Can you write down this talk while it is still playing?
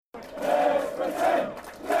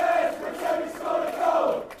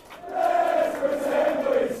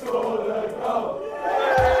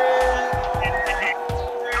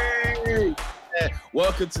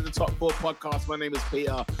welcome to the Top 4 podcast. My name is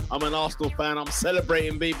Peter. I'm an Arsenal fan. I'm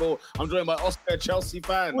celebrating people. I'm joined by Oscar, Chelsea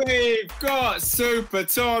fan. We've got Super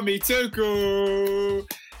Tommy Tuchel.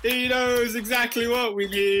 He knows exactly what we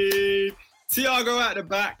need. Thiago at the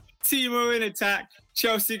back, Timo in attack.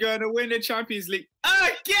 Chelsea going to win the Champions League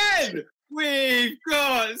again. We've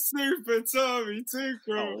got Super Tommy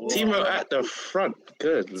Tuchel. Timo at the front.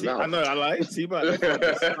 Good. I know, I like Timo at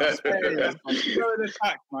the front. Timo in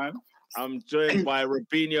attack, man. I'm joined by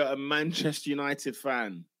Robinho, a Manchester United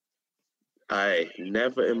fan.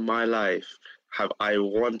 Never in my life have I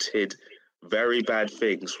wanted very bad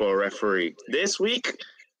things for a referee. This week,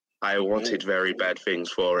 I wanted very bad things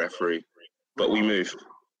for a referee. But we move.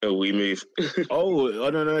 Oh,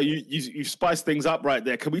 I don't know. You spiced things up right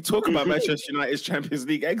there. Can we talk about Manchester United's Champions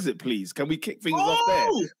League exit, please? Can we kick things off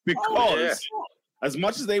there? Because as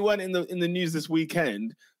much as they weren't in the news this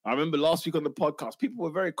weekend, I remember last week on the podcast, people were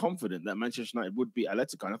very confident that Manchester United would beat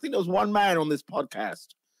Atletico. And I think there was one man on this podcast,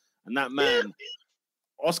 and that man,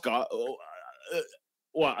 Oscar.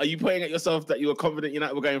 What are you putting at yourself that you were confident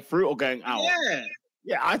United were going through or going out?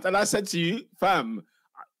 Yeah. I said to you, fam,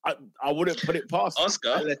 I wouldn't put it past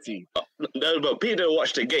Oscar. No, but Peter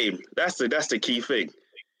watched the game. That's the key thing.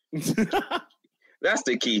 That's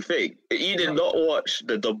the key thing. You did not watch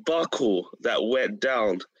the debacle that went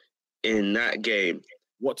down in that game.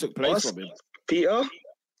 What took place, Robin? Peter,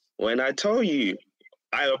 when I tell you,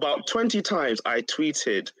 about 20 times I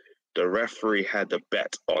tweeted the referee had the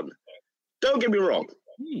bet on. Don't get me wrong.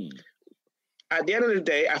 At the end of the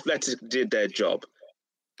day, Athletic did their job.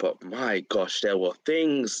 But my gosh, there were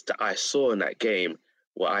things that I saw in that game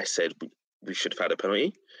where I said we should have had a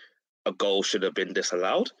penalty. A goal should have been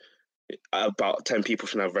disallowed. About 10 people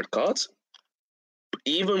should have red cards.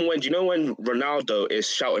 Even when Ronaldo is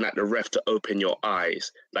shouting at the ref to open your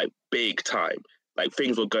eyes, like big time, like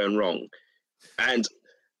things were going wrong. And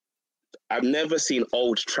I've never seen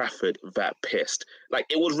Old Trafford that pissed. Like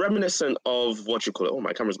it was reminiscent of oh,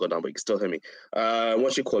 my camera's gone down, but you can still hear me.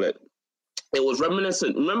 It was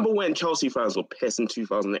reminiscent. Remember when Chelsea fans were pissed in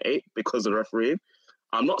 2008 because of the refereeing?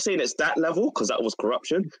 I'm not saying it's that level because that was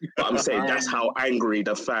corruption, but I'm saying that's how angry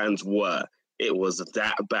the fans were. It was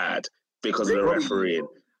that bad because of the refereeing.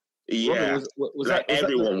 Yeah, was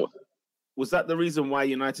that the reason why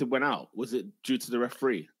United went out? Was it due to the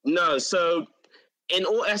referee? No. So, in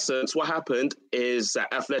all essence, what happened is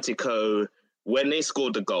that Atletico, when they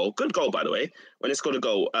scored the goal, good goal by the way. When they scored the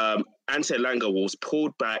goal, Ante Elanga was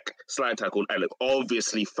pulled back, slide tackled, and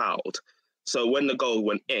obviously fouled. So when the goal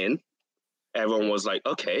went in, everyone was like,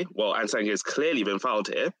 okay, well, Ante Elanga has clearly been fouled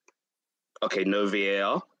here. Okay, no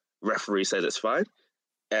VAR. Referee says it's fine.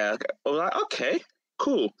 I was like, okay,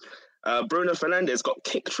 cool. Bruno Fernandes got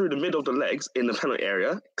kicked through the middle of the legs in the penalty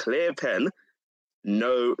area. Clear pen.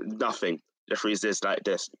 No, nothing. Referee's this like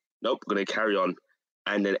this. Nope, going to carry on.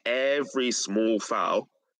 And then every small foul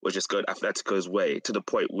was just going Atletico's way to the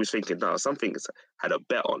point we was thinking, no, something's had a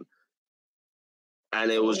bet on. And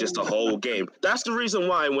it was just a whole game. That's the reason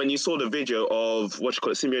why when you saw the video of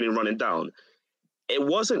Simeone running down, it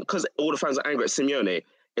wasn't because all the fans are angry at Simeone.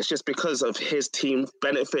 It's just because of his team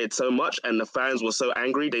benefited so much and the fans were so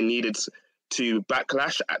angry they needed to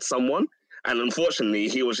backlash at someone. And unfortunately,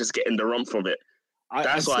 he was just getting the rump from it.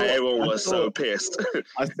 That's why everyone was so pissed.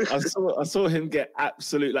 I saw him get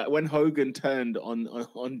absolute, like when Hogan turned on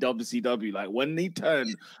WCW, like when he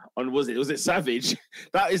turned on, was it Savage?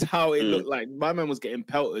 That is how it looked like. My man was getting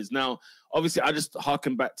pelters. Now, obviously, I just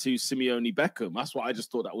harken back to Simeone Beckham. That's what I just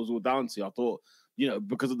thought that was all down to. I thought,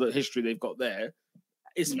 because of the history they've got there,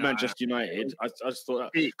 it's Manchester United. I just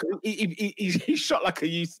thought that he shot like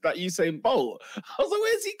Usain Bolt. I was like,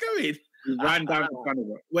 where's he going? He ran down the front of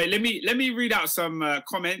it. Wait, let me read out some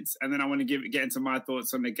comments, and then I want to get into my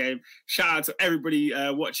thoughts on the game. Shout out to everybody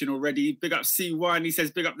watching already. Big up C1. He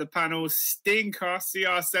says, big up the panel. Stinker,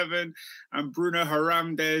 CR7, and Bruno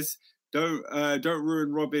Hernandez. Don't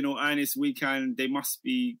ruin Robin or Ernest weekend. They must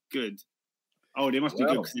be good. Oh, they must be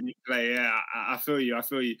good because they didn't play. Yeah, I feel you.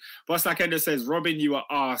 Boss Like Ender says, Robin, you are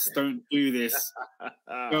arse. Don't do this.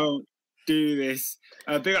 Don't do this.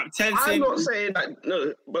 Big up Tencent. I'm not saying that,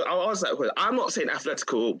 no, but I'll ask that question. I'm not saying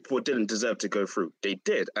Atletico didn't deserve to go through. They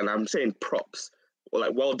did, and I'm saying props.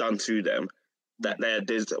 Well done to them. That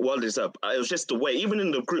they're well deserved. It was just the way, even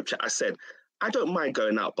in the group chat, I said, I don't mind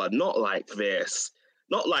going out, but not like this.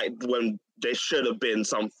 Not like when there should have been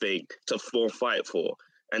something to fight for.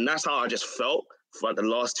 And that's how I just felt for the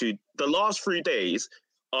last 3 days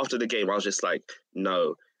after the game. I was just like,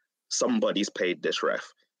 no, somebody's paid this ref.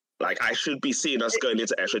 Like, I should be seeing us going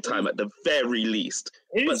into extra time at the very least.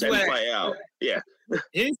 But then fight out. Yeah.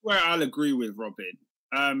 Here's where I'll agree with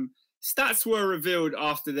Robin. stats were revealed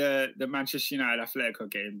after the Manchester United Atletico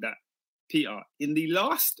game that, Peter, in the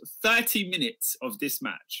last 30 minutes of this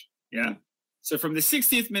match, so from the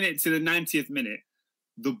 60th minute to the 90th minute,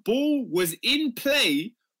 the ball was in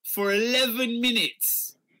play for 11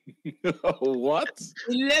 minutes. What?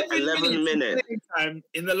 11 minutes time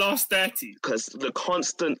in the last 30. Because the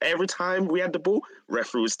constant, every time we had the ball,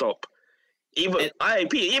 referee would stop. Even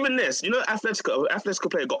this,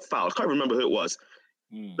 Atletico player got fouled. I can't remember who it was.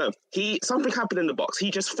 No, something happened in the box.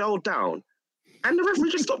 He just fell down, and the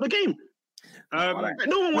referee just stopped the game.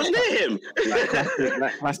 No one was near him.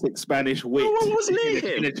 That classic Spanish wit. No one was near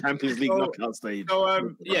him in a Champions League knockout stage. So,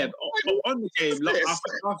 on the game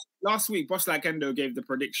last week, Boss Like Endo gave the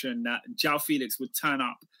prediction that João Felix would turn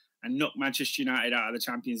up and knock Manchester United out of the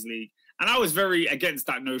Champions League, and I was very against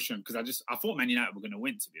that notion because I thought Man United were going to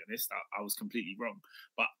win. To be honest, I was completely wrong,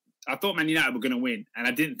 but I thought Man United were going to win, and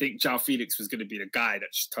I didn't think João Felix was going to be the guy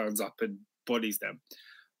that just turns up and bodies them.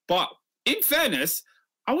 But in fairness,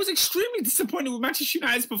 I was extremely disappointed with Manchester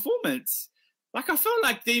United's performance. Like, I felt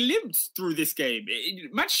like they limped through this game.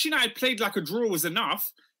 Manchester United played like a draw was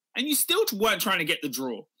enough, and you still weren't trying to get the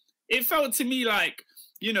draw. It felt to me like,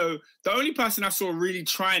 the only person I saw really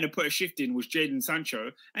trying to put a shift in was Jadon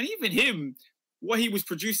Sancho, and even him, what he was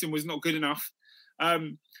producing was not good enough.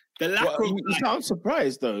 You sound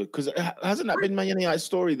surprised, though, because hasn't that been Man United's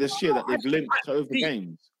story this year, that they've limped over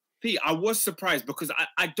games? Pete, I was surprised because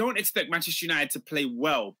I don't expect Manchester United to play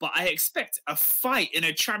well, but I expect a fight in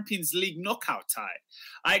a Champions League knockout tie.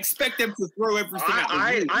 I expect them to throw everything at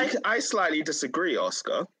the wall. I slightly disagree,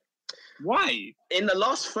 Oscar. Why? In the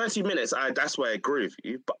last 30 minutes, that's where I agree with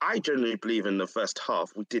you, but I genuinely believe in the first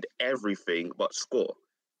half, we did everything but score.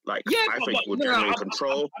 I think we're in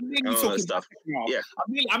control and all that stuff.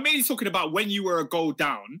 I'm mainly talking about when you were a goal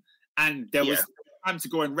down and there was time to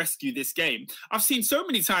go and rescue this game. I've seen so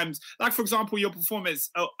many times, like, for example, your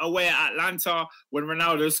performance away at Atlanta when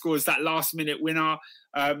Ronaldo scores that last-minute winner.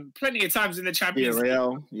 Plenty of times in the Champions League.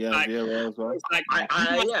 Villarreal as well.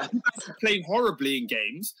 You guys played horribly in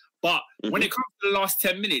games, but when it comes to the last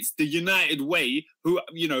 10 minutes, the United way,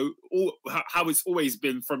 how it's always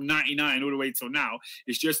been from 99 all the way till now,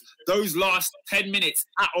 is just those last 10 minutes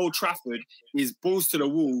at Old Trafford is balls to the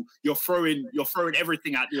wall. You're throwing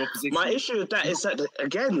everything at the opposition. My issue with that is that,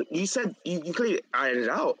 again, you said you clearly ironed it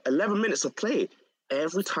out. 11 minutes of play.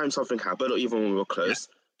 Every time something happened, or even when we were close,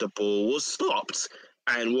 the ball was stopped.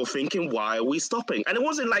 And we're thinking, why are we stopping? And it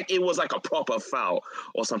wasn't like it was like a proper foul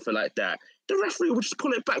or something like that. The referee would just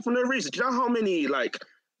pull it back for no reason. Do you know how many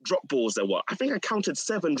drop balls there were? I think I counted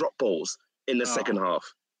 7 drop balls in the second half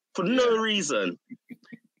for no reason.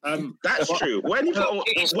 That's true. When he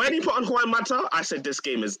put on Juan Mata, I said this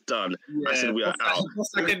game is done. I said we are out.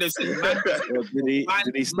 Did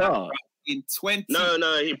he start? In 20.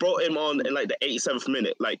 No, he brought him on in the 87th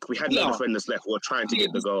minute. We had no defenders left. We were trying to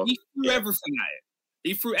get the goal. He threw everything at it.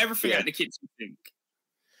 He threw everything at the kitchen sink.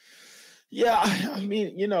 Yeah, I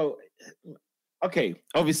mean, okay.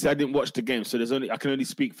 Obviously, I didn't watch the game, so I can only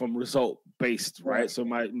speak from result based, right? So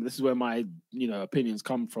this is where my opinions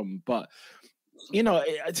come from. But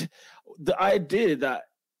the idea that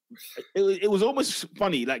it was almost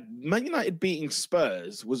funny, like Man United beating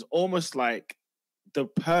Spurs was almost like the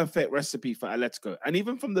perfect recipe for Atletico, and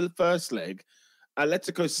even from the first leg.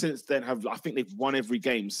 Atletico since then I think they've won every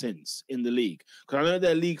game since in the league. Because I know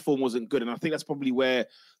their league form wasn't good, and I think that's probably where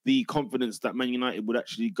the confidence that Man United would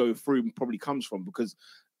actually go through probably comes from, because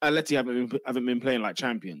Atleti haven't been playing like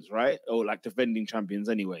champions, right? Or like defending champions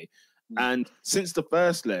anyway. And since the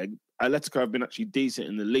first leg, Atletico have been actually decent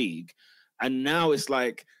in the league. And now it's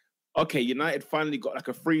like, okay, United finally got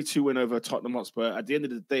a 3-2 win over Tottenham Hotspur. At the end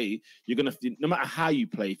of the day, you're going to, no matter how you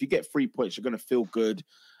play, if you get 3 points, you're going to feel good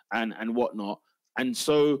and whatnot. And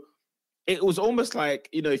so it was almost like,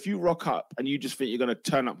 if you rock up and you just think you're going to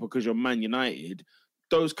turn up because you're Man United,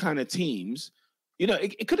 those kind of teams,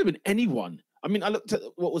 it could have been anyone. I mean, I looked at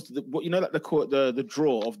the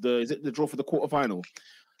draw of is it the draw for the quarterfinal?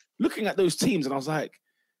 Looking at those teams, and I was like,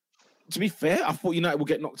 to be fair, I thought United would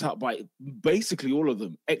get knocked out by basically all of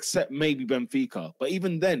them, except maybe Benfica. But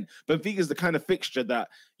even then, Benfica is the kind of fixture that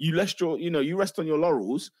you rest on your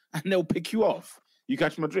laurels and they'll pick you off. You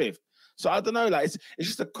catch my drift? So I don't know, it's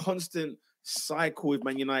just a constant cycle with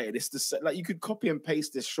Man United. It's you could copy and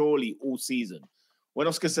paste this surely all season. When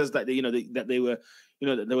Oscar says that they were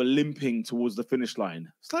limping towards the finish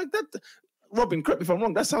line, it's like that. Robin, correct me if I'm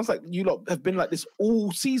wrong. That sounds like you lot have been like this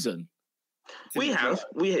all season. We have,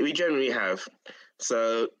 we generally have.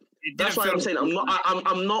 So that's why I'm saying I'm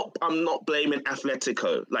not blaming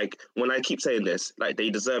Atletico. When I keep saying this,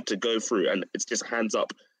 they deserve to go through, and it's just hands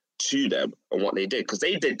up to them on what they did, because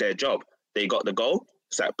they did their job. They got the goal,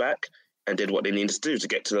 sat back, and did what they needed to do to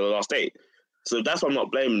get to the last 8. So that's why I'm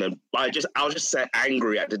not blaming them. But I was just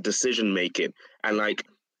angry at the decision making. And like,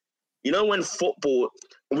 you know, when football,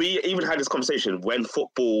 we even had this conversation when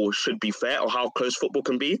football should be fair, or how close football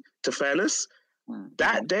can be to fairness.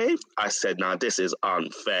 That day, I said, "Nah, this is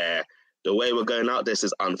unfair. The way we're going out, this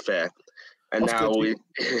is unfair." And Oscar, now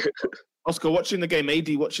Oscar, watching the game,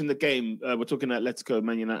 AD watching the game, we're talking Atletico,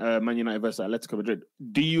 Man United versus Atletico Madrid.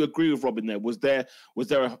 Do you agree with Robin there? Was there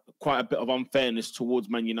quite a bit of unfairness towards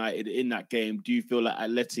Man United in that game? Do you feel like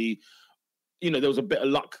Atleti, you know, there was a bit of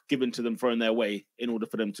luck given to them thrown their way in order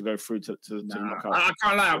for them to go through to knockout? I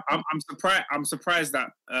can't lie. I'm surprised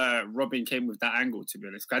that Robin came with that angle, to be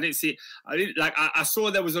honest. I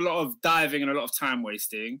saw there was a lot of diving and a lot of time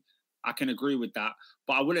wasting. I can agree with that,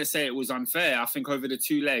 but I wouldn't say it was unfair. I think over the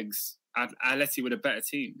 2 legs, Atleti were a better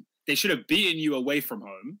team. They should have beaten you away from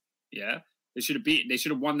home. Yeah, they should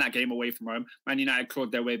have won that game away from home. Man United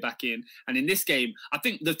clawed their way back in, and in this game, I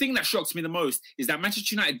think the thing that shocks me the most is that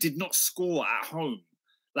Manchester United did not score at home.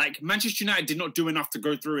 Like, Manchester United did not do enough to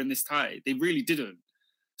go through in this tie. They really didn't.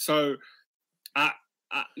 So,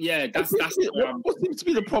 yeah, that's what seems to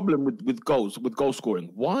be the problem with goal scoring.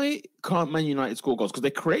 Why can't Man United score goals? Because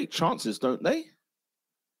they create chances, don't they?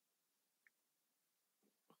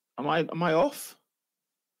 Am I off?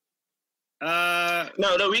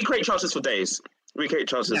 No, we create chances for days. We create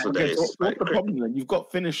chances for days. So what's the problem then? You've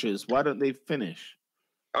got finishers. Why don't they finish?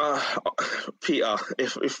 Peter,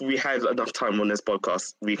 if we had enough time on this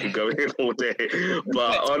podcast, we could go in all day.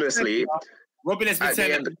 But honestly, Robin has been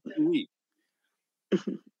saying that every week.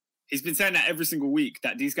 He's been saying that every single week,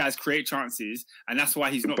 that these guys create chances, and that's why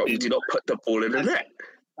he's not. But we do not put the ball in the net.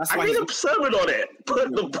 I need a sermon on it.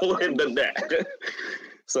 Put the ball in the net.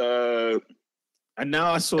 So, and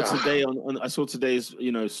now I saw today I saw today's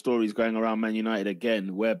stories going around Man United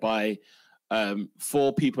again, whereby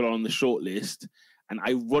 4 people are on the short list, and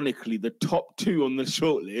ironically, the top 2 on the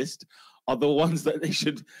short list are the ones that they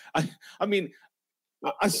should. I mean,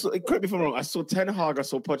 I saw. Correct me if I'm wrong. I saw Ten Hag, I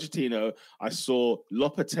saw Pochettino, I saw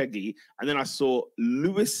Lopetegui, and then I saw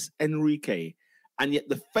Luis Enrique. And yet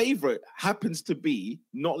the favorite happens to be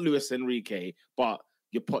not Luis Enrique, but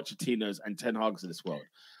your Pochettinos and Ten Hags of this world.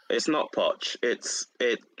 It's not Poch. It's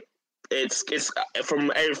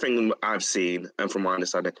from everything I've seen and from my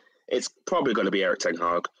understanding, it's probably going to be Erik Ten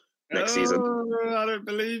Hag next season. I don't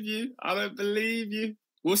believe you.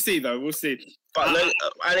 We'll see, though. We'll see. But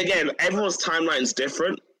and again, everyone's timeline is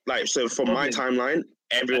different. Like, so from my timeline,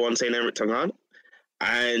 everyone's saying Erik Ten Hag,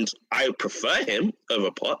 and I prefer him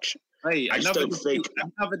over Poch. Hey, another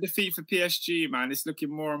defeat for PSG, man. It's looking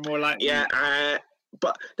more and more like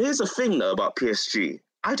but here's the thing though about PSG.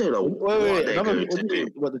 I don't know what they're going to do.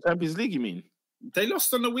 What, the Champions League? You mean? They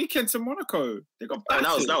lost on the weekend to Monaco. They got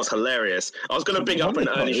that was hilarious. I was going to bring up in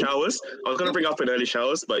early showers.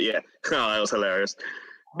 But yeah, that was hilarious.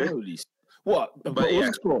 Holy, what? But yeah.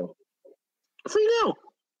 Score? 3-0.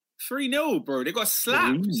 3-0, bro. They got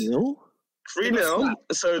slapped. 3-0.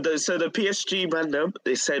 So the PSG man,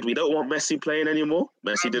 they said we don't want Messi playing anymore.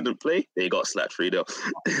 Messi didn't play. They got slapped 3-0.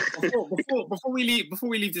 Before we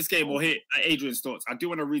leave this game or hear Adrian's thoughts, I do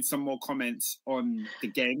want to read some more comments on the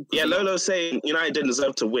game. Yeah, Lolo's saying United didn't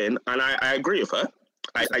deserve to win, and I agree with her.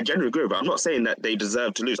 I genuinely agree with her. I'm not saying that they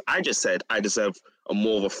deserve to lose. I just said I deserve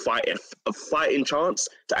more of a fighting chance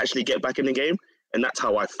to actually get back in the game, and that's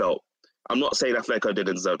how I felt. I'm not saying Atletico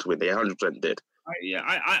didn't deserve to win. They 100% did. I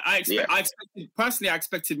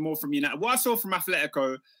expected more from United. What I saw from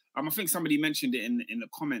Atletico, I think somebody mentioned it in the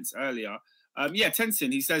comments earlier.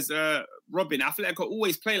 Tenzin, he says, Robin, Atletico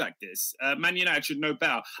always play like this. Man United should know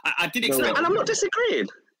better. I did expect... And I'm not disagreeing.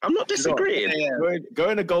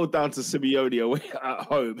 Going a goal down to Simeone away at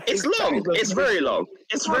home. It's long. It's very long.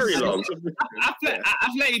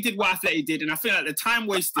 Atleti did what Atleti did, and I feel like the time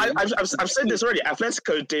wasted. I've said this already.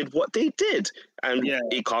 Atletico did what they did, and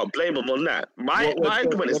you can't blame them on that. My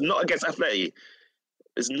argument is not against Atleti.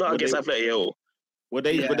 It's not against Atleti at all. Were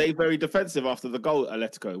they very defensive after the goal,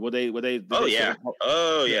 Atletico? Were they? Oh yeah.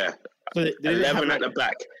 So 11 at the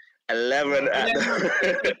back. 11 at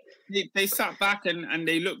the... They sat back and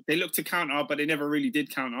they looked to counter, but they never really did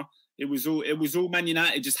counter. It was all Man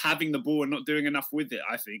United just having the ball and not doing enough with it,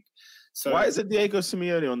 I think. So why is it Diego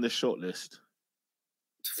Simeone on this short list?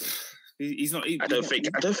 He's not. I don't think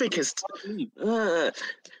it's.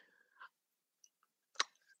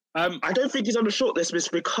 I don't think he's on the short list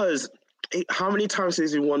because how many times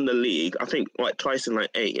has he won the league? I think like twice in like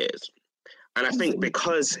 8 years, and I think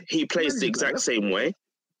because he plays the exact same way.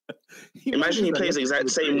 Imagine he plays the exact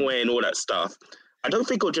same way and all that stuff. I don't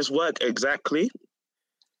think it'll just work exactly.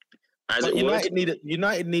 But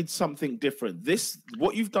United need something different.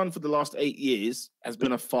 What you've done for the last 8 years has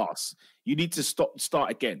been a farce. You need to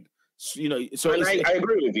start again. So, I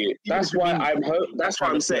agree with you. That's why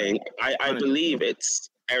I'm saying I believe it's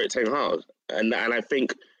Erik ten Hag, and I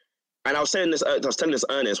think, and I was telling this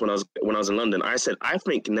Ernest when I was in London. I said I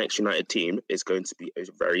think next United team is going to be a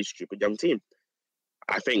very stupid young team.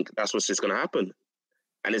 I think that's what's just going to happen,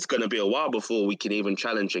 and it's going to be a while before we can even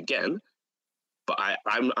challenge again. But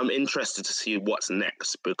I'm interested to see what's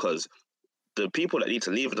next, because the people that need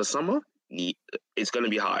to leave in the summer, it's going to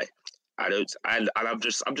be high. I've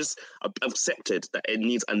accepted that it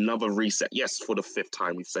needs another reset. Yes, for the 5th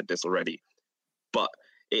time we've said this already, but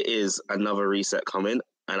it is another reset coming,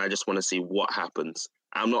 and I just want to see what happens.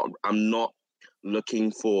 I'm not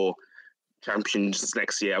looking for champions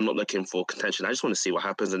next year. I'm not looking for contention. I just want to see what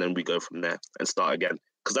happens, and then we go from there and start again,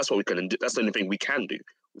 because that's what we can do. That's the only thing we can do.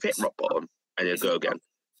 We've hit rock bottom, and then go again.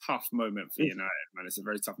 Tough moment for United, man. It's a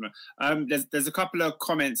very tough moment. There's a couple of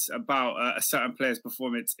comments about a certain player's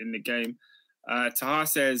performance in the game. Taha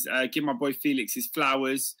says, give my boy Felix his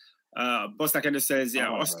flowers. Bostakenda says,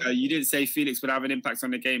 Oscar, you didn't say Felix would have an impact on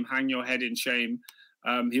the game. Hang your head in shame.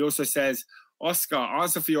 He also says, Oscar,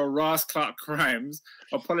 answer for your Ras Clark crimes.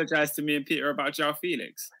 Apologise to me and Peter about João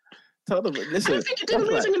Felix. Tell them, listen. I don't think he did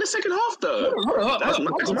amazing in the second half, though. That's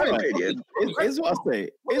my opinion. Here's what I say.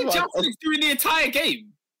 What did João Felix do in the entire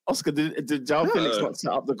game? Oscar, did João Felix not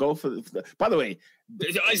set up the goal for? By the way,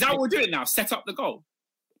 is that what we're doing now? Set up the goal.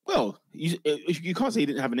 Well, you can't say he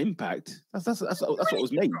didn't have an impact. That's what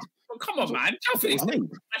was made. Well, come on, man. João Felix made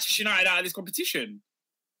Manchester United out of this competition.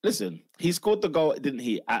 Listen, he scored the goal, didn't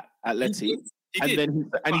he, at Letty?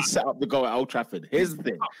 He set up the goal at Old Trafford. Here's the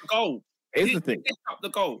thing. He set up the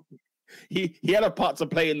goal. He had a part to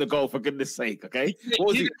play in the goal, for goodness sake. Okay, what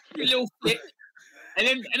was he? A little flick. And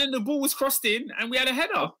then the ball was crossed in, and we had a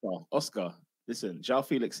header. Oscar, listen, João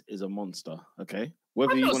Felix is a monster. Okay,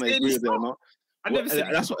 whether you want to agree with it or not.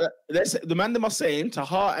 That's what the man them are saying.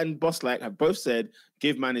 Taha and Boslak have both said,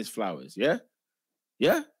 "Give man his flowers." Yeah.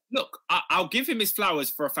 Look, I'll give him his flowers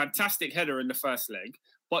for a fantastic header in the first leg.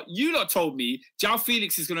 But you lot told me João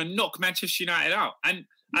Felix is going to knock Manchester United out, and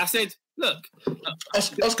I said, "Look,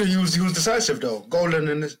 Oscar, he was decisive though. Goal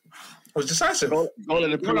and was decisive. Goal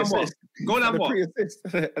and a pre-assist. Goal and what? Pre-assist.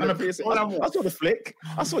 And a pre-assist. I saw the flick.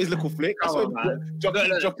 I saw his little flick. I saw him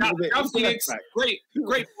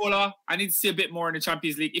great baller. I need to see a bit more in the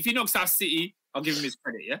Champions League. If he knocks out City, I'll give him his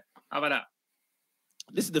credit, yeah? How about that?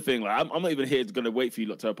 This is the thing, like, I'm not even here going to wait for you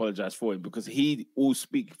lot to apologise for him, because he will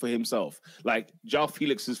speak for himself. Like, João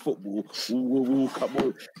Felix's football will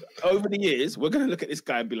come over the years. We're going to look at this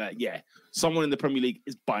guy and be like, yeah, someone in the Premier League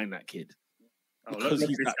is buying that kid. Oh, look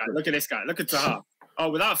at this guy. Look at Taha. Oh,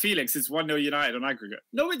 without Felix, it's 1-0 United on aggregate.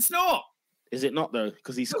 No, it's not. Is it not, though?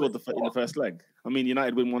 Because he scored in the first leg. I mean,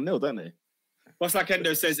 United win 1-0, don't they? Boslak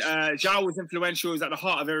Endo says, João was influential. He was at the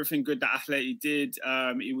heart of everything good that Atleti did.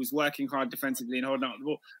 He was working hard defensively and holding out the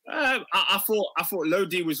ball. I thought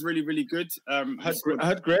Lodi was really, really good. I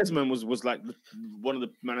heard Griezmann was like one of the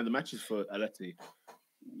man of the matches for Atleti.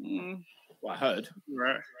 Well, I heard.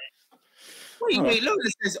 Right. Wait, Lola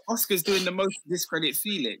says Oscar's doing the most to discredit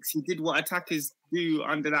Felix. He did what attackers do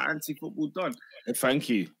under that anti-football don. Thank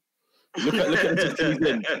you. Look at the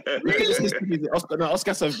system he's in.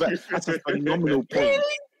 Oscar's that's a phenomenal point.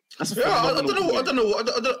 I don't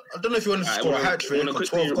know if you want to score a hat trick. I'm going to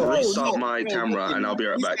quickly restart my camera and I'll be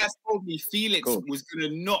right back. You guys told me Felix was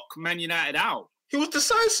going to knock Man United out. He was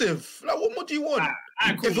decisive. Like, what more do you want?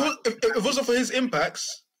 If it wasn't for his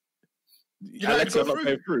impacts, United got not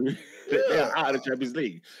go through. Yeah, out of the Champions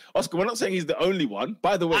League. Oscar, we're not saying he's the only one.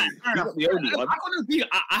 By the way, he's not the only one.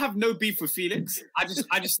 I have no beef with Felix. I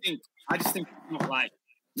just think it's not like.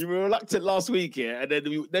 You were reluctant last week, yeah,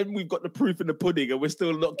 and then we've got the proof in the pudding, and we're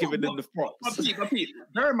still not giving them the props. Pete,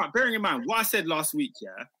 bearing in mind, what I said last week,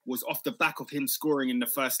 yeah, was off the back of him scoring in the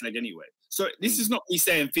first leg anyway. So this is not me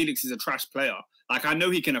saying Felix is a trash player. Like, I know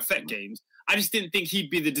he can affect games. I just didn't think he'd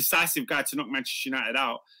be the decisive guy to knock Manchester United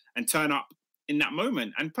out and turn up in that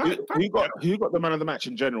moment. And who got the man of the match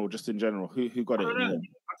in general? Just in general, who got it? I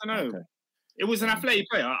don't know. Okay. It was an athletic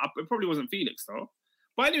player. It probably wasn't Felix though.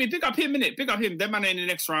 But anyway, big up him, innit? Big up him. They're man in the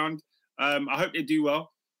next round. I hope they do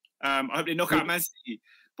well. I hope they knock out Man City.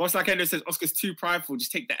 Boslak Endo says Oscar's too prideful.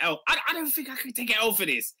 Just take the L. I don't think I could take an L for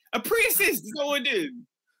this. A pre-assist is what we're doing.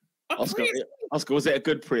 Oscar, was it a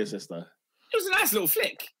good pre-assist though? It was a nice little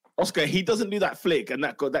flick. Oscar, he doesn't do that flick, and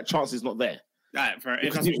that chance is not there. Right,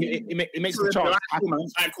 it makes the chance. Cool, man.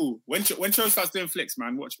 Right, cool. When Cho starts doing flicks,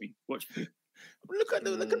 man, watch me. Look at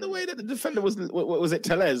the way that the defender was. What was it?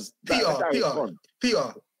 Teles.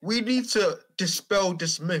 Peter. We need to dispel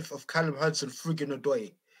this myth of Callum Hudson frigging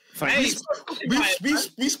Odoi.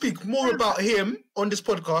 We speak more about him on this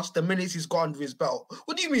podcast the minutes he's got under his belt.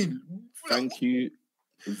 What do you mean? Thank you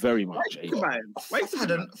very much. I've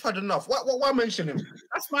had enough. Why mention him?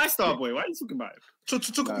 That's my star boy. Why are you talking about him?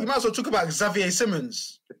 You might as well talk about Xavier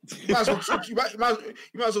Simmons. You might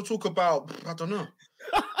as well talk about, I don't know.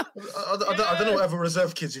 I don't know whatever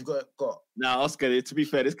reserve kids you've got. Now, Oscar, to be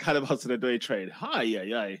fair, this Callum Hudson-Odoi trade,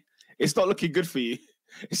 it's not looking good for you.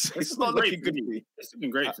 It's not looking good for you. It's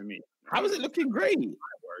looking great for me. How is it looking great? I'm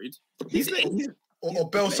worried. Or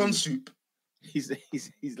Bell Sunsoup. He's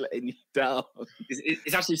letting you down.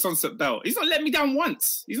 It's actually Sunset Bell. He's not letting me down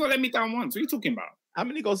once. What are you talking about? How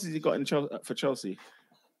many goals has he got for Chelsea?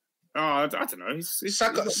 Oh, I don't know.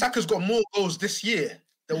 Saka's got more goals this year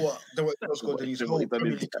than what scored in his whole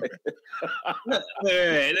Premier League career.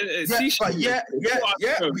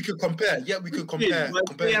 We could compare. Yeah, we could compare.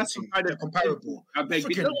 They're comparable. Why are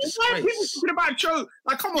people talking about Cho?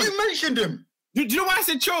 Like, come on. You mentioned him. Do you know why I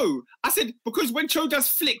said Cho? I said because when Cho does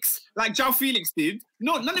flicks like João Felix did,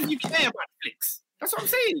 none of you care about flicks. That's what I'm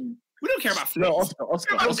saying. We don't care about flicks. No,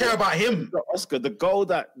 Oscar. I don't care about him. No, Oscar, the goal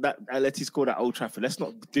that Atleti scored at Old Trafford, let's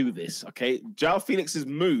not do this, okay? João Felix's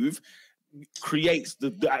move creates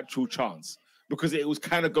the actual chance because it was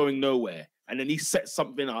kind of going nowhere. And then he set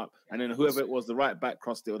something up, and then whoever it was, the right back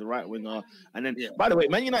crossed it or the right winger. And then, by the way,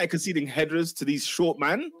 Man United conceding headers to these short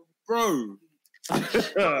men. Bro.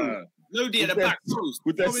 Lodi at the back post.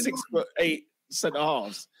 With their 6'8" centre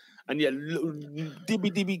halves. And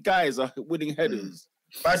DB guys are winning headers.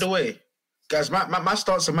 By the way, guys, my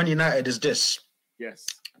stance on Man United is this. Yes.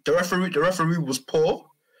 The referee was poor.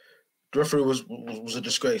 The referee was a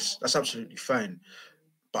disgrace. That's absolutely fine.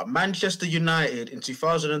 But Manchester United in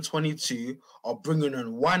 2022 are bringing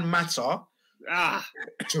in Juan Mata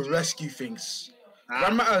to rescue things.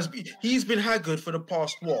 Juan Mata, he's been haggard for the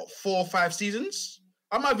past, 4 or 5 seasons?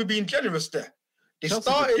 I might be being generous there. They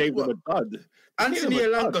started. Anthony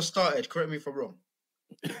Elanga started. Correct me if I'm wrong.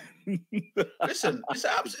 Listen, it's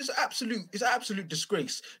an absolute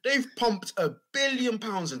disgrace. They've pumped £1 billion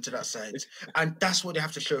into that side, and that's what they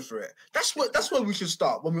have to show for it. That's where we should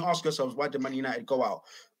start when we ask ourselves, why did Man United go out?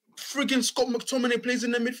 Friggin' Scott McTominay plays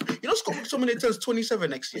in the midfield. You know, Scott McTominay turns 27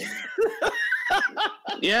 next year.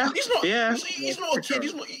 Yeah, he's not. Yeah, he's not a kid.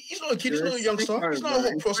 He's not a kid. He's not a youngster. He's not a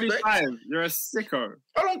hot prospect. You're a sicko.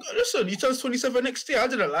 Listen, he turns 27 next year. I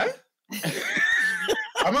didn't lie.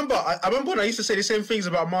 I remember when I used to say the same things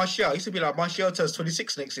about Martial. I used to be like, Martial turns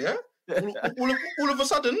 26 next year. All of a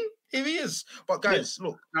sudden, here he is. But guys,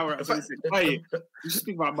 look. You should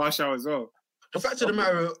speak about Martial as well. The fact of the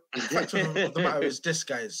matter is this,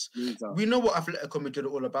 guys. We know what Atletico Madrid are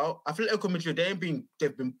all about. Atletico Madrid, they've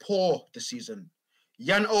been poor this season.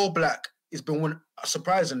 Jan Oblak has been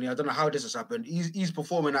surprisingly, I don't know how this has happened. He's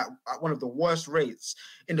performing at one of the worst rates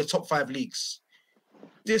in the top 5 leagues.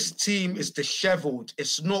 This team is disheveled.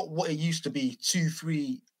 It's not what it used to be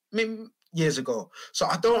 2-3 years ago. So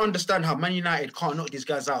I don't understand how Man United can't knock these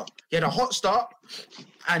guys out. He had a hot start,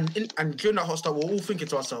 and during that hot start, we're all thinking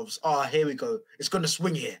to ourselves, here we go. It's going to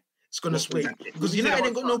swing here. It's going to swing. Exactly. Because United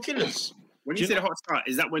ain't got no killers. When you say the hot start,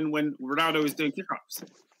 is that when Ronaldo was doing kick-ups?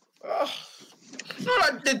 No,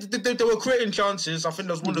 like they were creating chances. I think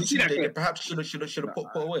there was one or two they perhaps should have put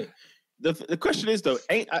away. The question is though,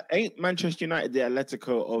 ain't Manchester United the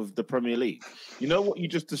Atletico of the Premier League? You know what you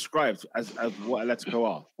just described as what Atletico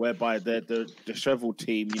are, whereby they're the disheveled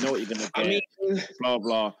team. You know what you're gonna get. Blah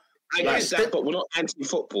blah. I guess that, but we're not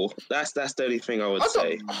anti-football. That's the only thing I would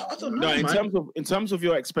say. I don't know. No, in terms of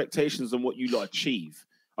your expectations and what you lot achieve.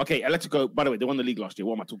 Okay, Atletico. By the way, they won the league last year.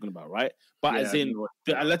 What am I talking about, right? But as in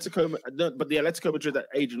the Atletico, the Atletico Madrid that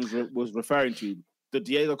Adrian was referring to, the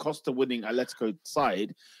Diego Costa winning Atletico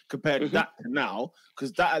side, compared that to now,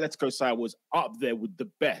 because that Atletico side was up there with the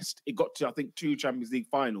best. It got to, I think, 2 Champions League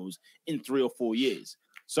finals in 3 or 4 years.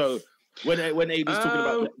 So when Adrian's talking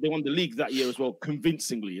about, they won the league that year as well,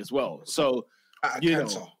 convincingly as well. So at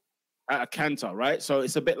a canter, right? So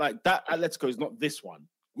it's a bit like that. Atletico is not this one,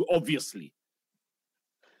 obviously.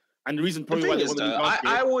 And the reason probably why they won the league last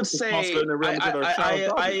year, I would say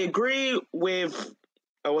I agree with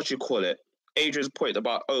what you call it, Adrian's point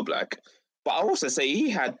about Oblak, but I also say he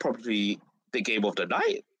had probably the game of the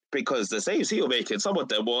night because the saves he was making, some of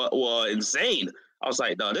them were insane. I was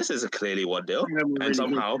like, no, this is clearly 1-0, and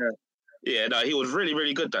somehow, he was really,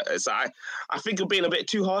 really good. So I think you're being a bit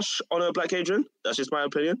too harsh on Oblak, Adrian. That's just my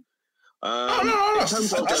opinion. No.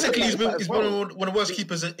 Statistically, he's been one of the worst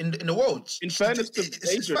keepers in the world. In fairness to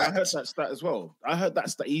Adrian, I heard that stat as well. I heard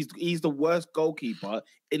that stat. He's the worst goalkeeper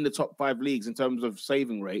in the top 5 leagues in terms of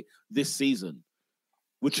saving rate this season,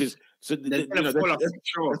 which is it's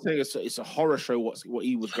a horror show. What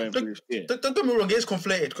he was going through this year. Don't get me wrong, it's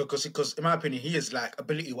conflated because in my opinion, he is like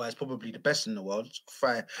ability-wise probably the best in the world.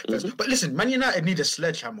 But listen, Man United need a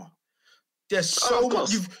sledgehammer. There's so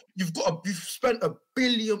much. You've spent $1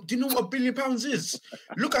 billion. Do you know what £1 billion is?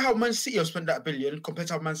 Look at how Man City have spent that $1 billion compared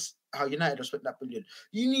to how United have spent that $1 billion.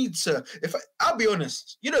 You need to. I'll be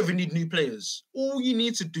honest, you don't even need new players. All you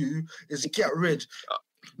need to do is get rid.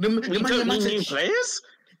 You don't need new players.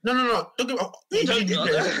 No. Don't get new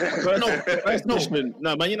players.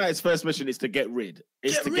 No, Man United's first mission is to get rid.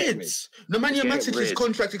 Get rid. Nemanja Matic's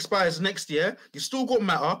contract expires next year. You still got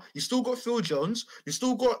Mata. You still got Phil Jones. You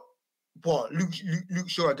still got. What Luke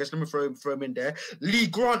Shaw? I guess let me throw him in there. Lee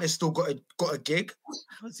Grant has still got a gig.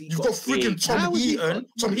 You've got freaking Tom Heaton.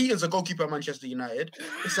 Tom Heaton's a goalkeeper at Manchester United.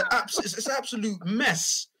 It's an absolute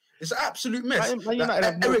mess. It's an absolute mess.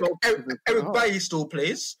 Eric Bailly still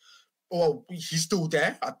plays, or he's still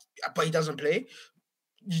there, but he doesn't play.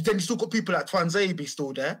 Then you still got people like Twanzebe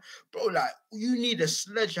still there, bro. Like you need a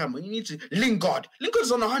sledgehammer. You need to Lingard.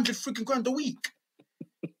 Lingard's on 100 freaking grand a week.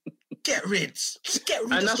 Get rid. Just get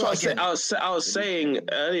rid. And that's what I was saying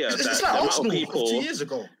earlier. It's like Arsenal 2 years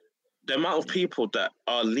ago. The amount of people that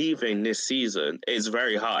are leaving this season is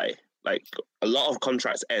very high. Like a lot of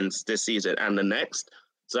contracts ends this season and the next.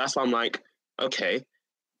 So that's why I'm like, okay,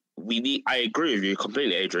 I agree with you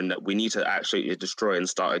completely, Adrian, that we need to actually destroy and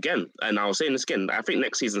start again. And I was saying this again. I think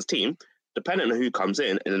next season's team, depending on who comes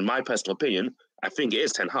in, and in my personal opinion, I think it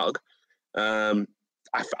is Ten Hag. I think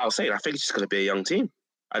it's just going to be a young team.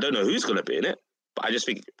 I don't know who's going to be in it, but I just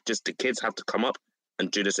think just the kids have to come up and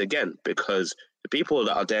do this again because the people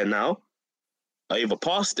that are there now are either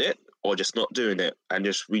past it or just not doing it. And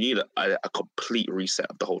we need a complete reset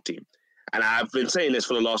of the whole team. And I've been saying this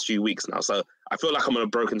for the last few weeks now, so I feel like I'm on a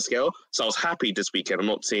broken scale. So I was happy this weekend. I'm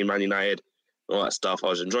not seeing Man United and all that stuff. I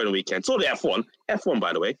was enjoying the weekend. Saw the F1. F1,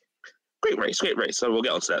 by the way. Great race. So we'll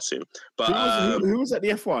get onto that soon. But who was at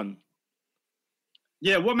the F1?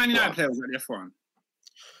 Yeah, what Man United player was at the F1?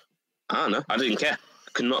 I don't know. I didn't care. I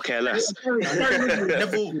could not care less.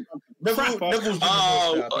 Neville's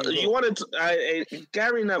you wanted to,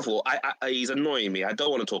 Gary Neville. He's annoying me. I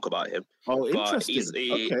don't want to talk about him. Oh,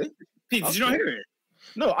 interesting. Okay. Pete, did you not hear it?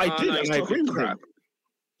 No, I did. And I agree with him.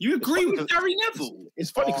 You agree with Gary Neville?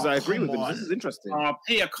 It's funny because I agree with him. This is interesting. Oh,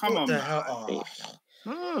 Peter, come on.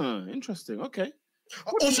 Interesting. Okay.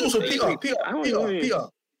 Also, Peter.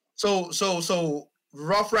 So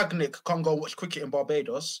Ralph Ragnick can't go watch cricket in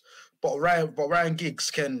Barbados, but Ryan Giggs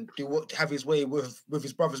can have his way with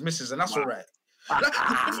his brother's missus, and that's all right. The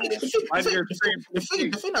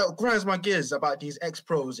thing that grinds my gears about these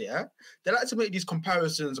ex-pros, yeah, they like to make these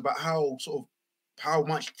comparisons about how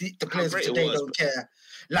much the players of today don't care.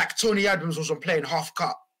 Like Tony Adams was on playing half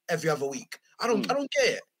cut every other week. I don't get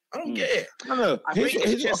it. I don't get it. No.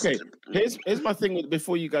 Here's my thing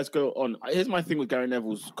before you guys go on. Here's my thing with Gary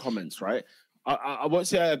Neville's comments, right? I won't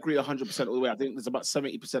say I agree 100% all the way. I think there's about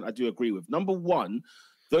 70% I do agree with. Number one,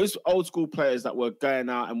 those old school players that were going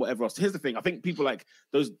out and whatever else. Here's the thing. I think people like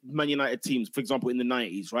those Man United teams, for example, in the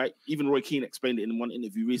 90s, right? Even Roy Keane explained it in one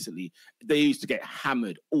interview recently. They used to get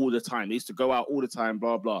hammered all the time. They used to go out all the time,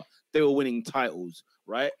 blah, blah. They were winning titles,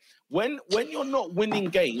 right? When you're not winning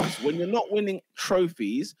games, when you're not winning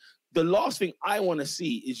trophies, the last thing I want to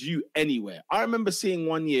see is you anywhere. I remember seeing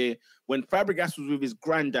one year when Fabregas was with his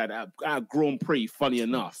granddad at Grand Prix, funny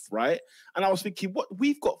enough, right? And I was thinking, what?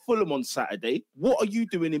 We've got Fulham on Saturday. What are you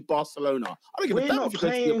doing in Barcelona? I don't give a damn if you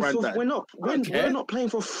go to your granddad. We're not playing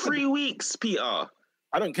for 3 weeks, Peter.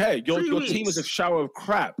 I don't care. Your team is a shower of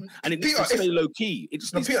crap, and it needs to stay low key. It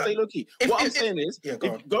just needs to stay low key. What I'm saying is,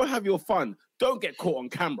 go have your fun. Don't get caught on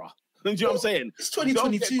camera. Do you know what I'm saying? It's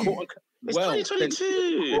 2022. It's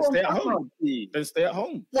 2022. Then stay at home. Then stay at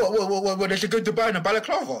home. What? They should go to Dubai in a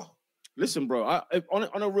balaclava. Listen, bro,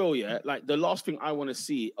 on a real, yeah, like the last thing I want to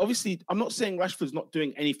see, obviously, I'm not saying Rashford's not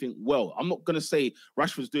doing anything well. I'm not going to say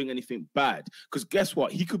Rashford's doing anything bad because guess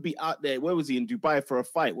what? He could be out there. Where was he? In Dubai for a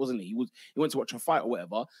fight, wasn't he? He went to watch a fight or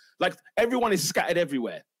whatever. Like everyone is scattered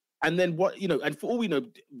everywhere. And then and for all we know,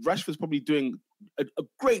 Rashford's probably doing a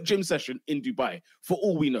great gym session in Dubai for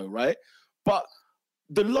all we know, right? But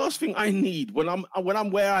the last thing I need when I'm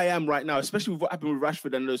where I am right now, especially with what happened with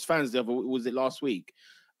Rashford and those fans was it last week?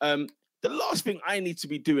 The last thing I need to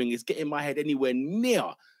be doing is getting my head anywhere near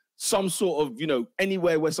some sort of,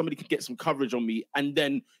 anywhere where somebody can get some coverage on me. And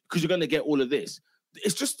then, because you're going to get all of this.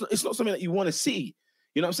 It's not something that you want to see.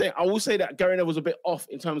 You know what I'm saying? I will say that Gary Neville was a bit off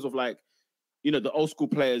in terms of like, you know, the old school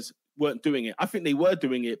players weren't doing it. I think they were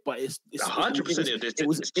doing it, but it's 100%. It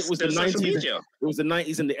was the 90s. It was the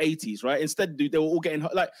 90s and the 80s, right? Instead, they were all getting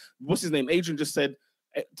like, what's his name? Adrian just said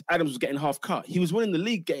Adams was getting half cut. He was winning the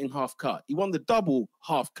league getting half cut. He won the double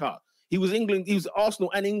half cut. He was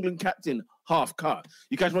Arsenal and England captain half cut.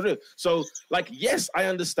 You catch my drift? So, like, yes, I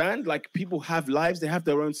understand. Like, people have lives. They have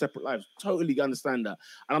their own separate lives. Totally understand that.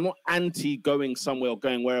 And I'm not anti going somewhere or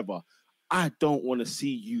going wherever. I don't want to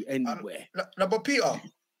see you anywhere. No, but Peter,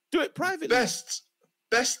 do it privately. Best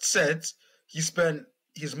said he spent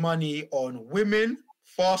his money on women,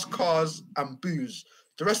 fast cars, and booze.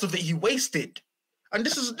 The rest of it he wasted. And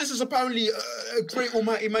this is apparently a great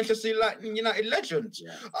almighty Manchester United legend.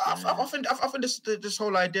 Yeah. I think this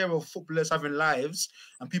whole idea of footballers having lives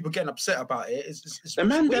and people getting upset about it is the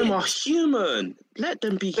man. Them are human. Let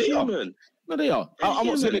them be human. No, they are. I'm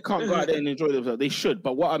not saying they can't go out there and enjoy themselves. They should.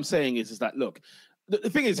 But what I'm saying is that look, the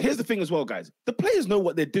thing is, here's the thing as well, guys. The players know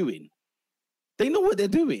what they're doing. They know what they're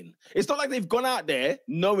doing. It's not like they've gone out there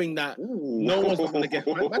knowing that no one's going to get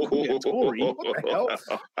a Tory. What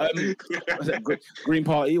the hell? Green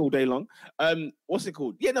Party all day long. What's it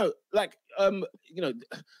called? Yeah, no, like you know,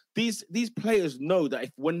 these players know that if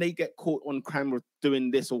when they get caught on camera doing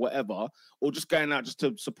this or whatever, or just going out just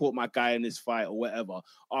to support my guy in this fight or whatever,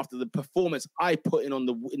 after the performance I put in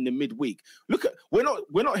the midweek. Look at we're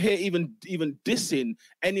not here even dissing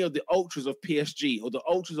any of the ultras of PSG or the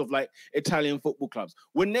ultras of like Italian football clubs.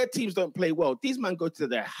 When their teams don't play well, these men go to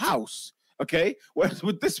their house. Okay, whereas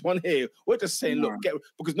with this one here, we're just saying, look,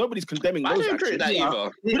 because nobody's condemning those actions. I don't agree with that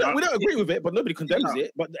either. We don't agree with it, but nobody condemns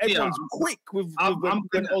it. But everyone's quick when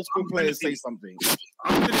old school players say something.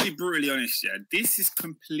 I'm going to be brutally honest, yeah. This is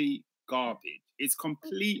complete garbage. It's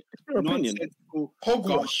complete nonsensical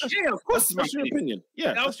hogwash. Yeah, of course, that's your opinion.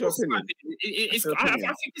 Yeah, that's your opinion. I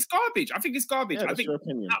think it's garbage. I think it's garbage. Yeah, that's your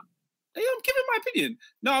opinion. I'm giving my opinion.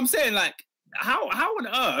 No, I'm saying like, how on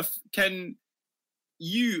earth can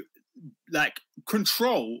you like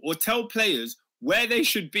control or tell players where they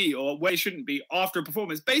should be or where they shouldn't be after a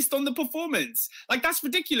performance based on the performance? Like, that's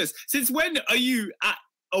ridiculous. Since when are you at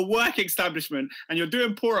a work establishment and you're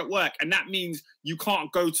doing poor at work and that means you can't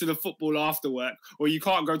go to the football after work or you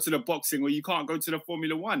can't go to the boxing or you can't go to the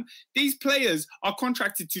Formula One? These players are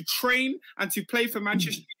contracted to train and to play for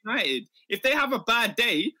Manchester United. If they have a bad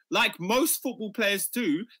day, like most football players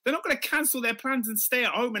do, they're not going to cancel their plans and stay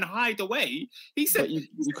at home and hide away. He said, but you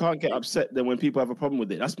can't get upset then when people have a problem with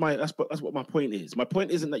it. That's what my point is. My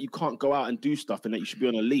point isn't that you can't go out and do stuff and that you should be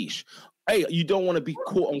on a leash. Hey, you don't want to be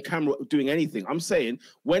caught on camera doing anything. I'm saying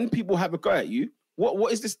when people have a go at you,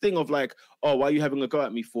 what is this thing of like, oh, why are you having a go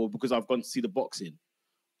at me for? Because I've gone to see the boxing.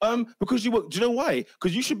 Because do you know why?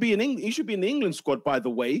 Because you should be in the England squad, by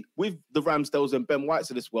the way, with the Ramsdales and Ben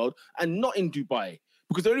Whites of this world, and not in Dubai.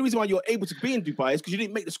 Because the only reason why you're able to be in Dubai is because you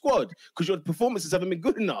didn't make the squad, because your performances haven't been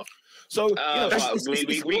good enough. So we can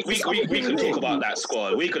talk about that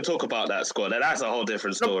squad. We can talk about that squad, and that's a whole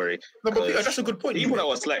different story. No, but Peter, that's a good point. People that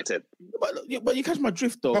were selected. But you catch my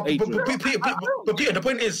drift, though. But Peter, the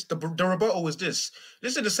point is, the rebuttal was this.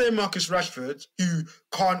 This is the same Marcus Rashford who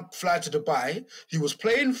can't fly to Dubai. He was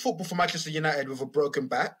playing football for Manchester United with a broken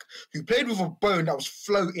back, who played with a bone that was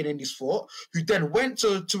floating in his foot, who then went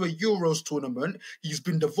to a Euros tournament. He's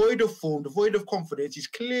been devoid of form, devoid of confidence. He's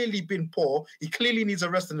clearly been poor. He clearly needs a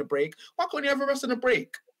rest and a break. Why can't he have a rest and a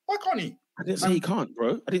break? Why can't he? I didn't say he can't,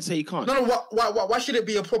 bro. I didn't say he can't. No. Why should it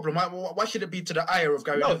be a problem? Why should it be to the ire of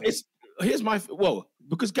Gary Neville?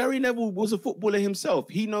 Because Gary Neville was a footballer himself.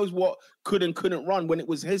 He knows what could and couldn't run when it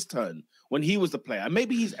was his turn, when he was the player. And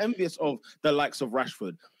maybe he's envious of the likes of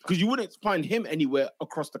Rashford, because you wouldn't find him anywhere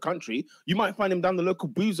across the country. You might find him down the local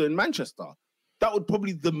boozer in Manchester. That would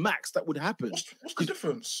probably the max that would happen. What's the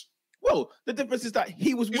difference? Well, the difference is that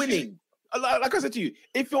he was winning. Like I said to you,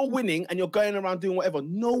 if you're winning and you're going around doing whatever,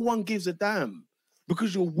 no one gives a damn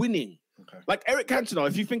because you're winning. Okay. Like Eric Cantona,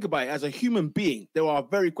 if you think about it, as a human being, there are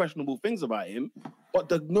very questionable things about him, but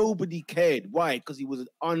nobody cared. Why? Because he was an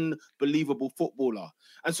unbelievable footballer.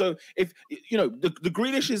 And so, if you know the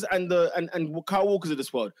Grealishes and Kyle Walkers of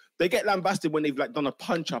this world, they get lambasted when they've like done a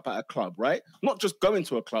punch up at a club, right? Not just going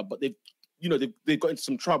to a club, but they've got into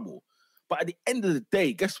some trouble. But at the end of the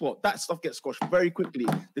day, guess what? That stuff gets squashed very quickly.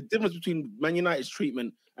 The difference between Man United's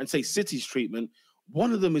treatment and, say, City's treatment,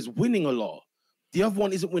 one of them is winning a lot. The other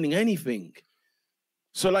one isn't winning anything.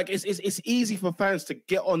 So, like, it's easy for fans to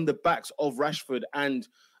get on the backs of Rashford and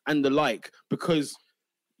the like, because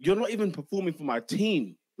you're not even performing for my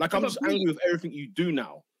team. Like, I'm just angry with everything you do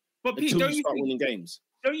now. But Pete, don't you start winning games.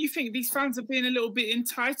 Don't you think these fans are being a little bit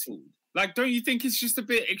entitled? Like, don't you think it's just a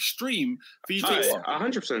bit extreme for you to?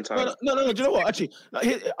 100% tired. No. Do you know what? Actually,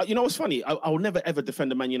 you know what's funny? I will never ever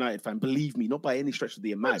defend a Man United fan. Believe me, not by any stretch of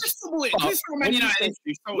the imagination.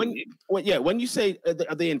 When you say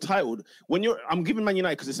are they entitled? I'm giving Man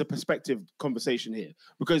United because it's a perspective conversation here.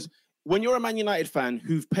 Because when you're a Man United fan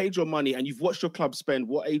who've paid your money and you've watched your club spend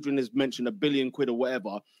what Adrian has mentioned, £1 billion or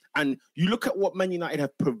whatever, and you look at what Man United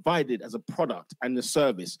have provided as a product and a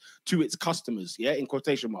service to its customers, in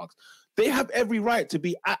quotation marks, they have every right to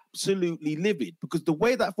be absolutely livid because the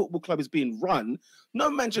way that football club is being run, no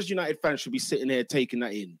Manchester United fan should be sitting here taking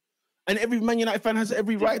that in. And every Man United fan has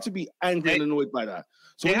every right to be angry and annoyed by that.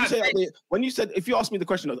 So when you said, if you ask me the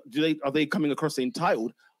question, are they coming across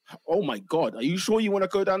entitled? Oh my God, are you sure you want to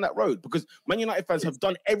go down that road? Because Man United fans have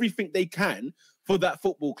done everything they can for that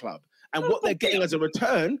football club. And what they're getting as a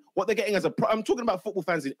return, I'm talking about football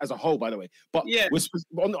fans as a whole, by the way. But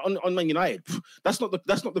on Man United, that's not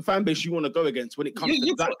the fan base you want to go against when it comes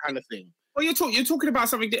to that kind of thing. Well, you're talking about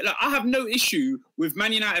something that, like, I have no issue with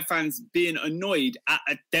Man United fans being annoyed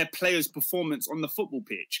at their players' performance on the football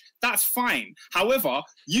pitch. That's fine. However,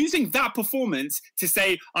 using that performance to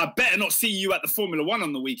say, I better not see you at the Formula One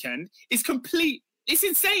on the weekend is complete. It's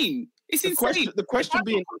insane. It's insane. The question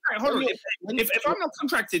being... If I'm not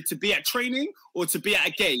contracted to be at training or to be at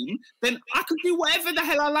a game, then I can do whatever the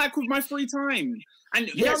hell I like with my free time. And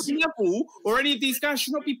Gary Neville or any of these guys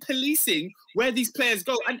should not be policing where these players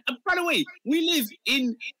go. And by the way, we live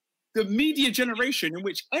in the media generation in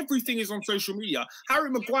which everything is on social media. Harry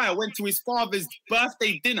Maguire went to his father's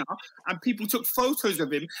birthday dinner and people took photos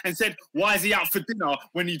of him and said, why is he out for dinner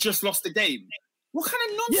when he just lost the game? What kind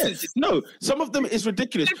of nonsense? No, some of them is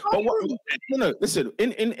ridiculous. But listen,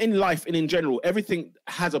 in life and in general, everything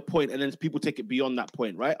has a point, and then people take it beyond that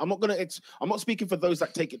point, right? I'm not speaking for those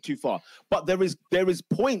that take it too far, but there is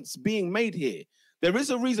points being made here. There is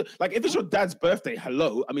a reason. Like, if it's your dad's birthday,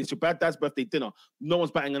 it's your dad's birthday dinner. No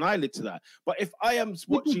one's batting an eyelid to that. But if I am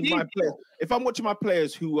watching my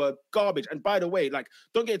players who are garbage, and by the way, like,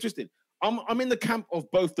 don't get it twisted. I'm in the camp of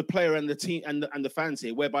both the player and the team and the fans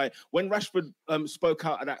here, whereby when Rashford spoke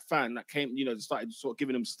out at that fan that came, started sort of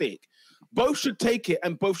giving him stick, both should take it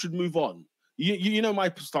and both should move on. You know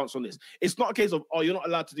my stance on this. It's not a case of, you're not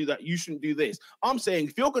allowed to do that, you shouldn't do this. I'm saying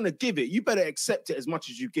if you're going to give it, you better accept it as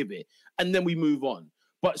much as you give it, and then we move on.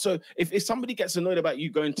 But so if somebody gets annoyed about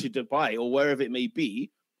you going to Dubai or wherever it may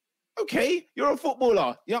be, okay, you're a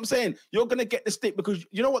footballer. You know what I'm saying? You're going to get the stick because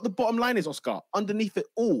you know what the bottom line is, Oscar? Underneath it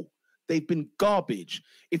all, they've been garbage.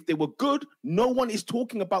 If they were good, no one is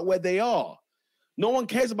talking about where they are. No one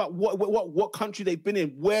cares about what country they've been in,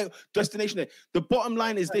 where destination they're. The bottom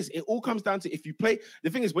line is this. It all comes down to if you play. The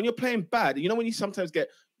thing is, when you're playing bad, when you sometimes get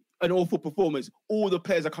an awful performance, all the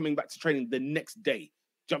players are coming back to training the next day.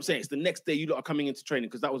 Do you know what I'm saying? It's the next day you lot are coming into training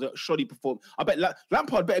because that was a shoddy performance. I bet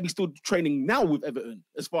Lampard better be still training now with Everton,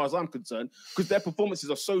 as far as I'm concerned, because their performances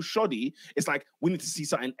are so shoddy. It's like, we need to see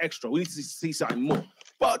something extra. We need to see something more.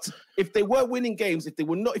 But if they were winning games, if they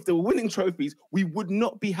were winning trophies, we would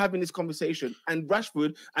not be having this conversation. And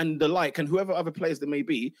Rashford and the like, and whoever other players there may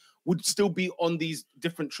be, would still be on these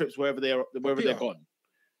different trips wherever they're gone.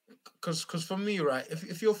 Because for me, right,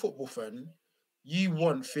 if you're a football fan, you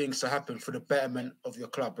want things to happen for the betterment of your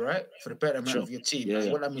club, right? For the betterment of your team.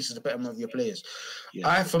 Yeah. What that means is the betterment of your players.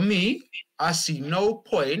 Yeah. For me, I see no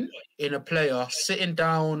point in a player sitting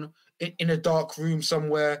down in a dark room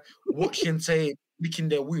somewhere, watching tape, licking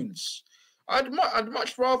their wounds. I'd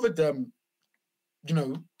much rather them,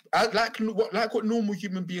 like what normal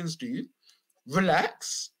human beings do,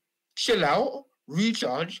 relax, chill out,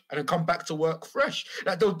 recharge, and then come back to work fresh.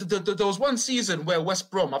 Like there was one season where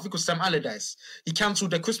West Brom, I think it was Sam Allardyce, he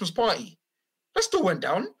cancelled their Christmas party. That still went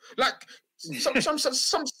down. Like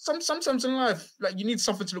sometimes in life, like you need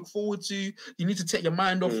something to look forward to. You need to take your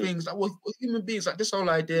mind off things. Like human beings, like this whole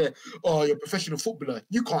idea, you're a professional footballer,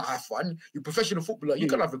 you can't have fun. You're a professional footballer, you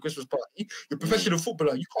can't have a Christmas party. You're a professional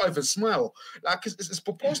footballer, you can't even smile. Like it's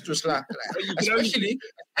preposterous. Like especially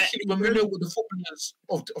when we know what the footballers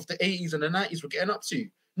of the 80s and the 90s were getting up to.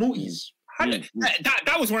 Noughties.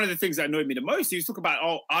 That was one of the things that annoyed me the most. He was talking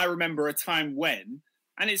about, I remember a time when,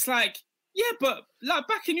 and it's like, yeah, but like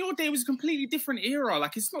back in your day, it was a completely different era.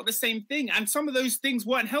 Like, it's not the same thing. And some of those things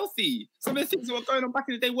weren't healthy. Some of the things that were going on back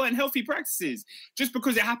in the day weren't healthy practices. Just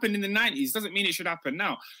because it happened in the 90s doesn't mean it should happen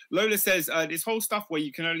now. Lola says, this whole stuff where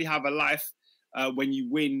you can only have a life when you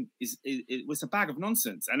win it was a bag of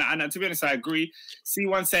nonsense. And to be honest, I agree.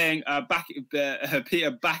 C1 saying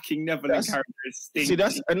Peter backing Netherlands characters. See,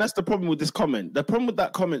 that's the problem with this comment. The problem with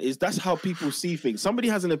that comment is that's how people see things. Somebody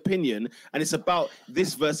has an opinion and it's about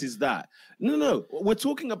this versus that. No. We're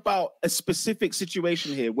talking about a specific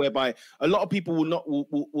situation here whereby a lot of people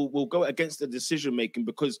will go against the decision making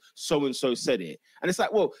because so and so said it. And it's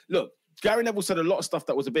like, well, look, Gary Neville said a lot of stuff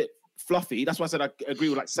that was a bit fluffy. That's why I said I agree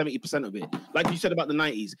with like 70% of it. Like you said about the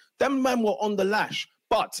 90s. Them men were on the lash,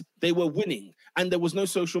 but they were winning and there was no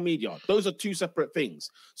social media. Those are two separate things.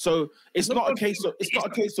 So it's not a case of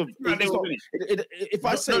if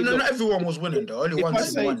I say not everyone was winning though. Only one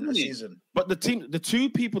won the season. But the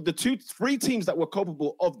three teams that were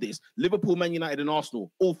culpable of this, Liverpool, Man United, and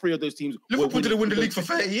Arsenal, all three of those teams. Liverpool didn't win the league for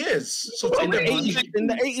 30 years. So in the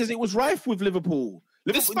 80s, it was rife with Liverpool.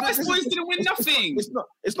 The Spice Boys didn't win nothing.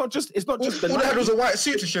 It's not just. All they had was a white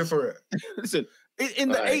suit to show for it. Listen, in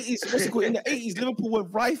the 80s, what's it called? In the 80s, Liverpool were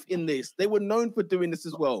rife in this. They were known for doing this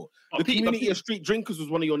as well. The community of street drinkers was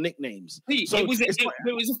one of your nicknames. So it was a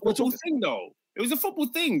football thing, though. It was a football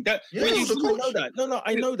thing. I know that. No,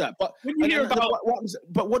 I know that. But when you hear about,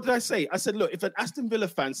 what did I say? I said, look, if an Aston Villa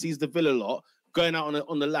fan sees the Villa lot going out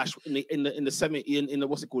on the lash in the 70s, in the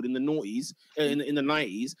what's it called, in the noughties, in the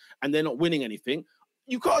 90s, and they're not winning anything.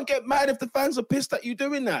 You can't get mad if the fans are pissed at you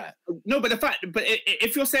doing that. No, but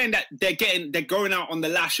if you're saying that they're going out on the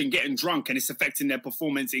lash and getting drunk and it's affecting their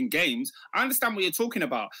performance in games, I understand what you're talking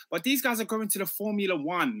about. But these guys are going to the Formula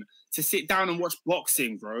One to sit down and watch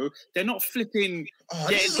boxing, bro. They're not flipping.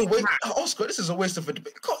 Oscar, this is a waste of a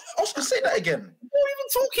debate. Oscar, say that again. What are you even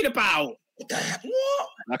talking about? What?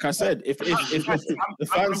 Like I said, if the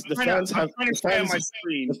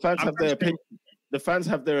fans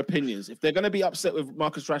have their opinions. If they're going to be upset with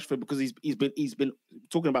Marcus Rashford because he's been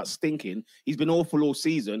talking about stinking, he's been awful all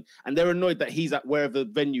season, and they're annoyed that he's at wherever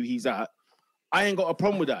venue he's at, I ain't got a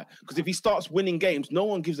problem with that. Because if he starts winning games, no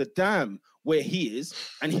one gives a damn where he is,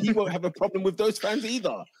 and he won't have a problem with those fans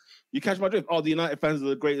either. You catch my drift? Oh, the United fans are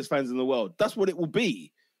the greatest fans in the world. That's what it will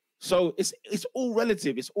be. So it's all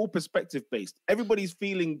relative. It's all perspective based. Everybody's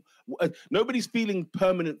feeling, nobody's feeling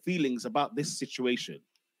permanent feelings about this situation.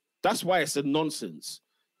 That's why it's a nonsense.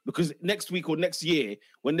 Because next week or next year,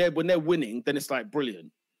 when they're winning, then it's like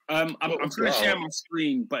brilliant. I'm going to share my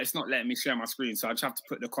screen, but it's not letting me share my screen, so I just have to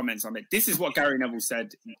put the comments on it. This is what Gary Neville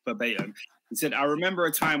said verbatim. He said, "I remember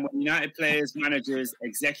a time when United players, managers,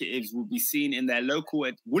 executives wouldn't be seen in their local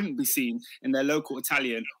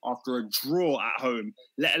Italian after a draw at home,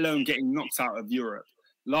 let alone getting knocked out of Europe.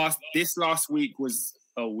 This last week we've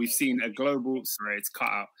seen a global. Sorry, it's cut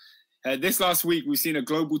out. This last week we've seen a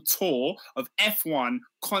global tour of F1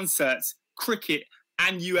 concerts, cricket,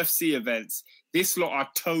 and UFC events. This lot are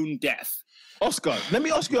tone deaf." Oscar, let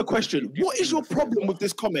me ask you a question. What is your problem with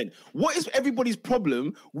this comment? What is everybody's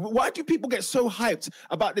problem? Why do people get so hyped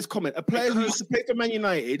about this comment? A player who used to play for Man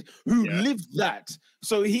United, who lived that.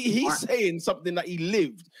 So he's saying something that he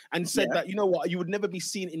lived and said that, you know what, you would never be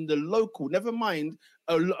seen in the local, never mind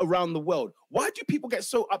around the world. Why do people get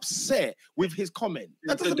so upset with his comment?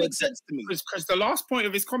 That doesn't make sense to me. Because the last point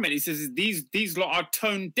of his comment, he says, these lot are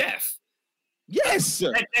tone deaf. Yes,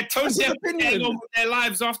 they're tone deaf over their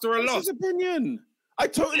lives after a loss. His opinion. I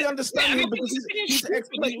totally understand him because he's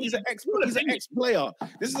an ex-player.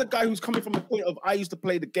 This is a guy who's coming from the point of I used to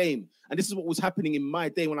play the game, and this is what was happening in my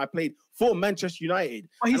day when I played for Manchester United.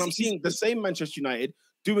 And I'm seeing the same Manchester United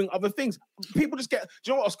doing other things. People just get, do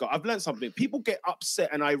you know what, Oscar? I've learned something. People get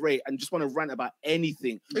upset and irate and just want to rant about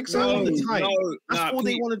anything. Exactly. All the time. That's all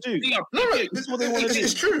they want to do. This is what they want to do.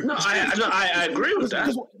 It's true. No, I agree with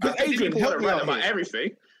that. Because Adrian, help me out about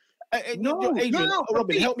everything.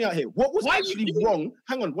 Robin, help me out here. What was actually wrong?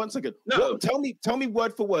 Hang on 1 second. Tell me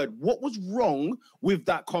word for word. What was wrong with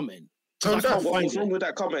that comment? What was wrong with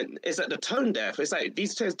that comment is that the tone deaf. It's like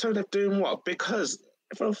these tone deaf doing what? Because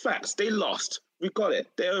for facts, they lost. We got it.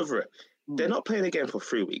 They're over it. They're not playing again for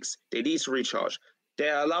 3 weeks. They need to recharge.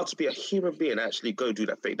 They're allowed to be a human being and actually go do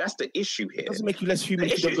that thing. That's the issue here. It doesn't make you less human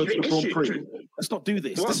if you don't go to the Grand Prix. Let's not do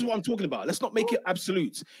this. This is what I'm talking about. Let's not make it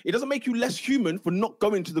absolute. It doesn't make you less human for not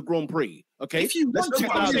going to the Grand Prix. Okay? If they go to the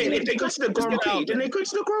Grand Prix, then they go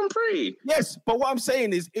to the Grand Prix. Yes, but what I'm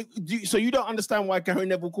saying is, so you don't understand why Gary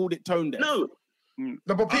Neville called it tone deaf? No. No,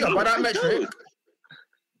 but Peter, by that metric,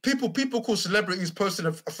 people call celebrities posting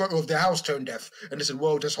a photo of their house tone deaf, and they said,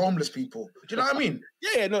 "Well, there's homeless people." Do you know what I mean?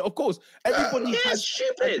 Yeah, no, of course. Everybody has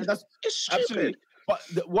stupid. It's stupid. Absolutely. But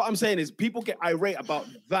what I'm saying is, people get irate about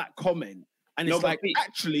that comment And it's Pete,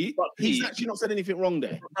 he's actually not said anything wrong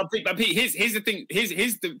there. But Pete, here's the thing.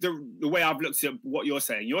 Here's the way I've looked at what you're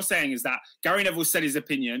saying. You're saying is that Gary Neville said his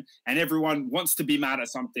opinion, and everyone wants to be mad at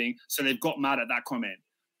something, so they've got mad at that comment.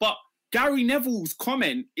 But Gary Neville's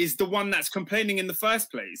comment is the one that's complaining in the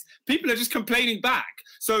first place. People are just complaining back.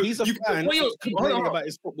 So he's a fan complaining about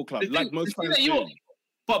his football club, like most fans do.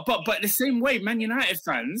 But the same way, Man United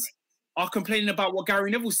fans are complaining about what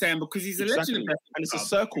Gary Neville's saying because he's a legend. And it's a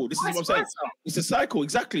circle. This is what I'm saying. It's a cycle.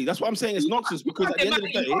 Exactly. That's what I'm saying. It's nonsense because at the end of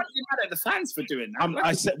the day, you can't get mad at the fans for doing that.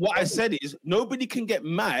 I said is nobody can get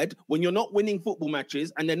mad when you're not winning football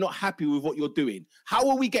matches and they're not happy with what you're doing. How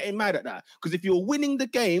are we getting mad at that? Because if you're winning the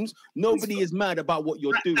games, nobody is mad about what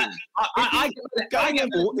you're doing. If Gary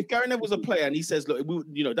Neville was a player and he says, look,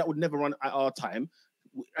 that would never run at our time,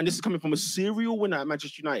 and this is coming from a serial winner at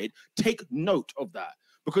Manchester United, take note of that.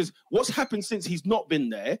 Because what's happened since he's not been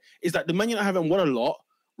there is that the Man United haven't won a lot,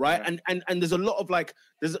 right? Yeah. And there's a lot of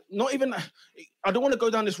there's not even, I don't want to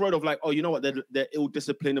go down this road of oh, you know what, they're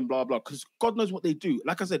ill-disciplined and blah, blah, because God knows what they do.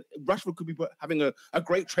 Like I said, Rashford could be having a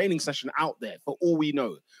great training session out there for all we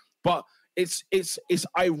know. But it's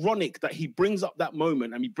ironic that he brings up that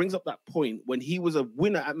moment and he brings up that point when he was a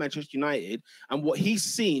winner at Manchester United and what he's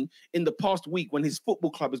seen in the past week when his football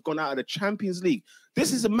club has gone out of the Champions League.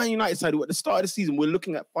 This is a Man United side who at the start of the season we're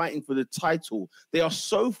looking at fighting for the title. They are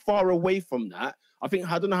so far away from that. I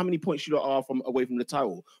don't know how many points you are away from the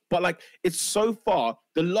title, but it's so far.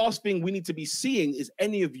 The last thing we need to be seeing is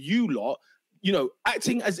any of you lot,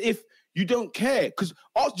 acting as if you don't care. Because do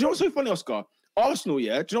you know what's so funny, Oscar? Arsenal,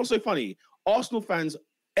 yeah? Do you know what's so funny? Arsenal fans,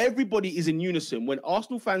 everybody is in unison. When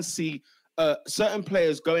Arsenal fans see certain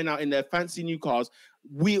players going out in their fancy new cars,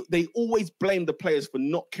 they always blame the players for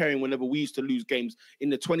not caring whenever we used to lose games in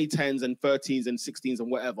the 2010s and 13s and 16s and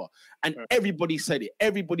whatever. And everybody said it.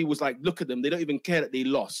 Everybody was like, look at them. They don't even care that they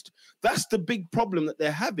lost. That's the big problem that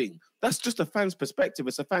they're having. That's just a fan's perspective.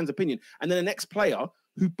 It's a fan's opinion. And then the next player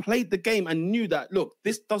who played the game and knew that, look,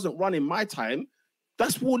 this doesn't run in my time,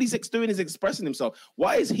 that's what he's doing, is expressing himself.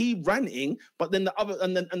 Why is he ranting, but then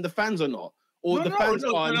the fans are not? Or the fans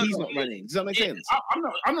are and he's not running. Does that make sense?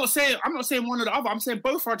 I'm not saying one or the other. I'm saying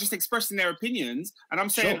both are just expressing their opinions. And I'm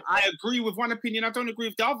saying I agree with one opinion, I don't agree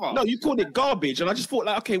with the other. No, you called it garbage. And I just thought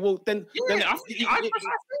okay, well then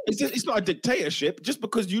it's not a dictatorship. Just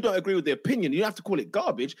because you don't agree with the opinion, you don't have to call it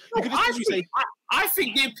garbage. You can just say I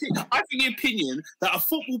think the opinion that a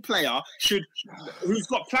football player who's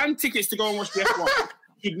got planned tickets to go and watch the F1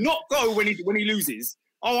 should not go when he loses.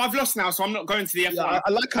 Oh, I've lost now, so I'm not going to the F1. Yeah,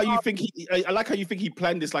 I like how you think he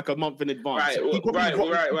planned this a month in advance. Right. We're going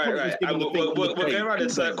around in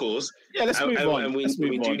circles. Yeah, let's move on. And we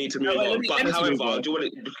do need to move on. But however, do you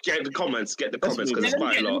want to get the comments? Get the comments because it's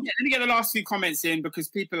quite a lot. Let me get the last few comments in because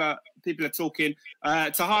people are talking.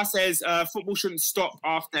 Taha says football shouldn't stop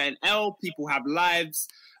after an L. People have lives.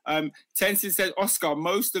 Tenzin says, Oscar,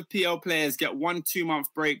 most of PL players get 1-2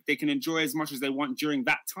 month break. They can enjoy as much as they want during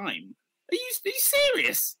that time. Are you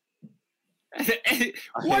serious? I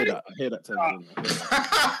hear that.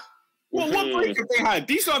 What break have they had?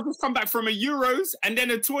 These guys just come back from a Euros and then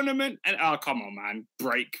a tournament. And come on, man,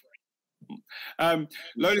 break.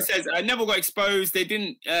 Lola says Neville got exposed. They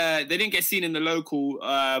didn't get seen in the local,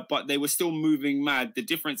 but they were still moving mad. The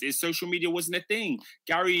difference is social media wasn't a thing.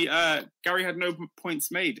 Gary had no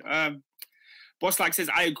points made. Boss says,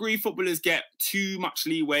 I agree, footballers get too much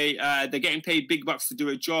leeway. They're getting paid big bucks to do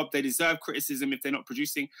a job. They deserve criticism if they're not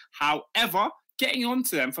producing. However, getting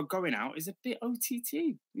onto them for going out is a bit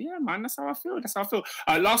OTT. Yeah, man, that's how I feel.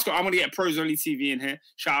 Last one, I'm going to get Pros Only TV in here.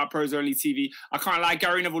 Shout out Pros Only TV. I can't lie,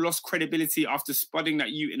 Gary Neville lost credibility after spudding that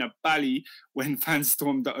ute in a bally when fans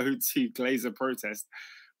stormed the O2 Glazer protest.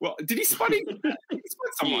 Well, did he spud it? Did he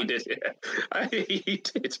spud someone? He did, yeah. He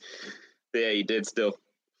did. Yeah, he did still.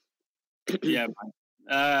 Yeah,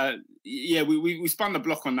 man. We spun the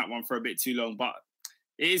block on that one for a bit too long, but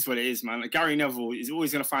it is what it is, man. Gary Neville is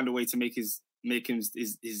always going to find a way to make his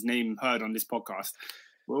name heard on this podcast.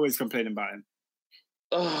 We're always complaining about him.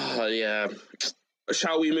 Oh yeah.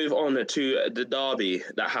 Shall we move on to the derby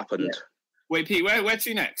that happened? Yeah. Wait, Pete, where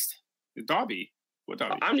to next? The derby? What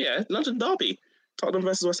derby? London derby. Tottenham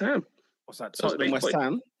versus West Ham. What's that? Tottenham West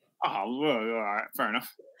Ham. Oh, well, all right, fair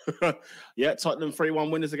enough. Yeah, Tottenham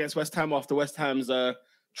 3-1 winners against West Ham after West Ham's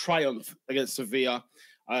triumph against Sevilla.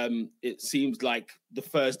 It seems like the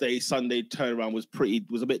Sunday turnaround was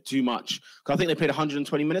a bit too much. Because I think they played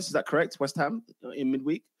 120 minutes. Is that correct? West Ham in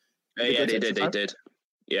midweek. They did.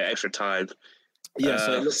 Yeah, extra time. Yeah,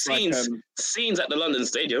 so it looks scenes at the London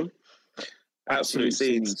Stadium. Absolute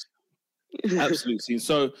scenes. Absolute scenes.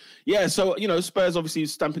 So Spurs obviously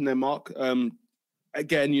stamping their mark.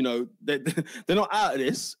 again, you know, they're not out of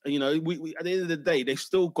this. You know, we at the end of the day, they've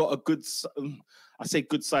still got a good. I say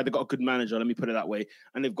good side. They've got a good manager. Let me put it that way.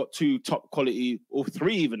 And they've got 2 top quality, or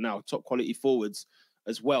 3 even now, top quality forwards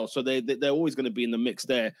as well. So they're always going to be in the mix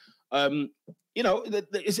there. You know,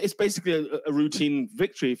 it's basically a routine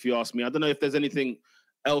victory, if you ask me. I don't know if there's anything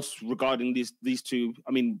else regarding these 2.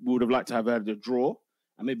 I mean, we would have liked to have had a draw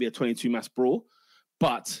and maybe a 22-match brawl,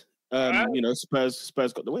 but you know, Spurs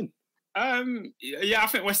got the win. Yeah, I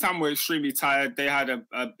think West Ham were extremely tired. They had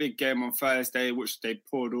a big game on Thursday, which they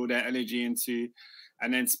poured all their energy into.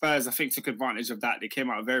 And then Spurs, I think, took advantage of that. They came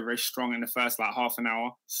out very, very strong in the first half an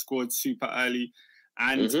hour, scored super early,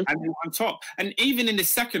 and they were on top. And even in the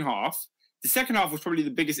second half was probably the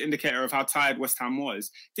biggest indicator of how tired West Ham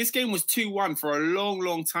was. This game was 2-1 for a long,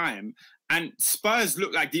 long time. And Spurs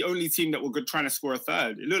looked like the only team that were good trying to score a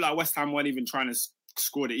third. It looked like West Ham weren't even trying to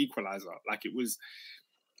score the equaliser. Like it was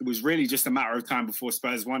really just a matter of time before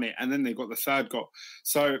Spurs won it, and then they got the third goal.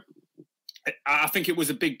 So I think it was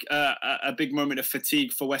a big moment of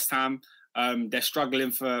fatigue for West Ham. They're struggling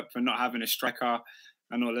for not having a striker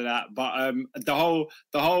and all of that. But the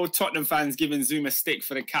whole Tottenham fans giving Zouma stick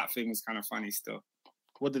for the cat thing was kind of funny still.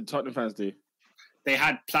 What did Tottenham fans do? They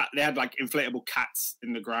had like inflatable cats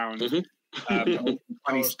in the ground. Mm-hmm. That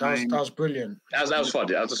was brilliant. That was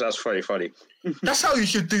funny. That was very funny. That's how you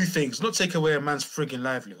should do things, not take away a man's frigging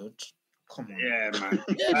livelihood. Come on. Yeah, man.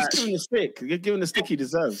 Yeah, just give him the stick. Give him the stick he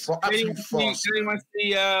deserves. Did anyone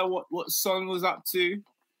see what Son was up to?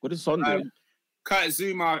 What did Son do? Kurt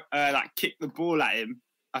Zouma kicked the ball at him.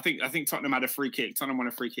 I think Tottenham had a free kick. Tottenham won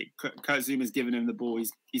a free kick. Kurt Zouma's given him the ball.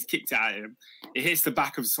 He's kicked it at him. It hits the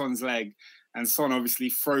back of Son's leg, and Son obviously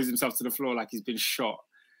throws himself to the floor like he's been shot.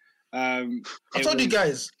 I told you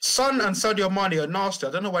guys, Son and Sadio Mane are nasty. I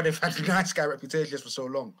don't know why they've had nice guy reputations for so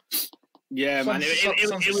long. Yeah, man.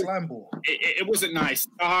 It wasn't nice.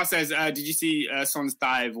 Taha says, did you see Son's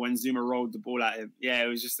dive when Zouma rolled the ball at him? Yeah, it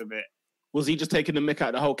was just a bit. Was he just taking the mick out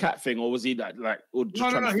of the whole cat thing, or was he trying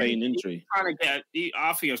to feign injury? I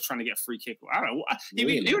think he was trying to get a free kick. I don't know. He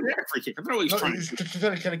would get a free kick. I don't know what he's trying to do.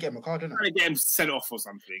 Trying to get him a card, didn't Trying to get him sent off or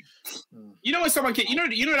something. You know when someone you know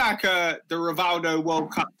like the Rivaldo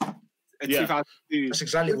World Cup. 2002. That's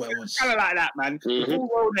exactly what it was. Kind of like that, man.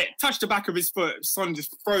 Mm-hmm. Touched the back of his foot. Son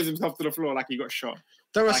just throws himself to the floor like he got shot.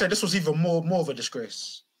 Dare I say, this was even more of a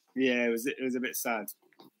disgrace. Yeah, it was a bit sad.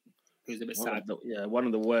 It was a bit sad. One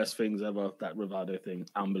of the worst things ever, that Rivaldo thing.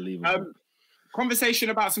 Unbelievable.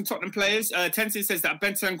 Conversation about some Tottenham players. Tenzin says that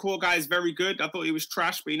Bentancur guy is very good. I thought he was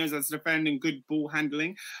trash, but he knows how to defend and good ball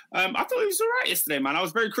handling. I thought he was all right yesterday, man. I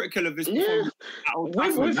was very critical of his performance.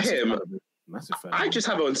 With him, I just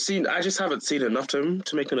haven't seen enough to him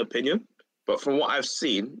to make an opinion. But from what I've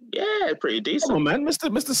seen, yeah, pretty decent. Come on, man,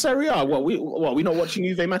 Mr. Serie A. We not watching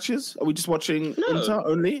Juve matches? Are we just watching Inter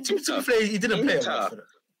only? To be fair, he didn't play enough.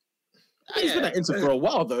 He's been at Inter for a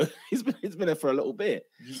while, though. He's been there for a little bit.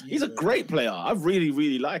 He's a great player. I really,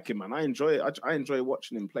 really like him, man. I enjoy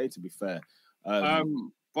watching him play. To be fair,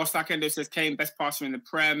 Bostak Endo says Kane best passer in the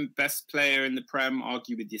Prem, best player in the Prem.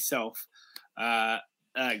 Argue with yourself.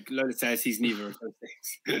 Lola says he's neither of those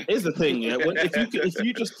things. Here's the thing, yeah. If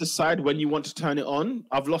you just decide when you want to turn it on,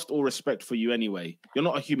 I've lost all respect for you anyway. You're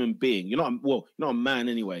not a human being. You're not a man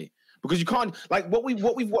anyway. Because you can't what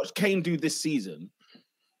we've watched Kane do this season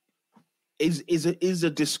is a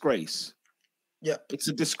disgrace. Yeah, it's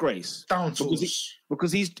a disgrace. Down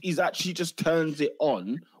because he's actually just turns it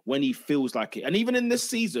on when he feels like it. And even in this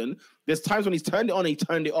season, there's times when he's turned it on and he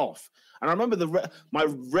turned it off. And I remember my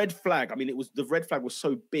red flag. I mean, the red flag was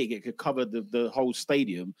so big it could cover the whole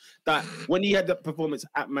stadium. That when he had that performance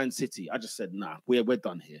at Man City, I just said, "Nah, we're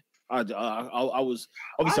done here." I was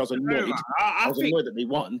annoyed. I was annoyed that they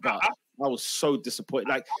won, but I was so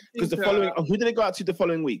disappointed. Because the following, who did they go out to the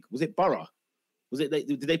following week? Was it Borough?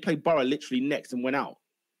 Did they play Borough literally next and went out?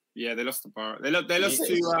 Yeah, they lost to Borough. They lost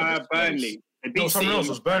to Burnley. Someone else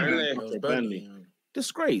was Burnley. Burnley.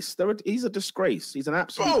 Disgrace. He's a disgrace. He's an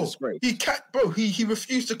absolute disgrace. He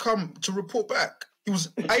refused to come to report back. He was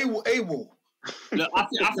AWOL. Look, I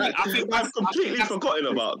think I've completely forgotten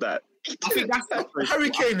about that. I think that's Harry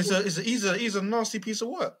Kane is a nasty piece of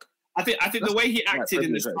work. I think the way he acted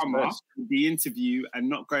in the summer, the interview, and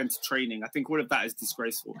not going to training, I think all of that is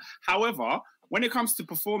disgraceful. However, when it comes to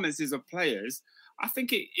performances of players, I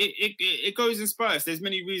think it goes in spurts. There's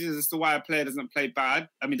many reasons as to why a player doesn't play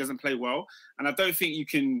well. And I don't think you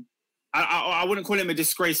can... I wouldn't call him a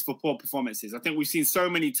disgrace for poor performances. I think we've seen so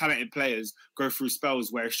many talented players go through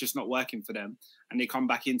spells where it's just not working for them and they come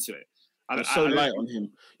back into it. You're so light on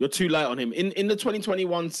him. You're too light on him. In the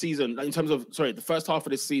 2021 season, in terms of the first half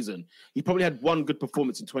of this season, he probably had one good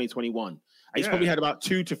performance in 2021. And he's probably had about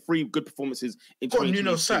 2 to 3 good performances in 2022.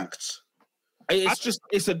 Nuno sacked.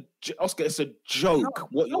 It's a joke.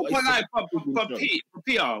 But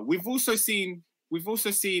Peter, we've also seen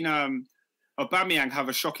Aubameyang have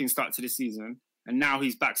a shocking start to the season, and now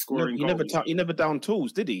he's back scoring goals. He never downed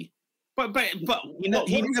tools, did he? But he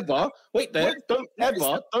never. Wait there. Don't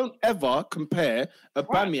ever compare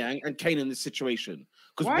Aubameyang and Kane in this situation,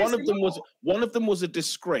 because one of them was a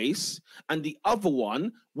disgrace, and the other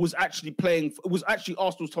one was actually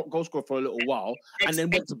Arsenal's top goal scorer for a little while, and then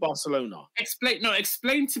went to Barcelona.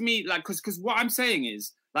 Explain to me, like, because what I'm saying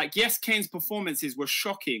is, like, yes, Kane's performances were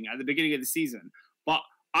shocking at the beginning of the season, but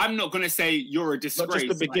I'm not going to say you're a disgrace. Not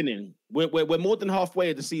just the beginning. We're more than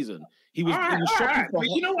halfway of the season. He was shocking. But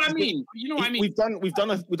you know what I mean. We've done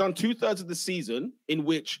 2/3 of the season in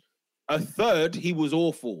which a third he was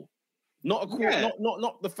awful. Not a quarter,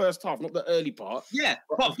 not the first half, not the early part. Yeah,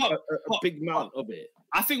 but a big amount of it.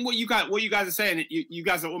 I think what you guys are saying, you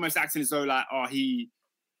guys are almost acting as though like, he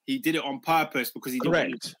did it on purpose because he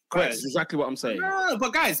didn't. Correct. That's exactly what I'm saying. No,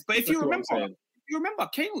 but guys, if you remember,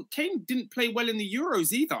 Kane didn't play well in the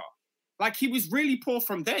Euros either. Like, he was really poor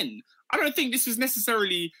from then. I don't think this was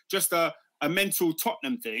necessarily just a mental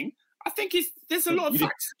Tottenham thing. I think there's a lot of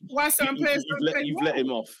facts why certain players you've let him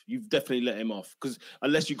off. You've definitely let him off, because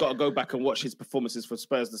unless you've got to go back and watch his performances for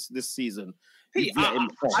Spurs this season, you've let him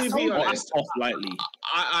off lightly.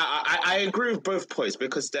 I agree with both points,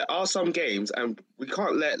 because there are some games, and we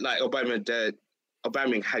can't let like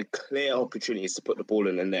Aubameyang had clear opportunities to put the ball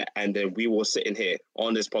in the net, and then we were sitting here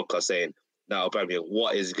on this podcast saying, "Now, Aubameyang,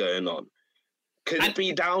 what is going on? Could it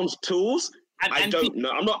be down tools?" I don't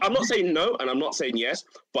know. I'm not saying no, and I'm not saying yes,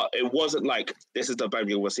 but it wasn't like this is the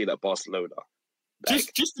Aubameyang we'll see at Barcelona.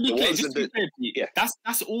 Like, just to be clear,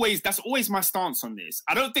 that's always my stance on this.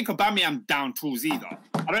 I don't think Aubameyang down tools either.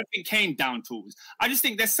 I don't think Kane down tools. I just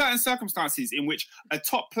think there's certain circumstances in which a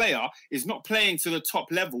top player is not playing to the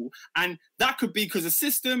top level, and that could be because of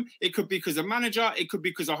system, it could be because of manager, it could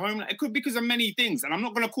be because of home, it could be because of many things. And I'm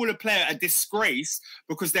not going to call a player a disgrace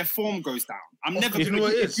because their form goes down. I'm never going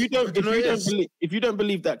to. If you don't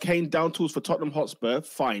believe that Kane down tools for Tottenham Hotspur,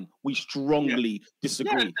 fine. We strongly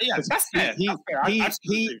disagree. Yeah, that's fair.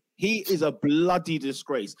 He is a bloody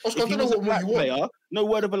disgrace. Oscar, if he was a black player, no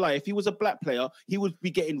word of a lie, if he was a black player, he would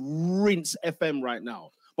be getting rinse FM right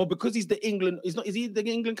now. But because he's the England, is he the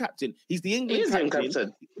England captain? He's the England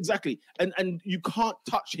captain. Exactly. And you can't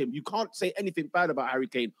touch him. You can't say anything bad about Harry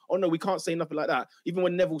Kane. Oh no, we can't say nothing like that. Even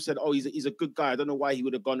when Neville said, "Oh, he's a good guy," I don't know why he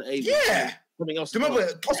would have gone something else. Remember,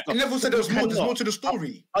 Neville said there's more to the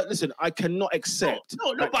story. Listen, I cannot accept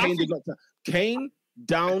that Kane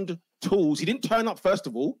downed tools. He didn't turn up first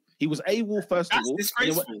of all. He was AWOL first of all,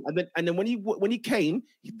 and then when he came,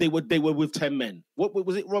 they were with 10 men. What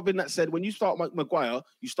was it, Robin, that said when you start Maguire,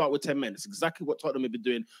 you start with 10 men? It's exactly what Tottenham have been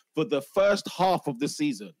doing for the first half of the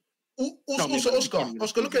season. Also, Oscar,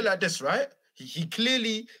 look at it like this, right? He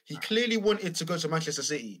clearly wanted to go to Manchester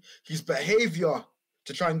City. His behaviour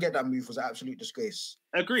to try and get that move was an absolute disgrace.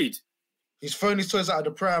 Agreed. He's throwing his toys out of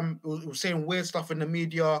the pram. He was saying weird stuff in the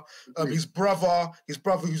media. His brother,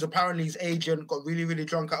 who's apparently his agent, got really, really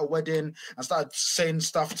drunk at a wedding and started saying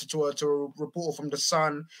stuff to a reporter from The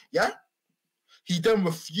Sun. Yeah? He then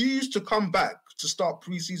refused to come back to start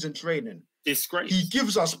pre-season training. Disgrace. He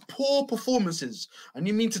gives us poor performances, and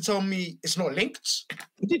you mean to tell me it's not linked?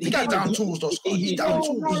 He got down tools, though. He down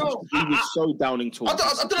tools. He was so downing tools. I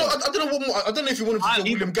don't know what more. I don't know if you wanted to get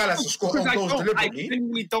William Gallas to score on goals deliberately. I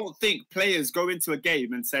genuinely don't think players go into a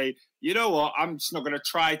game and say, "You know what? I'm just not going to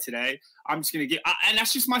try today. I'm just going to get," and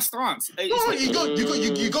that's just my stance. You go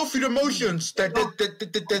through the motions. There's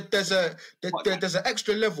an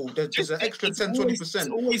extra level. There's an extra 10-20%.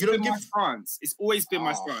 It's always been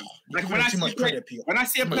my stance. Like when I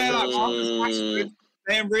see a player like Marcus Rashford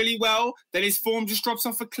playing really well, then his form just drops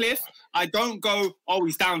off a cliff. I don't go, "Oh,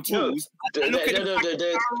 he's down tools."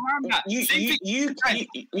 You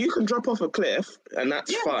can drop off a cliff, and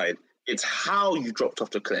that's fine. It's how you dropped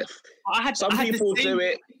off the cliff. Some people do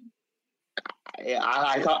it.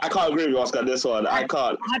 I can't agree with you, Oscar, on this one. I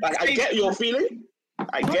can't. I get your feeling.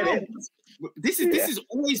 I get it. This has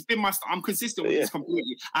always been my. I'm consistent with this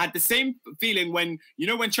completely. I had the same feeling when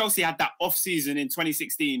Chelsea had that off season in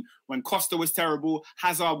 2016 when Costa was terrible,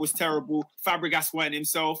 Hazard was terrible, Fabregas weren't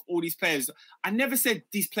himself. All these players. I never said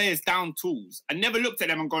these players down tools. I never looked at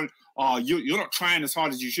them and gone, "Oh, you're not trying as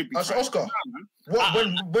hard as you should be." So Oscar,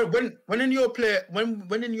 when in your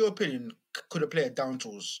opinion could a player down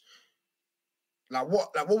tools? Like what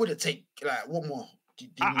would it take? Like what more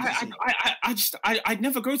I'd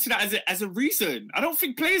never go to that as a reason. I don't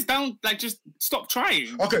think players just stop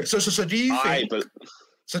trying. Okay, so do you think?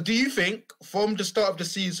 So do you think from the start of the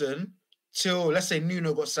season till, let's say,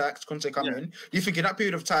 Nuno got sacked, Conte come in, do you think in that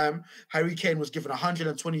period of time Harry Kane was given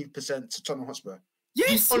 120% to Tottenham Hotspur?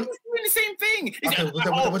 Yes, he was doing the same thing. Okay,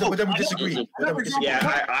 but then we disagree.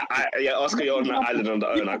 Yeah, Oscar, you're on the island on the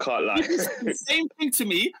own. I can't lie. The same thing to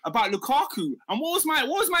me about Lukaku. And what was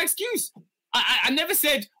my excuse? I never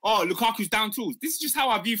said, oh, Lukaku's down tools. This is just how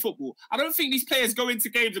I view football. I don't think these players go into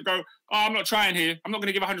games and go, oh, I'm not trying here. I'm not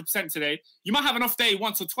going to give 100% today. You might have an off day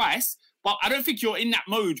once or twice, but I don't think you're in that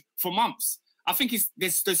mode for months. I think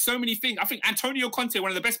there's so many things. I think Antonio Conte,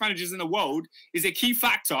 one of the best managers in the world, is a key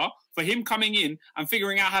factor for him coming in and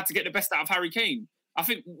figuring out how to get the best out of Harry Kane. I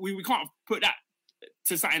think we can't put that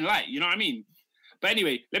to something light. You know what I mean? But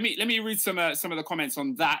anyway, let me read some of the comments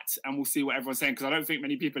on that, and we'll see what everyone's saying, because I don't think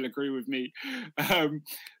many people agree with me.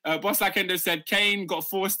 Boss Like Endo said Kane got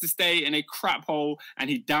forced to stay in a crap hole and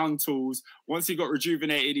he down tools. Once he got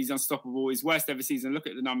rejuvenated, he's unstoppable. His worst ever season. Look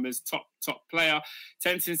at the numbers. Top player.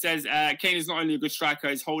 Tenton says Kane is not only a good striker,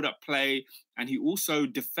 his hold up play, and he also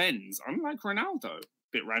defends, unlike Ronaldo.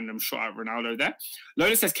 Bit random shot at Ronaldo there.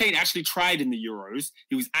 Lola says Kane actually tried in the Euros.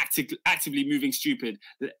 He was actively moving stupid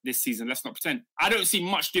this season. Let's not pretend. I don't see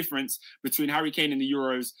much difference between Harry Kane in the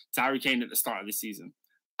Euros to Harry Kane at the start of this season.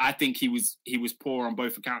 I think he was poor on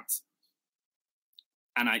both accounts.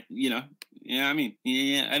 And I mean,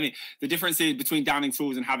 the difference is between downing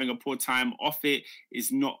tools and having a poor time off it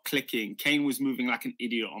is not clicking. Kane was moving like an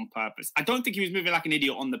idiot on purpose. I don't think he was moving like an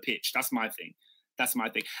idiot on the pitch. That's my thing.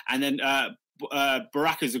 And then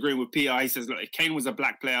Baraka's agreeing with PR. He says, look, if Kane was a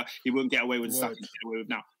black player, he wouldn't get away with the stuff he's getting away with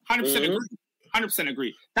now. 100% agree. 100%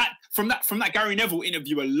 agree. That from that Gary Neville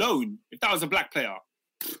interview alone, if that was a black player,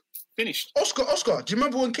 finished. Oscar, do you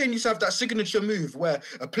remember when Kane used to have that signature move where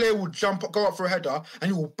a player would go up for a header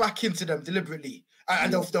and he will back into them deliberately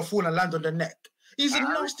and they'll fall and land on their neck? He's a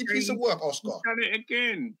nasty piece of work, Oscar.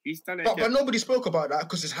 He's done it again. But nobody spoke about that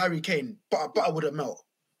because it's Harry Kane. But I wouldn't melt.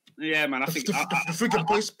 Yeah, man. I think the freaking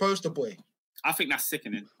poster boy. I think that's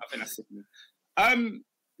sickening.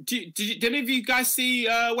 Did any of you guys see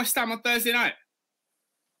West Ham on Thursday night?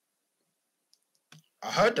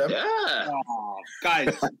 I heard them. Yeah. Oh,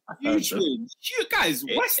 guys, huge win. Guys,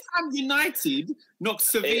 West Ham United knocked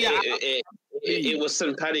Sevilla out. It was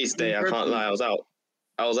St. Paddy's Day. I can't lie. I was out.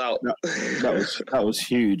 That was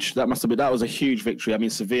huge. That was a huge victory. I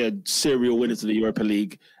mean, Sevilla serial winners of the Europa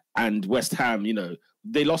League, and West Ham,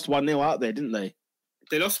 they lost 1-0 out there, didn't they?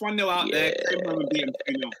 They lost 1-0 out there. Came home and beat them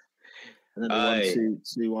 2-0. And then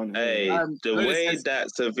they won 2-1. Hey, the way that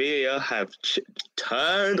Sevilla have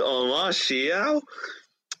turned on Martial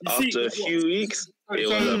after a few weeks, it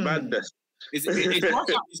was a madness. Is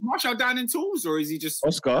Martial down in tools, or is he just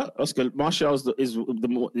Oscar? Martial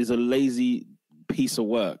is a lazy piece of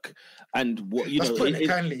work, and what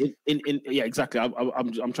yeah, exactly.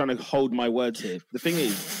 I'm trying to hold my words here. The thing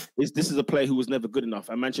is this is a player who was never good enough,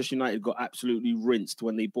 and Manchester United got absolutely rinsed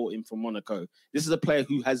when they bought him from Monaco. This is a player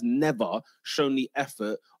who has never shown the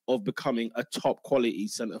effort of becoming a top quality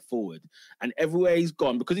centre forward, and everywhere he's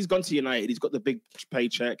gone, because he's gone to United, he's got the big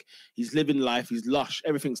paycheck, he's living life, he's lush,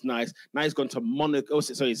 everything's nice. Now he's gone to Monaco,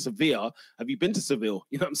 Sevilla. Have you been to Seville?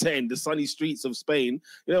 You know what I'm saying? The sunny streets of Spain.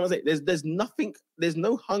 You know what I'm saying? There's nothing, there's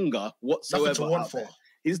no hunger whatsoever. Nothing to run for.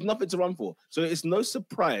 He's nothing to run for. So it's no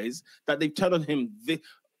surprise that they've turned on him.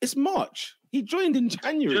 It's March. He joined in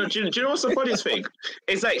January. Do you know what's the funniest thing?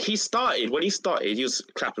 It's like when he started, he was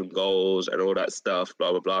clapping goals and all that stuff,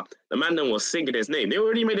 blah, blah, blah. The man then was singing his name. They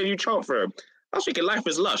already made a new chant for him. I was thinking life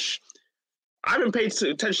is lush. I haven't paid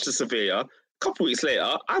attention to Sevilla. A couple weeks later,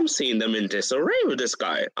 I'm seeing them in disarray with this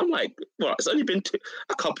guy. I'm like, what? It's only been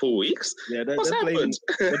a couple weeks. Yeah, what's happened?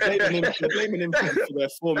 They're blaming him for their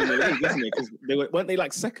form in the league, isn't it? Because weren't they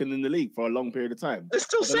like second in the league for a long period of time? They're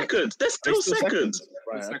still second. They're still second.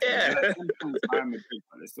 Right. Yeah.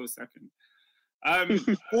 They're still second.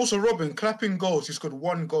 Also, Robin, clapping goals. He scored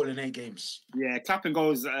 1 goal in 8 games. Yeah, clapping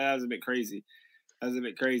goals. That was a bit crazy.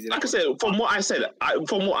 Like I said, from what I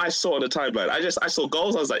saw on the timeline, I saw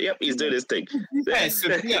goals. I was like, yep, he's doing his thing. Yeah,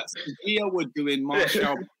 Sevilla were doing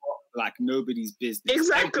Martial like nobody's business.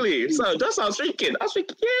 Exactly. So that's what I was thinking. Yeah,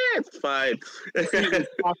 it's fine.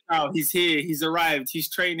 Martial, he's here. He's arrived.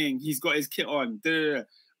 He's training. He's got his kit on. But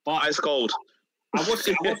ice cold. I watched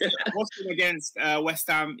him against West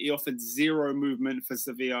Ham. He offered 0 movement for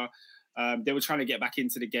Sevilla. They were trying to get back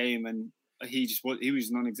into the game, and he was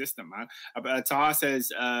non-existent, man. Taha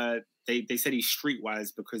says they said he's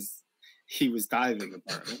streetwise because he was diving,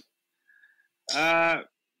 apparently.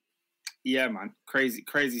 Yeah, man.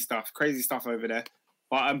 Crazy stuff over there.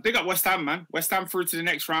 But big up West Ham, man. West Ham through to the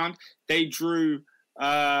next round. They drew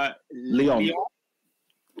Lyon,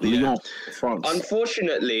 France.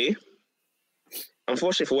 Unfortunately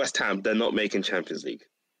for West Ham, they're not making Champions League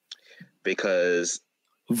because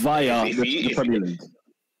via the Premier League.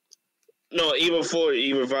 No, even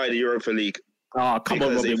via the Europa League. Oh, come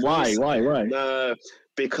on, Robin. Why? No,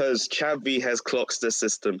 because Xavi has clocked the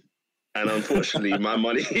system. And unfortunately, my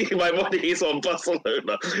money is on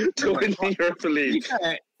Barcelona to win the Europa League.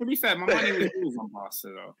 To be fair, my money was on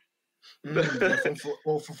Barcelona.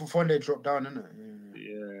 For they dropped down, innit?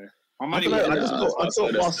 Yeah. I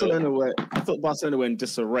thought Barcelona were in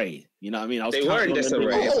disarray. You know what I mean? They were in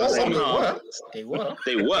disarray. They were.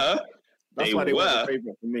 That's why they were the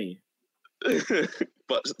favourite for me.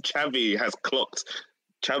 But Xavi has clocked.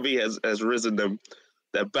 Xavi has risen them.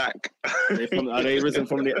 They're back. Are they risen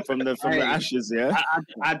from the ashes? Yeah.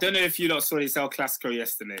 I don't know if you lot saw this El Clasico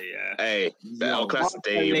yesterday. Yeah. Hey, the El Clasico,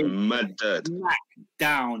 they murdered.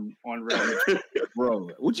 Down on Real Madrid. Bro,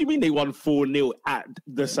 what do you mean they won 4-0 at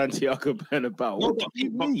the Santiago Bernabeu? What do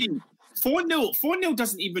you mean? 4-0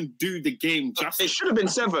 doesn't even do the game justice. It should have been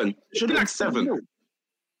 7. It should have been 7.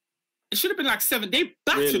 It should have been like 7. They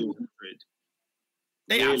battered Madrid.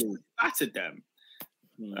 They absolutely battered them.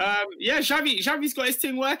 Xavi's got his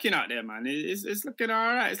thing working out there, man. It's looking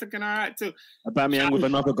all right. It's looking all right too. Aubameyang with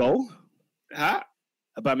another goal. Huh?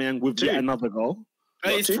 Aubameyang with yet another goal.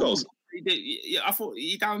 2 goals. I thought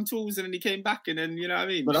he down tools and then he came back and then you know what I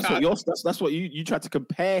mean. But that's what you tried to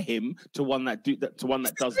compare him to one that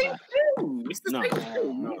does that.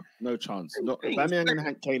 No chance. Aubameyang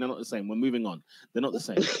and Kane are not the same. We're moving on. They're not the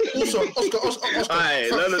same. Also, Oscar.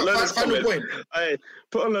 Final point.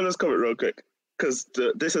 Put on Leonard's comment real quick. Because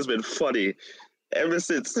this has been funny ever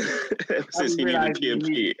since he knew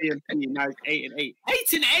the PMP. Now it's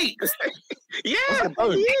 8-8. 8-8. Yeah,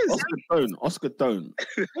 Oscar Don't.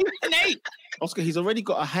 8-8. Oscar, he's already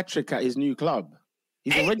got a hat trick at his new club.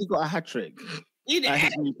 He's already got a hat trick at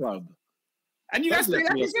his new club. And you guys think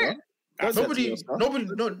that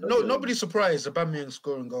nobody's surprised Aubameyang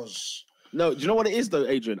scoring goals. No, do you know what it is though,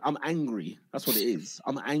 Adrian? I'm angry. That's what it is.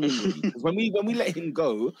 I'm angry. Because when we let him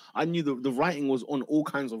go, I knew the writing was on all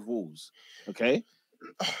kinds of walls. Okay?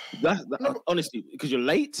 Honestly, because you're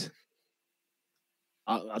late.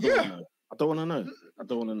 I don't want to know.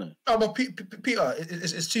 No, but Peter,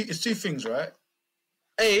 it's two things, right?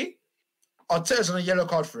 A, Arteta's on a yellow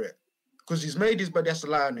card for it. Because he's made his bed, he has to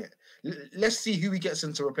lie on it. Let's see who he gets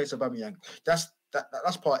in to replace Aubameyang. That's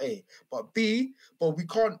part A. But B, we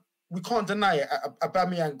can't deny it.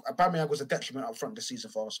 Aubameyang was a detriment up front this season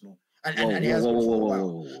for Arsenal, and he has been for a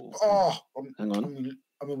while. Hang on.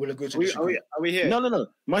 I mean, we'll agree to this. Are we here? No.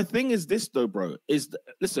 My thing is this though, bro.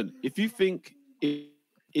 Listen, if you think that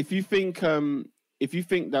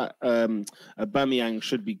Aubameyang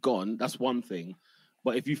should be gone, that's one thing.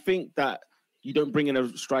 But if you think that you don't bring in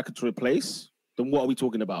a striker to replace, then what are we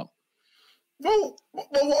talking about? Well,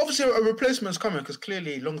 obviously a replacement's coming because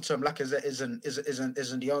clearly long-term Lacazette isn't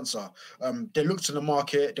the answer. They looked in the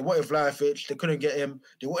market. They wanted Vlahovic. They couldn't get him.